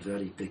even a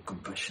very big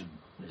compassion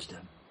with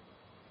them.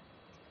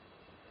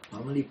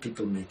 Normally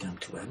people make them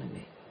to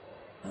enemy.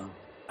 No,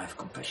 I have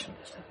compassion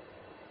with them.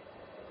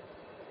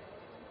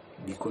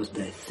 Because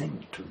they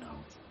think to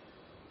know.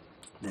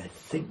 They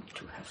think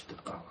to have the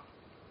power.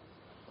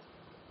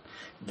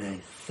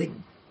 They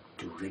think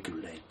to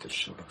regulate the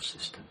solar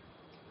system.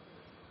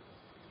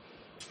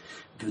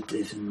 But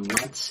if in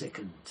 1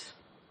 second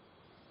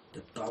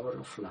the power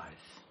of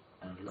life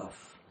and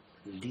love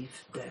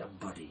leave their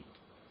body,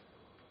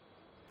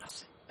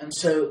 nothing. And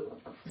so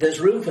there's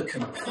room for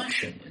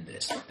compassion in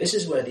this. This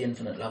is where the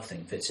infinite love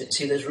thing fits in.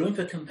 See, there's room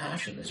for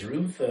compassion. There's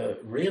room for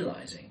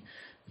realizing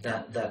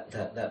that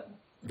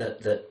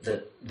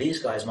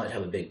these guys might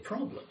have a big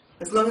problem.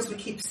 As long as we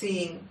keep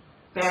seeing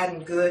bad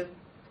and good,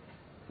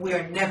 we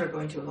are never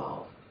going to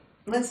evolve.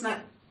 Let's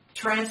not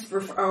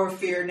transfer our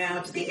fear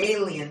now to the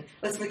alien.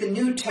 Let's make a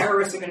new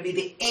terrorists are going to be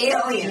the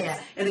aliens,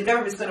 and the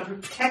government's going to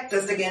protect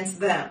us against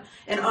them,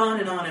 and on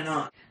and on and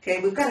on.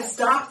 Okay, we've got to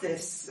stop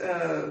this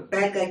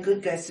bad guy,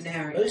 good guy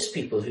scenario. Most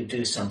people who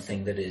do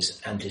something that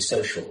is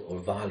antisocial or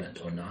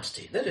violent or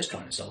nasty, they're just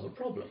trying to solve a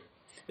problem.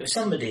 If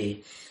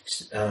somebody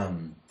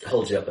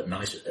holds you up at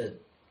knife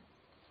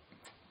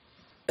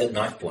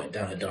point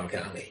down a dark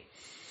alley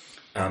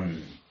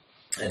and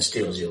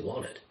steals your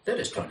wallet, they're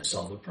just trying to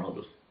solve a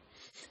problem.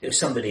 If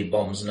somebody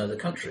bombs another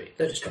country,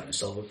 they're just trying to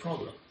solve a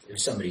problem. If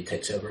somebody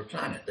takes over a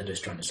planet, they're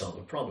just trying to solve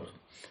a problem.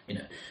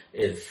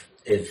 If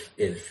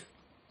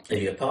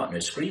your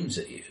partner screams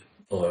at you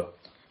or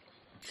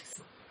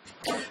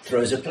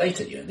throws a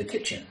plate at you in the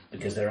kitchen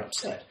because they're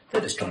upset,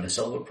 they're just trying to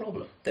solve a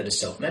problem. They're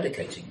just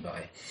self-medicating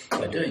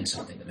by doing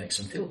something that makes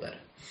them feel better.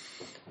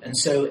 And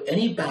so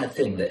any bad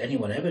thing that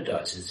anyone ever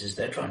does is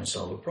they're trying to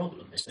solve a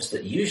problem. It's just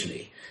that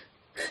usually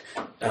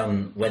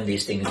when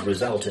these things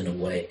result in a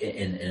way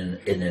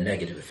in a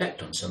negative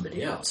effect on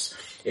somebody else,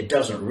 it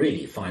doesn't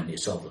really finally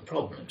solve the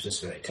problem. It's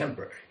just very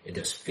temporary. It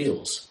just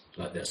feels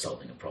like they're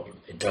solving a problem.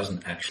 It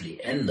doesn't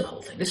actually end the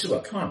whole thing. This is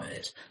what karma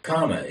is.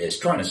 Karma is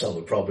trying to solve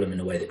a problem in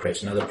a way that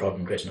creates another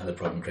problem, creates another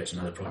problem, creates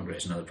another problem,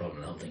 creates another problem,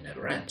 and the whole thing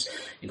never ends.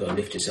 You've got to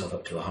lift yourself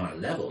up to a higher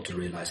level to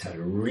realize how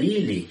to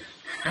really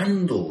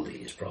handle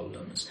these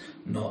problems,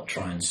 not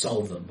try and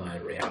solve them by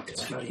reacting.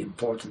 It's very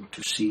important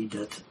to see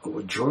that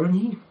our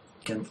journey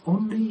can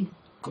only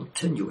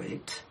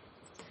continuate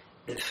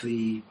if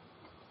we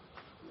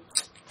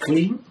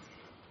clean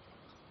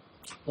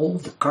all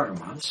the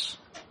karmas,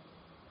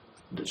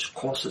 those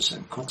causes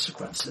and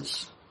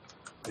consequences,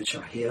 which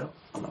are here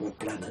on our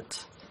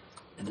planet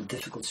in a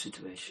difficult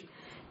situation.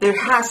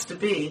 There has to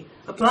be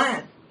a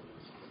plan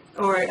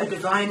or a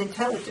divine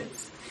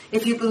intelligence.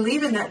 If you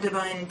believe in that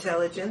divine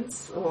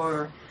intelligence,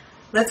 or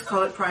let's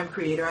call it prime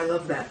creator, I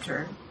love that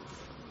term,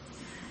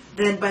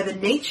 then by the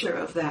nature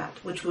of that,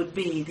 which would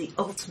be the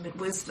ultimate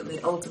wisdom,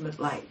 the ultimate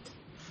light,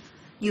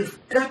 you've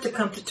got to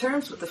come to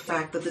terms with the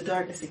fact that the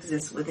darkness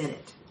exists within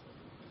it.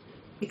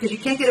 Because you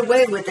can't get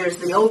away with there's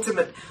the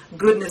ultimate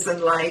goodness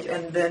and light,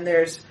 and then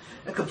there's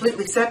a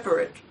completely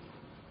separate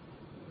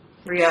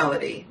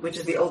reality, which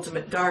is the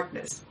ultimate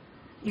darkness.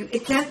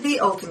 It can't be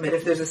ultimate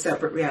if there's a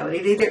separate reality.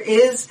 It either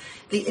is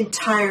the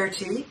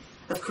entirety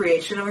of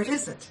creation or it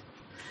isn't.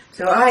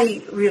 So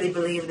I really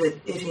believe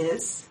that it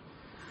is,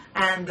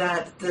 and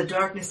that the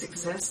darkness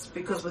exists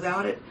because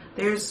without it,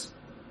 there's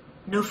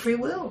no free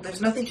will.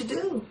 There's nothing to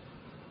do.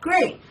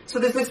 Great. So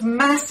there's this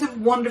massive,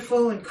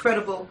 wonderful,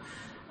 incredible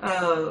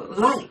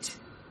light.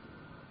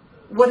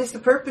 What is the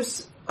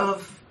purpose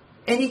of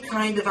any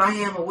kind of I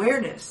am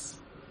awareness?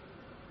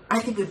 I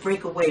think we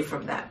break away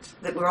from that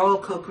we're all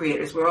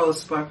co-creators. We're all a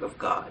spark of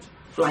God,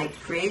 light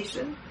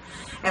creation.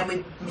 And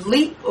we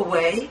leap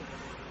away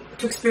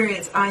to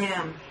experience I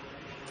am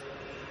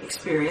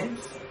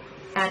experience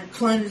and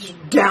plunge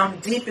down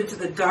deep into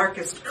the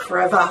darkest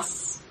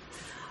crevasse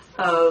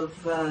of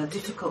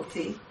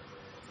difficulty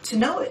to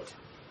know it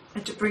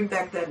and to bring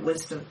back that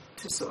wisdom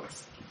to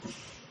source.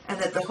 And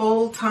that the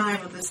whole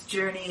time of this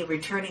journey,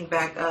 returning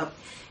back up,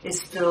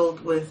 is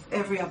filled with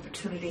every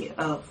opportunity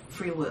of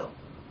free will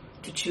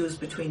to choose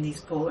between these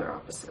polar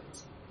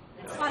opposites.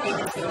 It's funny,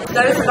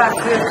 those of us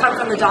who have come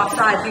from the dark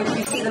side,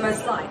 who see the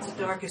most light.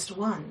 The darkest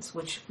ones,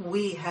 which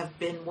we have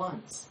been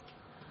once,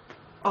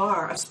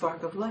 are a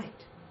spark of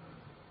light.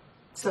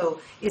 So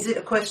is it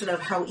a question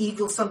of how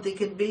evil something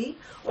can be,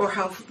 or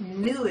how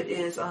new it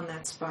is on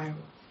that spiral?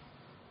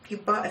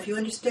 If you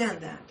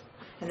understand that,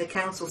 and the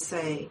councils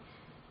say,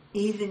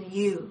 even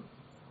you,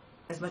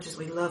 as much as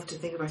we love to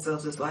think of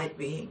ourselves as light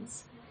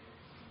beings,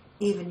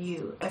 even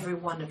you, every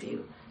one of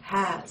you,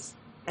 has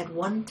at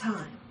one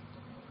time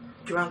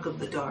drunk of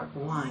the dark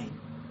wine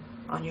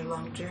on your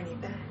long journey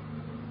back.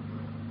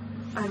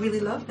 I really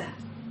love that.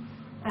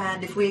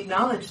 And if we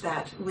acknowledge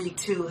that, we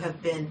too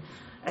have been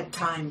at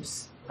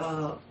times,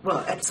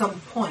 at some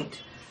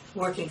point,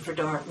 working for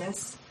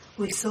darkness,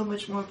 we so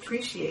much more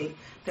appreciate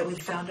that we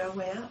found our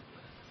way up,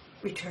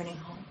 returning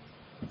home.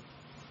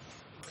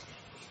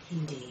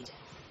 Indeed.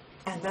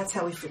 And that's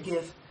how we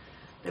forgive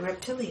the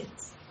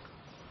reptilians.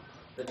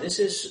 But this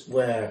is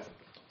where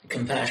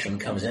compassion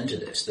comes into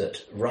this,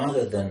 that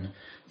rather than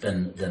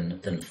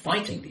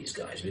fighting these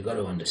guys, we've got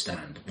to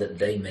understand that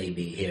they may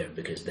be here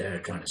because they're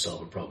trying to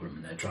solve a problem,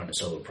 and they're trying to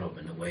solve a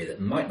problem in a way that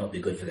might not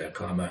be good for their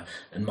karma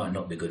and might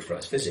not be good for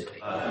us physically.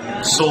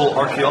 Soul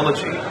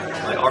archaeology,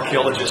 like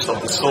archaeologists of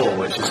the soul,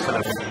 which is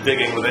kind of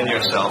digging within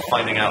yourself,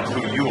 finding out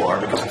who you are,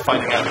 because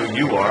finding out who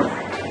you are,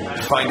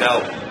 you find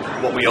out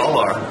what we all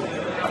are,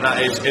 and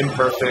that is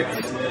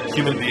imperfect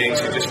human beings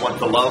who just want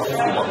to love, we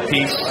want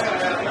peace,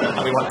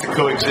 and we want to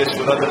coexist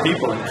with other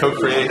people and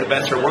co-create a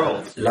better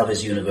world. Love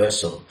is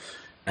universal,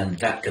 and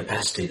that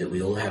capacity that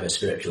we all have as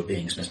spiritual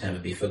beings must never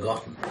be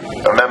forgotten.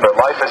 Remember,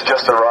 life is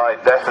just a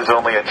ride, death is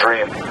only a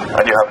dream,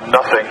 and you have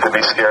nothing to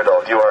be scared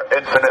of. You are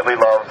infinitely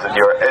loved, and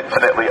you are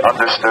infinitely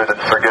understood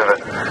and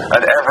forgiven,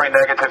 and every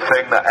negative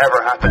thing that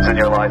ever happens in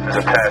your life is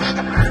a test.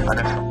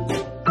 And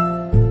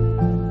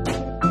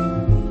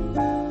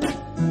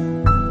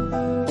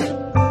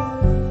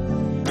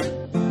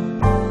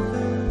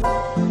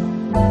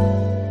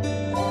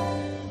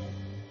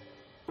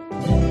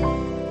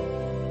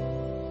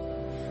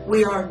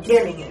we are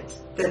getting it,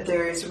 that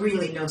there is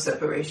really no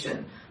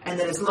separation, and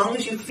that as long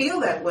as you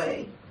feel that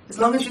way, as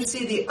long as you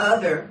see the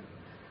other,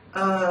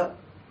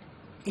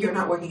 you're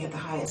not working at the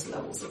highest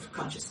levels of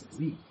consciousness.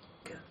 We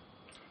can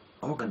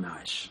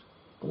organize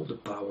all the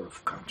power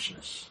of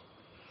consciousness,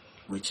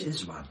 which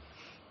is one.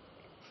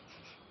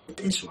 It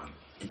is one.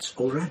 It's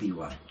already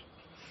one.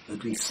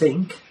 But we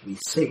think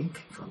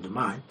from the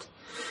mind,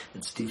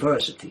 it's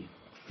diversity.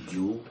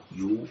 You,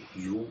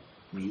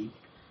 me,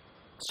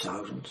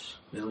 thousands,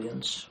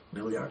 millions,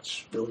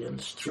 milliards,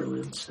 billions,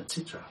 trillions,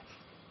 etc.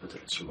 But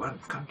it's one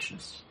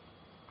consciousness.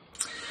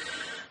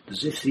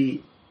 As if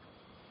we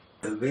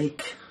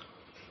awake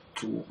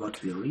to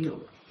what we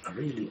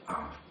really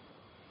are,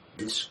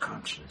 this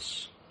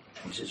consciousness,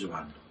 which is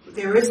one.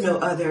 There is no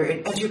other.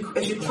 As you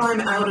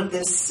climb out of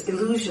this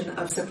illusion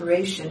of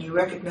separation, you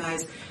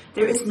recognize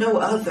there is no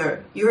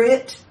other. You're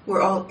it.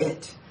 We're all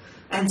it.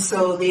 And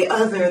so the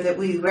other that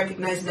we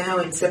recognize now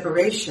in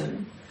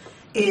separation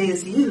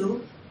is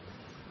you.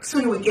 The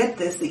sooner we get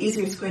this, the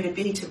easier it's going to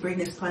be to bring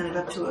this planet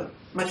up to a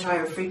much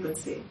higher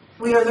frequency.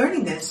 We are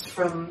learning this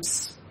from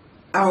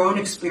our own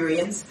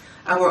experience,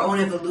 our own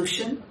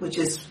evolution, which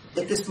is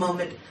at this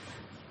moment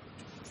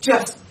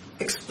just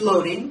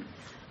exploding,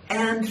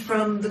 and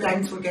from the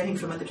guidance we're getting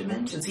from other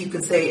dimensions. You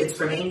could say it's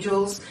from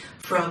angels,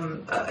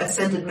 from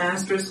ascended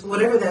masters,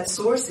 whatever that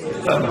source is.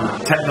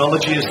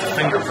 Technology is the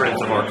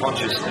fingerprint of our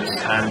consciousness,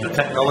 and the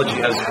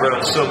technology has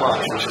grown so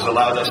much, which has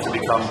allowed us to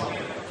become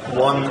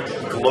one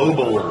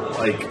global,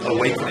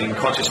 awakening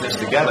consciousness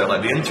together,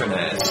 like the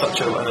internet. It's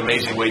such an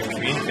amazing way to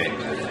communicate.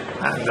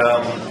 And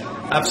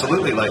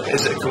absolutely,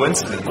 is it a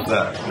coincidence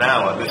that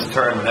now, at this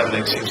turn, when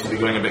everything seems to be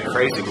going a bit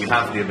crazy, we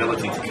have the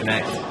ability to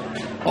connect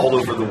all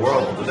over the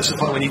world? And this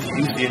is why we need to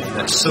use the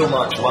internet so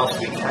much whilst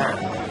we can.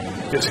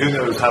 Because who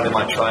knows how they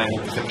might try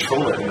and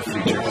control it in the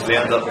future, because they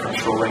end up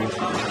controlling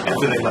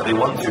everything that they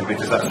want to,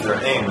 because that's their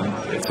aim.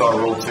 It's our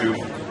role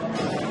to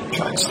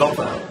try and stop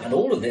that. And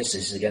all of this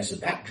is against the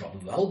backdrop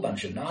of a whole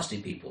bunch of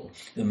nasty people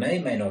who may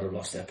not have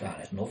lost their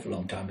planet an awful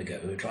long time ago,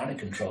 who are trying to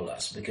control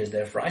us because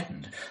they're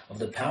frightened of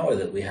the power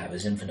that we have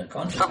as infinite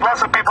consciousness. So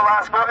blessed people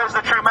ask, what is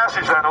the true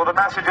message then? Well, the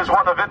message is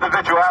one of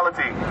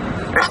individuality.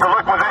 It's to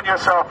look within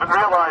yourself and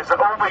realize that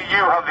only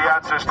you have the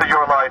answers to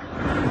your life.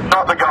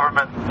 Not the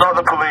government, not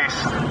the police,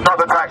 not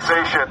the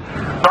taxation,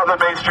 not the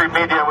mainstream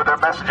media with their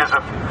messages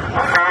of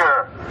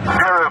fear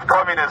of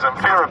communism,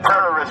 fear of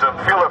terrorism,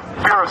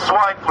 fear of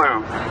swine flu,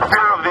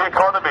 fear of the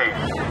economy.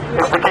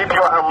 It's to keep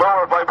you at a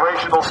lower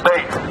vibrational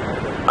state.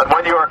 And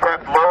when you are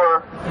kept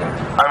lower,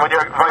 and when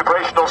your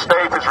vibrational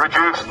state is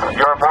reduced,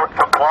 you are more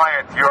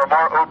compliant, you are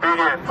more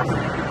obedient.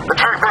 The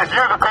truth is,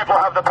 you, the people,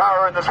 have the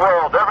power in this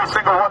world. Every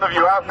single one of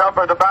you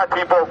outnumber the bad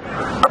people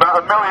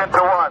about 1,000,000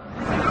 to 1.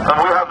 And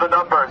we have the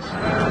numbers.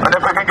 And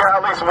if we can get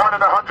at least 1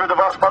 in 100 of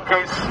us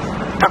monkeys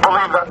to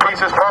believe that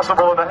peace is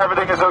possible and that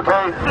everything is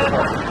okay,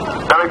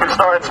 then we can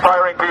start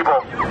inspiring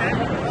people.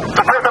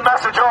 To put the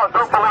message on,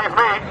 don't believe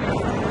me.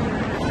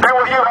 Do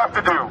what you have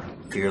to do.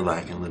 Fear,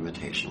 lack, and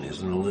limitation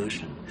is an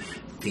illusion.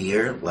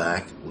 Fear,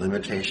 lack,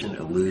 limitation,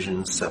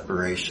 illusion,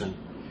 separation.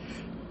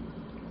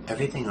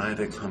 Everything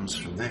either comes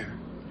from there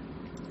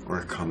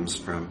or it comes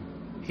from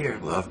here.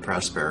 Love,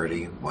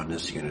 prosperity,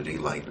 oneness, unity,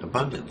 light,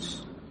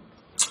 abundance.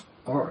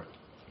 Or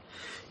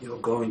you're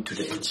going to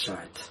the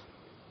inside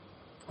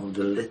of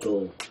the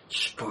little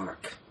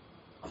spark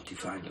of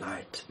divine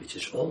light, which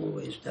is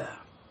always there.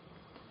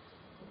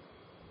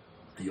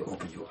 And you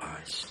open your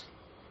eyes.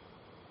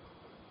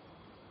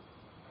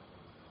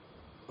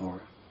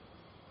 Or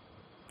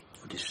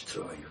you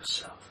destroy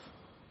yourself.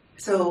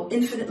 So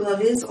infinite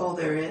love is all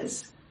there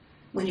is.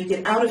 When you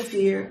get out of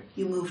fear,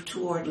 you move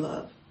toward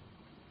love.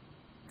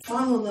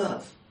 Follow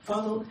love.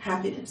 Follow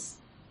happiness.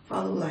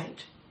 Follow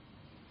light.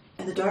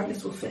 And the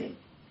darkness will fade.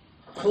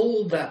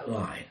 Hold that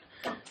line,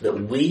 that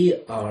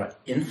we are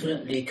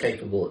infinitely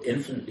capable,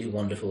 infinitely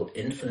wonderful,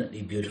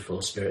 infinitely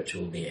beautiful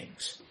spiritual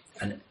beings.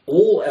 And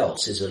all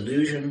else is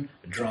illusion,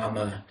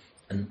 drama,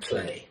 and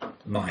play,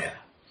 Maya.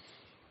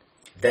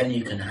 Then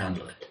you can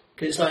handle it.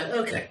 Because it's like,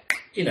 okay,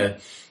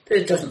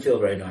 it doesn't feel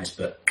very nice,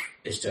 but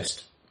it's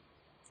just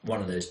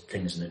one of those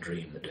things in a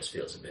dream that just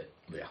feels a bit,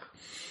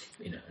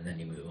 and then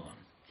you move on.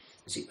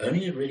 It's the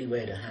only really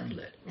way to handle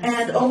it.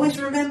 And always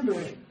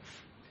remembering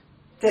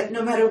that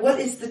no matter what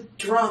is the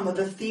drama,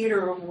 the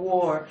theater of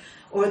war,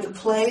 or the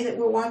play that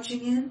we're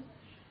watching in,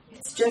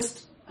 it's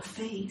just a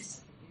phase.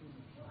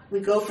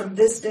 We go from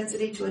this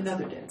density to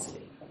another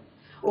density.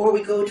 Or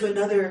we go to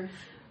another,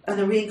 on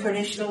the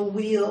reincarnational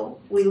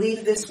wheel, we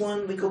leave this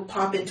one, we go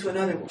pop into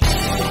another one.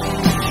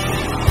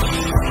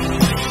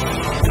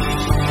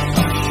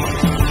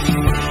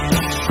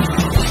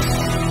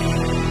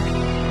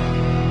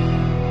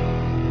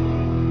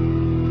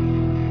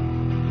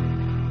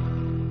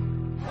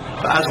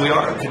 As we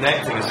are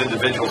connecting as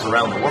individuals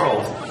around the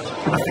world,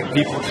 I think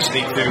people just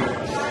need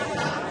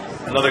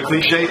to, another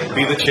cliche,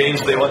 be the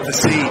change they want to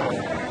see.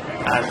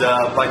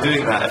 And by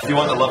doing that, if you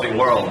want a loving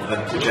world,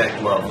 then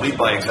project love, lead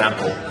by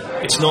example.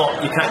 It's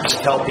not, you can't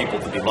just tell people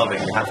to be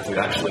loving, you have to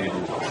actually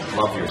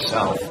love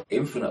yourself.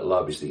 Infinite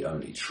love is the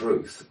only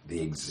truth.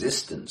 The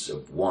existence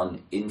of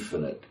one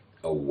infinite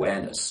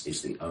awareness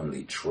is the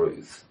only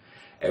truth.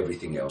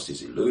 Everything else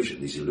is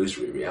illusion, these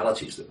illusory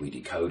realities that we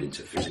decode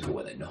into physical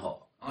when they're not.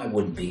 I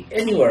wouldn't be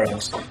anywhere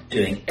else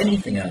doing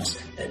anything else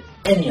at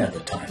any other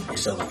time.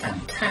 It's a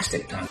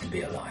fantastic time to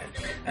be alive,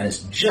 and it's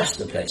just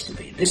the place to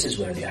be. This is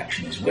where the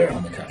action is. We're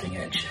on the cutting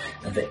edge.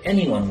 And for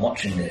anyone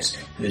watching this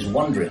who is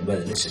wondering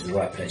whether this is the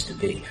right place to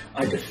be,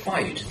 I defy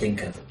you to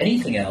think of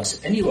anything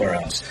else, anywhere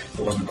else,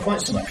 that wasn't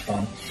quite so much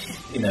fun,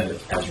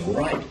 as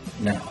right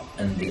now.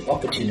 And the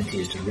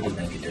opportunity is to really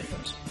make a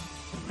difference.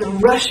 The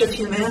rush of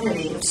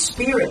humanity, of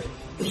spirit,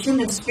 the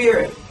human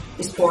spirit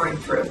is pouring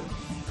through.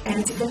 And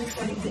it's a very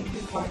exciting thing to be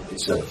part of.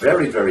 It's a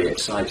very, very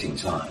exciting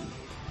time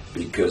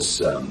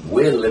because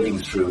we're living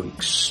through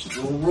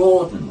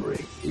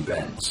extraordinary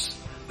events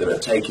that are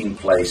taking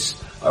place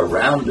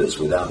around us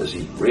without us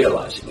even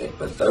realizing it.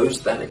 But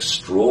that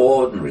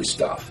extraordinary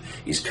stuff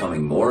is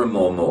coming more and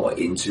more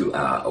into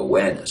our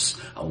awareness,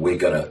 and we're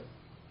going to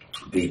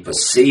be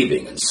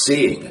perceiving and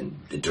seeing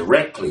and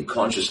directly,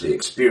 consciously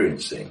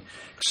experiencing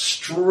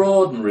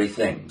extraordinary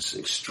things,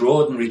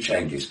 extraordinary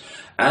changes.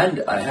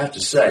 And I have to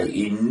say,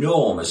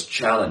 enormous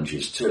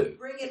challenges too.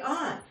 Bring it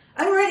on.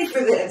 I'm ready for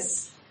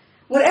this.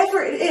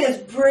 Whatever it is,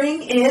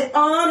 bring it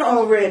on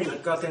already. I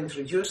got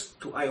introduced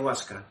to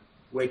ayahuasca,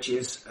 which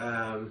is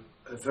a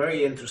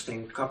very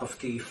interesting cup of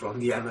tea from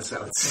the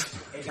Amazons.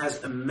 It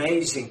has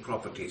amazing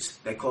properties.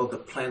 They call it the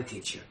plant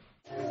teacher.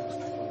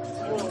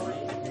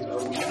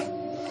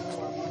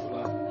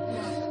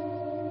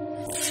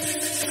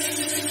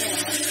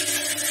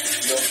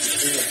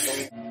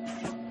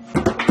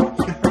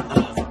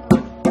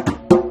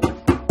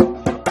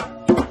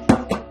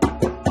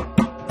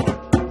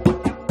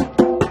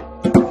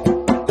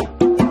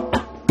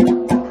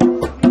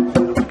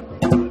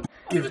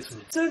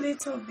 Two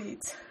little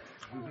bit.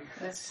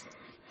 That's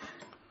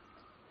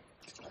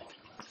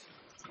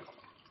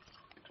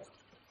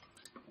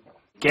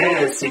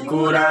Quer se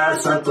curar,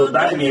 Santo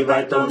Daime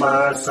vai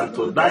tomar.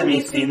 Santo Daime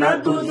ensina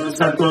tudo,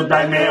 Santo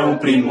Daime é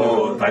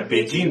primor. Vai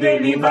pedindo,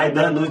 ele vai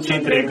dando, te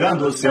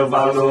entregando o seu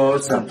valor.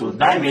 Santo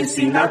Daime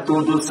ensina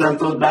tudo,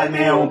 Santo Daime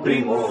é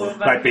primor.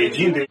 Vai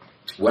pedindo.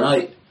 When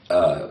I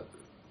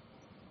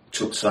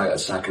took a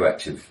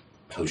psychoactive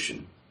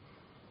potion,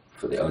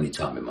 for the only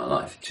time in my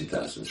life,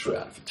 2003. I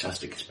had a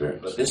fantastic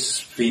experience. But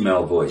this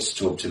female voice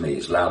talked to me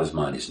as loud as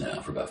mine is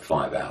now for about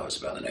 5 hours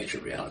about the nature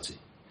of reality.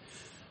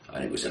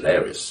 And it was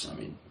hilarious. I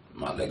mean,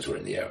 my legs were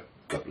in the air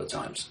a couple of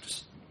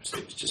times.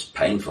 It was just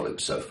painful. It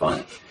was so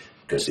funny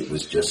because it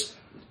was just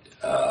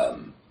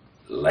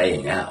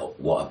laying out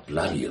what a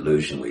bloody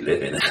illusion we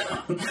live in and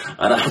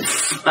how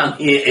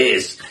funny it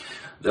is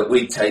that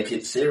we take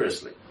it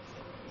seriously.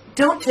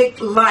 Don't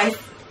take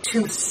life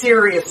too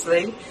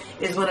seriously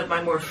is one of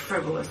my more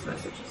frivolous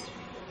messages.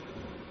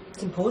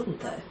 It's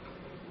important, though.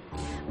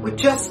 We're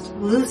just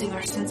losing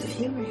our sense of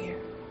humor here.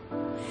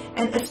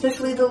 And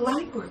especially the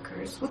light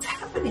workers. What's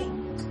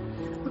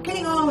happening? We're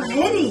getting all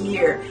heady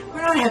here.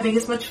 We're not having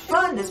as much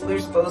fun as we're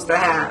supposed to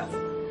have.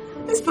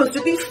 It's supposed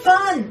to be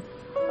fun.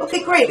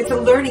 Okay, great, it's a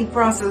learning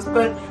process,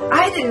 but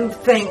I didn't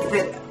think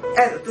that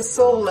at the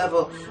soul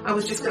level I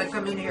was just going to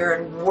come in here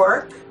and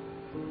work.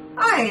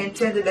 I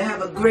intended to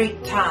have a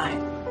great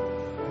time.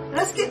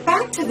 Let's get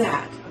back to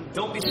that.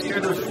 Don't be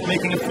scared of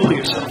making a fool of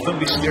yourself. Don't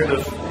be scared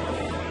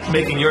of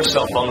making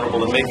yourself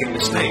vulnerable and making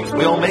mistakes.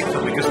 We all make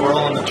them because we're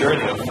all on the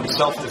journey of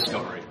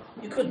self-discovery.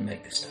 You couldn't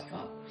make this stuff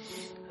up.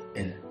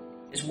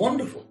 It's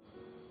wonderful.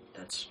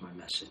 That's my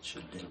message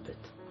a little bit.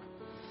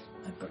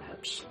 And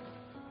perhaps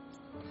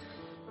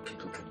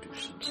people can do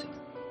something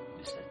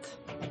with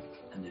that.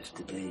 And if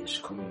the day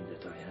is coming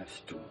that I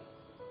have to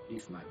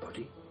leave my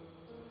body,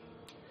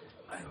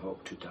 I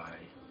hope to die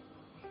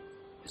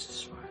with a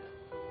smile.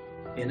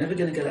 You're never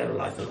going to get out of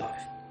life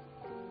alive.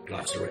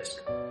 Life's a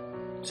risk.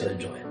 So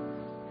enjoy it.